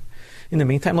positive. In the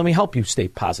meantime, let me help you stay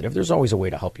positive. There's always a way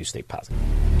to help you stay positive.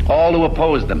 All who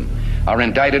oppose them are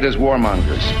indicted as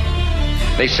warmongers.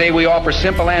 They say we offer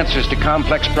simple answers to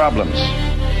complex problems.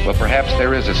 Well, perhaps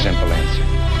there is a simple answer.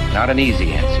 Not an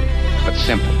easy answer, but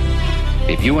simple.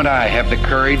 If you and I have the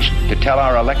courage to tell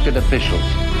our elected officials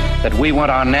that we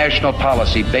want our national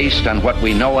policy based on what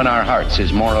we know in our hearts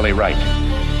is morally right,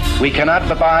 we cannot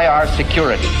buy our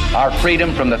security, our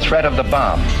freedom from the threat of the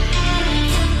bomb,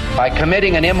 by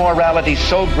committing an immorality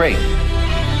so great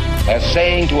as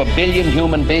saying to 1 billion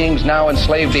human beings now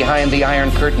enslaved behind the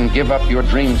Iron Curtain, give up your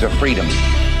dreams of freedom,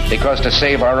 because to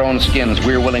save our own skins,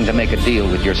 we're willing to make a deal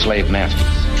with your slave masters.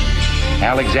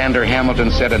 Alexander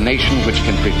Hamilton said, a nation which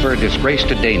can prefer disgrace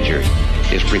to danger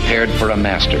is prepared for a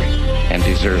master and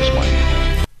deserves one.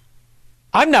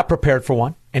 I'm not prepared for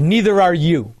one, and neither are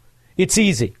you. It's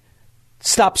easy.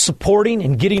 Stop supporting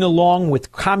and getting along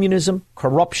with communism,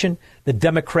 corruption, the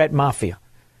Democrat mafia.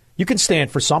 You can stand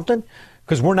for something,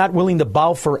 because we're not willing to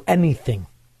bow for anything.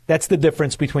 That's the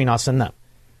difference between us and them.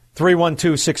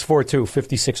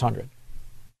 312-642-5600.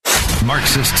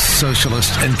 Marxists,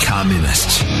 socialists, and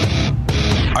communists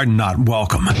are not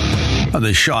welcome on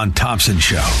the Sean Thompson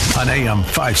Show on AM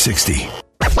 560.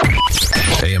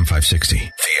 AM 560.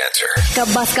 The Answer.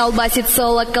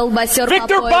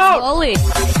 Victor Bout!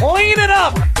 Clean it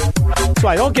up! That's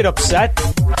why, don't get upset.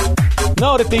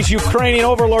 Know that these Ukrainian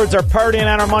overlords are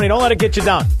partying on our money. Don't let it get you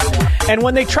down. And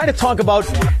when they try to talk about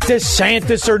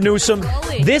DeSantis or Newsom,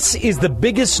 this is the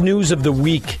biggest news of the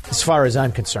week as far as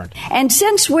I'm concerned. And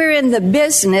since we're in the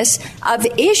business of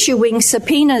issuing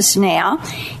subpoenas now,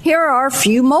 here are a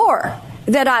few more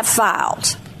that I've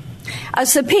filed. A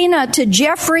subpoena to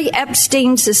Jeffrey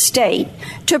Epstein's estate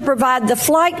to provide the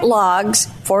flight logs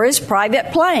for his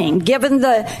private plane, given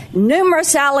the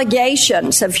numerous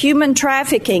allegations of human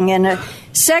trafficking and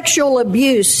sexual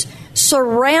abuse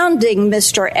surrounding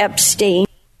Mr. Epstein.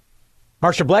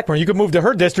 Marsha Blackburn, you could move to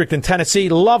her district in Tennessee,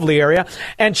 lovely area,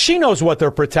 and she knows what they're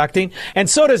protecting, and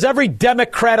so does every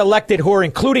Democrat elected whore,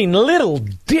 including little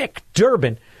Dick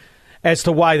Durbin. as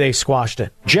to why they squashed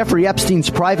it. Jeffrey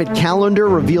Epstein's private calendar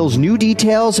reveals new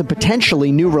details and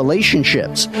potentially new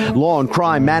relationships. Law and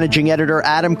Crime managing editor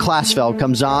Adam Klasfeld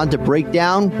comes on to break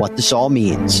down what this all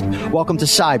means. Welcome to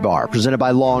Sidebar, presented by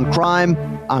Law and Crime.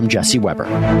 I'm Jesse Weber.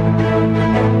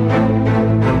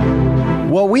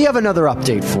 Well, we have another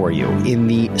update for you in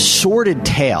the sordid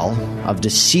tale of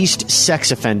deceased sex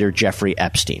offender Jeffrey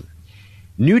Epstein.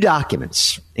 New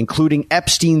documents, including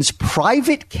Epstein's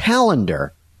private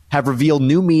calendar, have revealed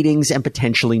new meetings and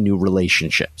potentially new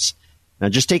relationships. Now,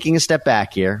 just taking a step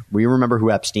back here, we remember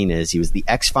who Epstein is. He was the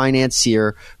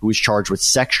ex-financier who was charged with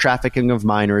sex trafficking of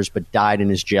minors but died in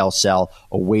his jail cell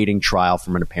awaiting trial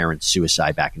from an apparent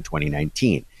suicide back in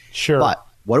 2019. Sure. But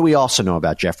what do we also know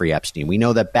about Jeffrey Epstein? We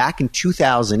know that back in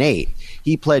 2008,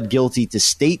 he pled guilty to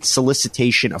state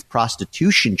solicitation of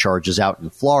prostitution charges out in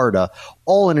Florida,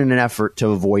 all in an effort to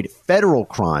avoid federal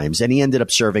crimes, and he ended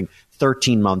up serving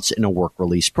 13 months in a work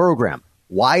release program.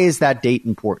 Why is that date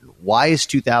important? Why is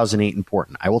 2008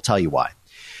 important? I will tell you why.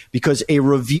 Because a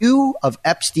review of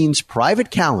Epstein's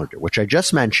private calendar, which I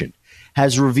just mentioned,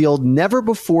 has revealed never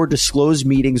before disclosed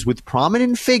meetings with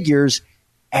prominent figures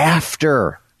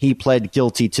after he pled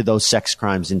guilty to those sex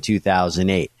crimes in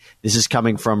 2008. This is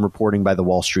coming from reporting by the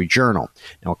Wall Street Journal.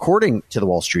 Now, according to the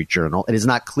Wall Street Journal, it is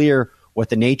not clear what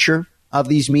the nature of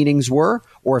these meetings were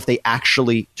or if they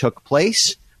actually took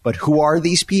place. But who are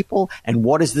these people and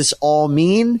what does this all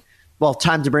mean? Well,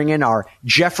 time to bring in our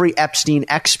Jeffrey Epstein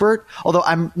expert, although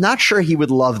I'm not sure he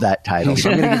would love that title, so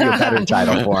I'm going to give you a better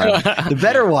title for him. The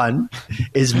better one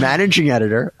is managing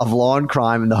editor of Law and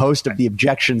Crime and the host of the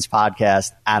Objections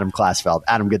podcast, Adam Klasfeld.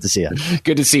 Adam, good to see you.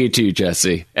 Good to see you too,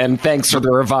 Jesse. And thanks for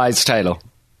the revised title.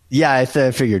 Yeah, I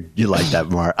figured you liked that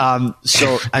more.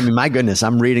 So, I mean, my goodness,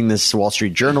 I'm reading this Wall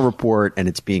Street Journal report and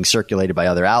it's being circulated by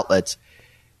other outlets.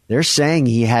 They're saying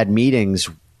he had meetings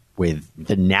with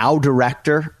the now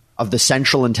director of the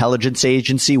Central Intelligence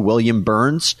Agency, William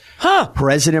Burns,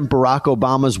 President Barack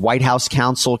Obama's White House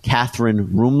counsel, Catherine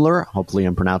Rumler, hopefully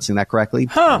I'm pronouncing that correctly,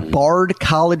 Bard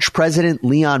College President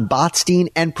Leon Botstein,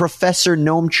 and Professor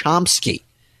Noam Chomsky.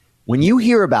 When you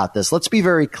hear about this, let's be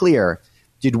very clear.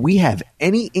 Did we have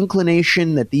any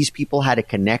inclination that these people had a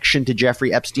connection to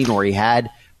Jeffrey Epstein or he had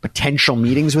potential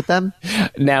meetings with them?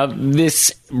 Now,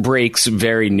 this breaks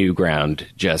very new ground,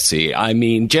 Jesse. I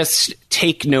mean, just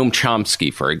take Noam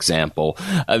Chomsky, for example.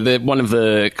 One of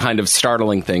the kind of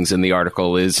startling things in the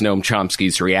article is Noam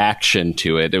Chomsky's reaction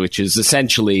to it, which is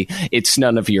essentially, it's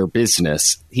none of your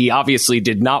business. He obviously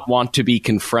did not want to be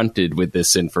confronted with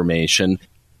this information.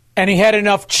 And he had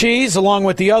enough cheese, along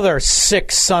with the other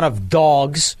sick son of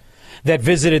dogs that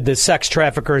visited the sex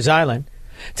traffickers' island,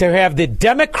 to have the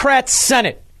Democrat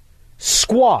Senate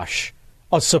squash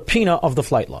a subpoena of the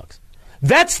flight logs.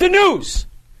 That's the news.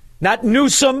 Not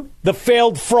Newsom, the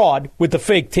failed fraud with the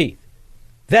fake teeth.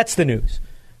 That's the news.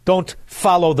 Don't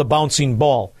follow the bouncing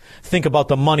ball. Think about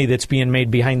the money that's being made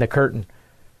behind the curtain.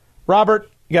 Robert,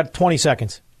 you got 20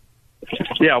 seconds.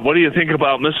 Yeah, what do you think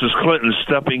about Mrs. Clinton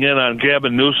stepping in on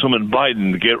Gavin Newsom and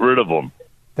Biden to get rid of them?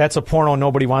 That's a porno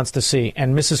nobody wants to see.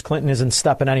 And Mrs. Clinton isn't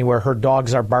stepping anywhere. Her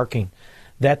dogs are barking.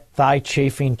 That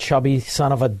thigh-chafing, chubby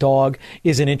son of a dog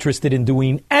isn't interested in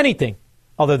doing anything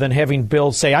other than having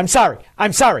Bill say, I'm sorry,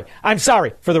 I'm sorry, I'm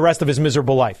sorry, for the rest of his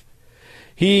miserable life.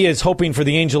 He is hoping for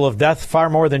the angel of death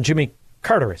far more than Jimmy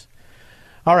Carter is.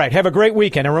 All right, have a great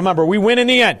weekend. And remember, we win in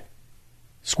the end.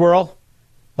 Squirrel,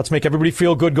 let's make everybody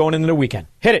feel good going into the weekend.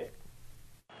 Hit it.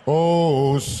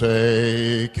 Oh,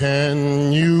 say,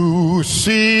 can you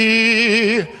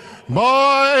see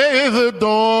by the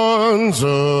dawn's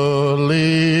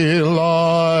early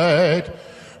light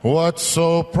what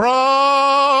so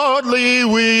proudly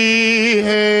we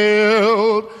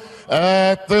hailed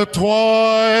at the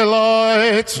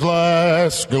twilight's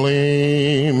last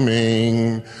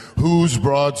gleaming, whose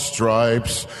broad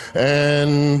stripes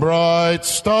and bright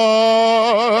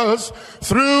stars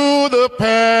through the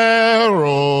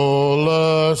perilous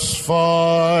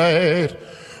fight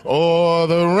o'er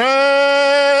the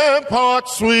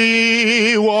ramparts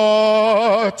we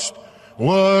watched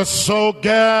was so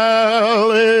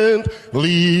gallantly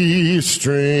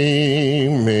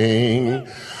streaming,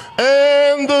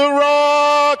 and the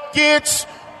rocket's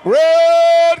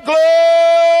red glare,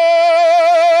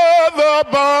 the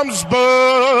bombs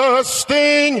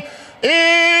bursting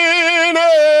in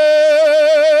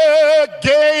air,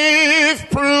 gave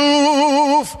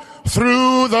proof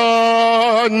through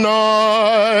the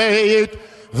night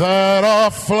that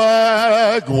our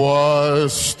flag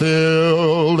was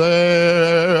still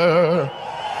there.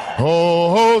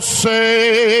 Oh,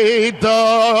 say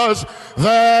does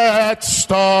that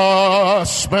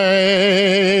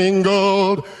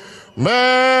star-spangled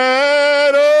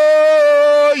man,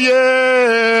 oh,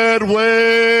 yet wave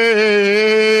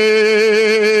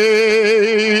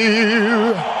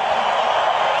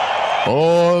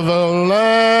o'er the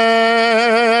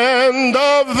land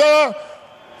of the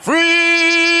free.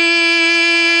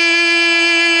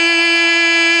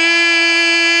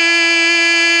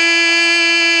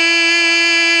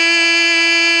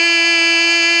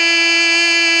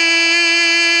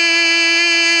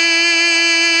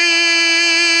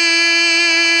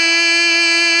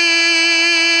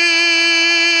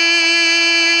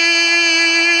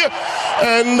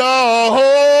 And the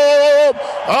hope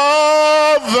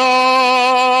of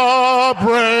the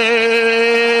brave.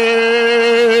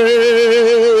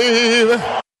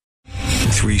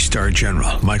 3-star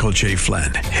General Michael J.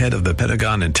 Flynn, head of the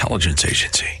Pentagon Intelligence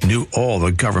Agency, knew all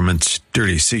the government's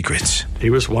dirty secrets. He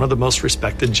was one of the most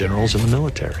respected generals in the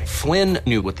military. Flynn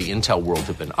knew what the intel world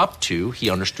had been up to. He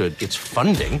understood its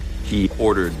funding. He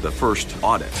ordered the first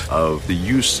audit of the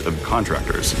use of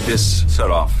contractors. This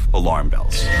set off alarm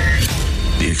bells.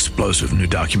 The explosive new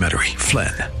documentary,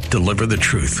 Flynn, Deliver the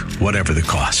Truth, Whatever the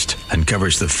Cost,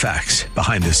 uncovers the facts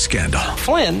behind this scandal.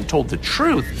 Flynn told the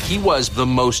truth. He was the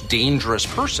most dangerous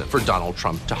person for Donald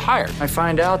Trump to hire. I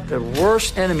find out the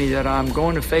worst enemy that I'm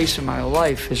going to face in my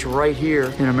life is right here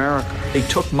in America. They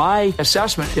took my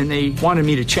assessment and they wanted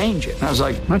me to change it. And I was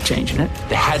like, I'm not changing it.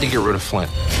 They had to get rid of Flynn.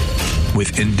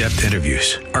 With in-depth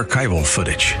interviews, archival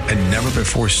footage, and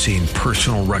never-before-seen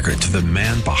personal records of the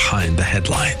man behind the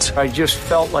headlines. I just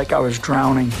felt like I was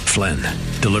drowning. Flynn,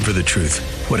 Deliver the Truth,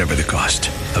 Whatever the Cost.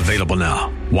 Available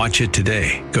now. Watch it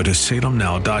today. Go to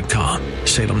salemnow.com.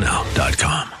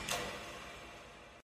 salemnow.com.